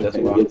to commit. That's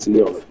why.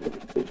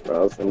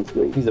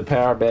 He's a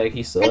power back.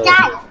 He sucks. He's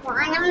not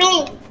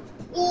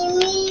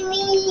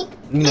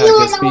a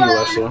good speed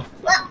rusher.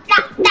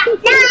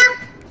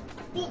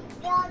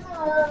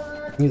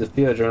 He's a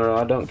field general.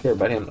 I don't care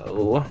about him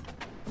though.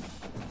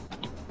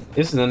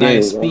 This is a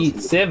nice speed,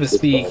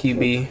 7-speed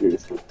QB.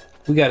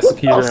 We gotta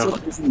secure him.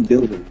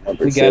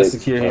 We gotta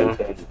secure him.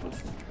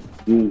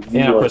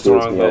 Yeah, I pressed the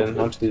wrong button.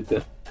 I'm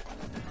stupid.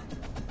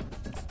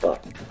 Bro,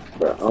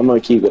 I'm gonna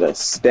keep it a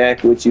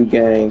stack with you,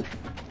 gang.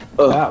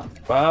 Cut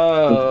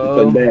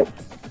back.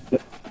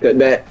 Cut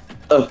back.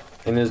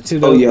 And there's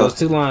those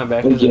two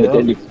linebackers.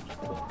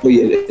 Oh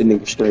yeah, that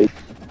nigga straight.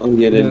 Oh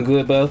yeah, doing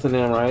good, both of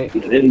them, right?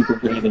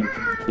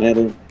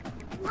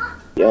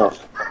 Yeah.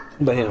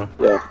 But him.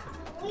 Yeah.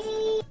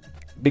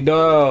 Big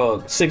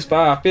dog,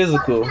 6'5",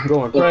 physical,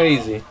 going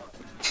crazy.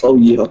 Oh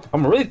yeah.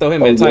 I'm gonna really throw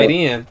him at tight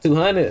end,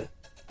 200.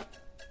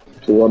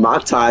 Well, my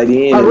tight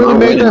end. I really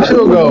made that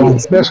field goal.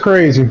 That's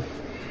crazy.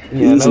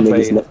 Yeah, these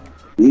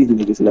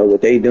niggas know what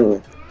they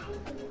doing.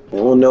 I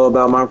don't know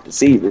about my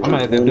receivers. I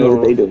might have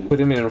to put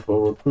him in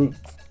for a recruit.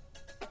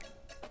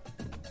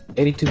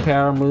 82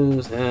 power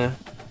moves, I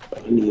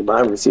need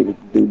my receiver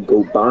to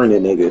go burn a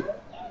nigga.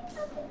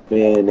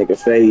 Man, nigga,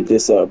 fade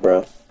this up,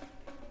 bro.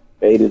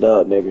 Fade it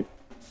up, nigga.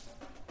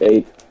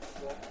 Fade.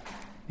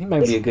 He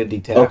might be a good D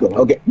tackle.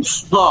 Okay.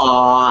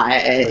 Oh,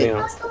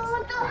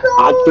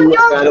 I threw it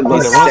out of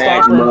a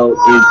stack mode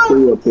and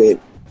threw a pick.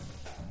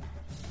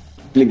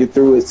 Nigga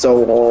threw it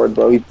so hard,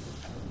 bro.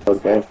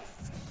 Okay.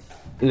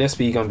 That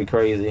speed gonna be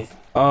crazy.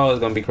 Oh, it's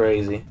gonna be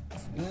crazy.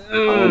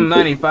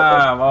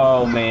 95.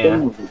 Oh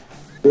man.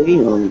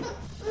 Damn.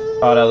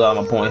 Oh, that was all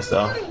my points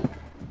though. All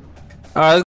right.